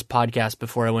hammered out this podcast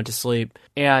before I went to sleep.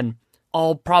 And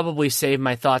I'll probably save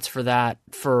my thoughts for that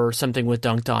for something with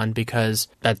Dunked On, because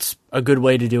that's a good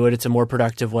way to do it. It's a more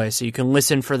productive way. So you can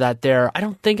listen for that there. I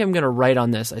don't think I'm going to write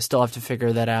on this. I still have to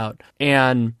figure that out.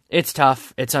 And it's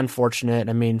tough. It's unfortunate.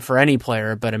 For any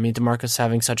player, but DeMarcus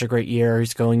having such a great year.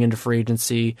 He's going into free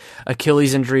agency.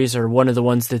 Achilles injuries are one of the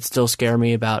ones that still scare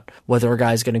me about whether a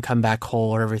guy's going to come back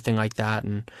whole or everything like that.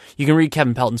 And you can read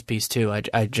Kevin Pelton's piece too.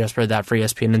 I just read that for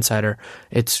ESPN Insider.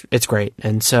 It's great.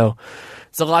 And so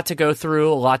it's a lot to go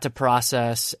through, a lot to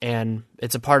process, and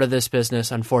it's a part of this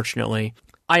business, unfortunately.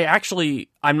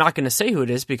 I'm not going to say who it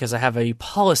is because I have a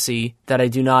policy that I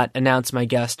do not announce my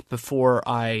guest before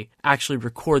I actually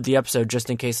record the episode, just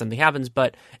in case something happens,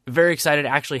 but very excited to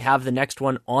actually have the next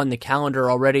one on the calendar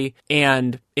already,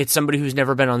 and it's somebody who's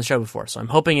never been on the show before, so I'm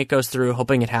hoping it goes through,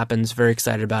 hoping it happens, very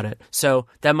excited about it. So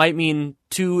that might mean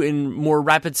 2 in more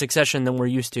rapid succession than we're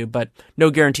used to, but no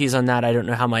guarantees on that. I don't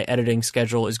know how my editing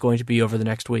schedule is going to be over the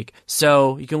next week.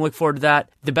 So you can look forward to that.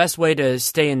 The best way to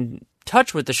stay in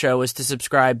touch with the show is to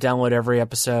subscribe, download every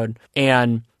episode,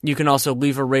 and you can also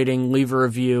leave a rating, leave a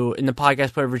review in the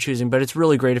podcast player you're choosing, but it's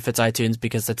really great if it's iTunes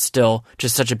because that's still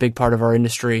just such a big part of our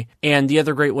industry. And the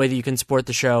other great way that you can support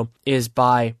the show is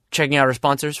by checking out our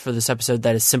sponsors for this episode.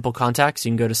 That is Simple Contacts.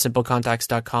 You can go to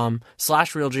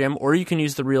simplecontacts.com/RealGM, or you can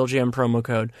use the RealGM promo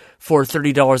code for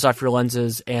 $30 off your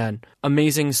lenses and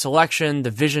amazing selection.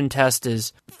 The vision test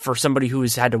is for somebody who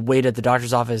has had to wait at the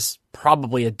doctor's office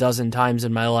probably a dozen times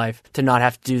in my life. To not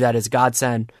have to do that is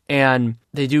godsend. And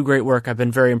they do great work. I've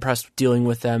been very impressed dealing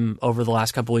with them over the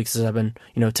last couple weeks as I've been,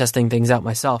 testing things out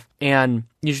myself. And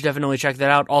you should definitely check that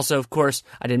out. Also, of course,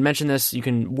 I didn't mention this.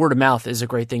 Word of mouth is a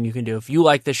great thing you can do. If you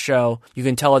like this show, you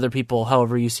can tell other people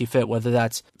however you see fit, whether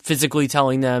that's physically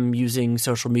telling them, using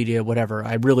social media, whatever.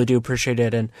 I really do appreciate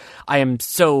it. And I am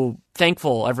so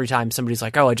thankful every time somebody's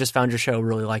like, oh, I just found your show,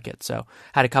 really like it. So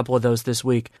had a couple of those this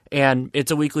week. And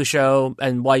it's a weekly show.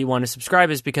 And why you want to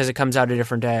subscribe is because it comes out a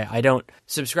different day. I don't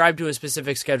subscribe to a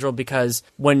specific schedule because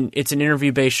when it's an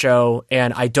interview-based show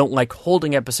and I don't like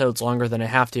holding episodes longer than I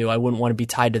have to, I wouldn't want to be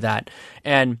tied to that.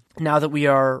 And now that we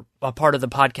are a part of the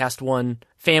Podcast One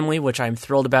family, which I'm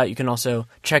thrilled about, you can also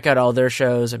check out all their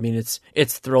shows. I mean,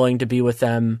 it's thrilling to be with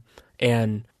them.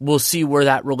 And we'll see where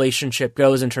that relationship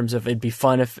goes in terms of it'd be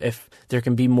fun if there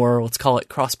can be more, let's call it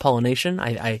cross-pollination.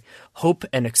 I hope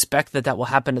and expect that will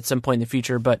happen at some point in the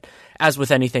future. But as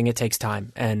with anything, it takes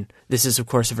time. And this is, of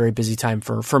course, a very busy time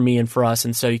for me and for us.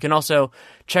 And so you can also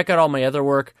check out all my other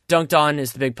work. Dunked On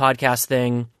is the big podcast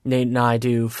thing. Nate and I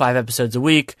do 5 episodes a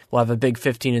week. We'll have a big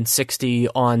 15 and 60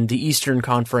 on the Eastern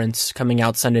Conference coming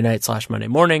out Sunday night / Monday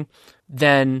morning.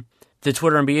 Then the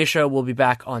Twitter NBA show will be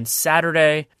back on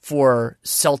Saturday for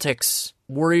Celtics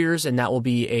Warriors, and that will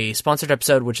be a sponsored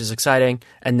episode, which is exciting.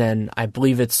 And then I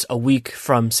believe it's a week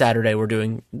from Saturday. We're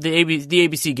doing the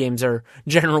ABC games are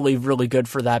generally really good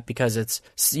for that because it's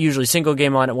usually single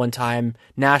game on at one time,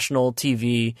 national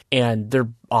TV, and they're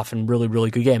often really, really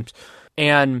good games.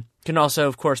 And can also,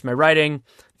 of course, my writing.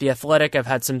 The Athletic, I've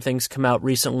had some things come out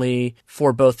recently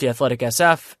for both The Athletic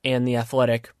SF and The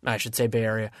Athletic, I should say Bay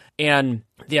Area, and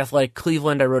The Athletic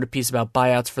Cleveland. I wrote a piece about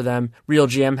buyouts for them. Real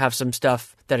GM have some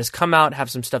stuff that has come out, have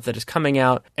some stuff that is coming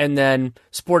out. And then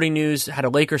Sporting News had a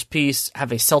Lakers piece,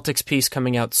 have a Celtics piece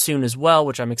coming out soon as well,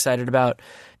 which I'm excited about.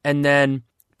 And then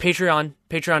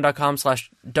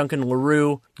patreon.com/Duncan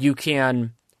LaRue. You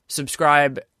can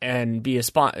subscribe and be a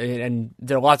spot, and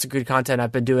there are lots of good content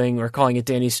I've been doing. We're calling it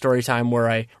Danny's Storytime, where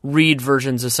I read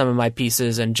versions of some of my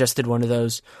pieces, and just did one of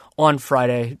those on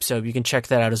Friday, so you can check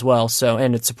that out as well. So,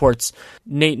 and it supports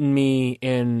Nate and me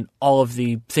in all of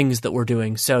the things that we're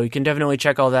doing. So you can definitely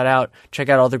check all that out. Check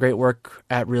out all the great work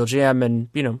at Real GM, and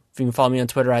if you can follow me on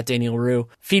Twitter at Danny LaRue.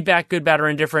 Feedback, good, bad, or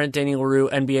indifferent, Danny LaRue,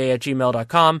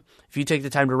 NBA@gmail.com. If you take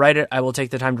the time to write it, I will take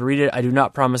the time to read it. I do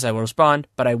not promise I will respond,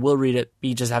 but I will read it.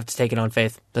 You just have to take it on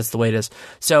faith. That's the way it is.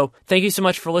 So thank you so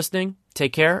much for listening.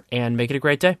 Take care and make it a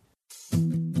great day.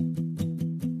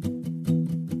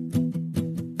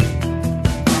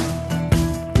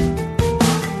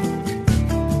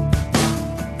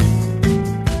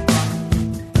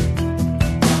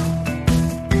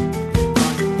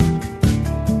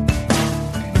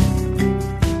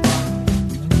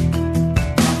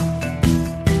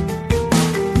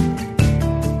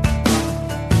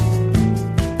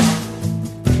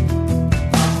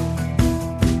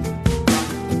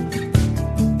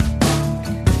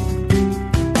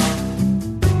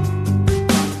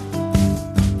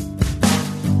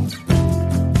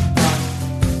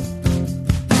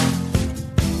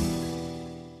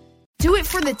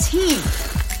 For the team.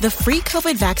 The free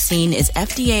COVID vaccine is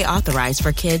FDA authorized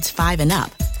for kids 5 and up.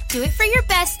 Do it for your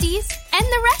besties and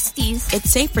the resties.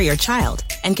 It's safe for your child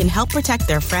and can help protect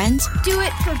their friends. Do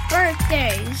it for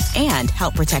birthdays. And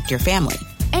help protect your family.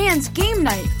 And game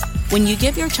night. When you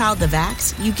give your child the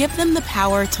vax, you give them the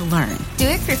power to learn. Do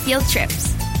it for field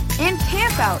trips. And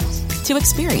campouts. To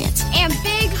experience. And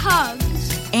big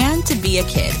hugs. And to be a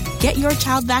kid. Get your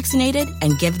child vaccinated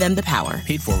and give them the power.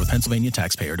 Paid for with Pennsylvania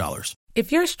taxpayer dollars.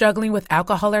 If you're struggling with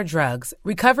alcohol or drugs,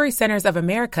 Recovery Centers of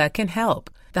America can help.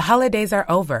 The holidays are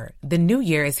over, the new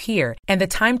year is here, and the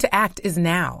time to act is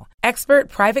now. Expert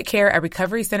private care at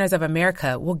Recovery Centers of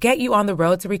America will get you on the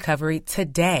road to recovery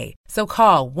today. So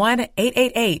call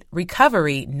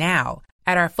 1-888-RECOVERY now.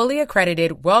 At our fully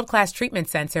accredited world-class treatment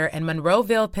center in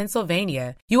Monroeville,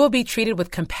 Pennsylvania, you will be treated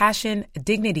with compassion,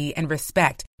 dignity, and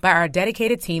respect by our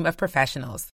dedicated team of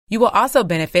professionals. You will also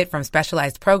benefit from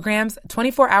specialized programs,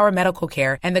 24-hour medical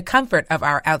care, and the comfort of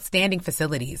our outstanding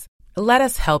facilities. Let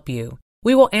us help you.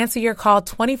 We will answer your call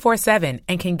 24/7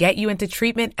 and can get you into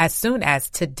treatment as soon as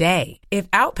today. If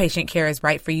outpatient care is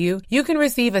right for you, you can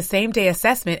receive a same-day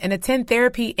assessment and attend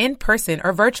therapy in person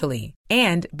or virtually.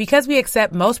 And because we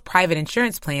accept most private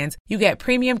insurance plans, you get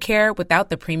premium care without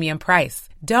the premium price.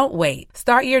 Don't wait.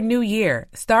 Start your new year.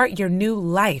 Start your new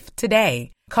life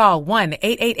today. Call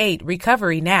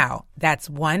 1-888-RECOVERY now. That's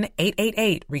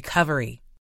 1-888-RECOVERY.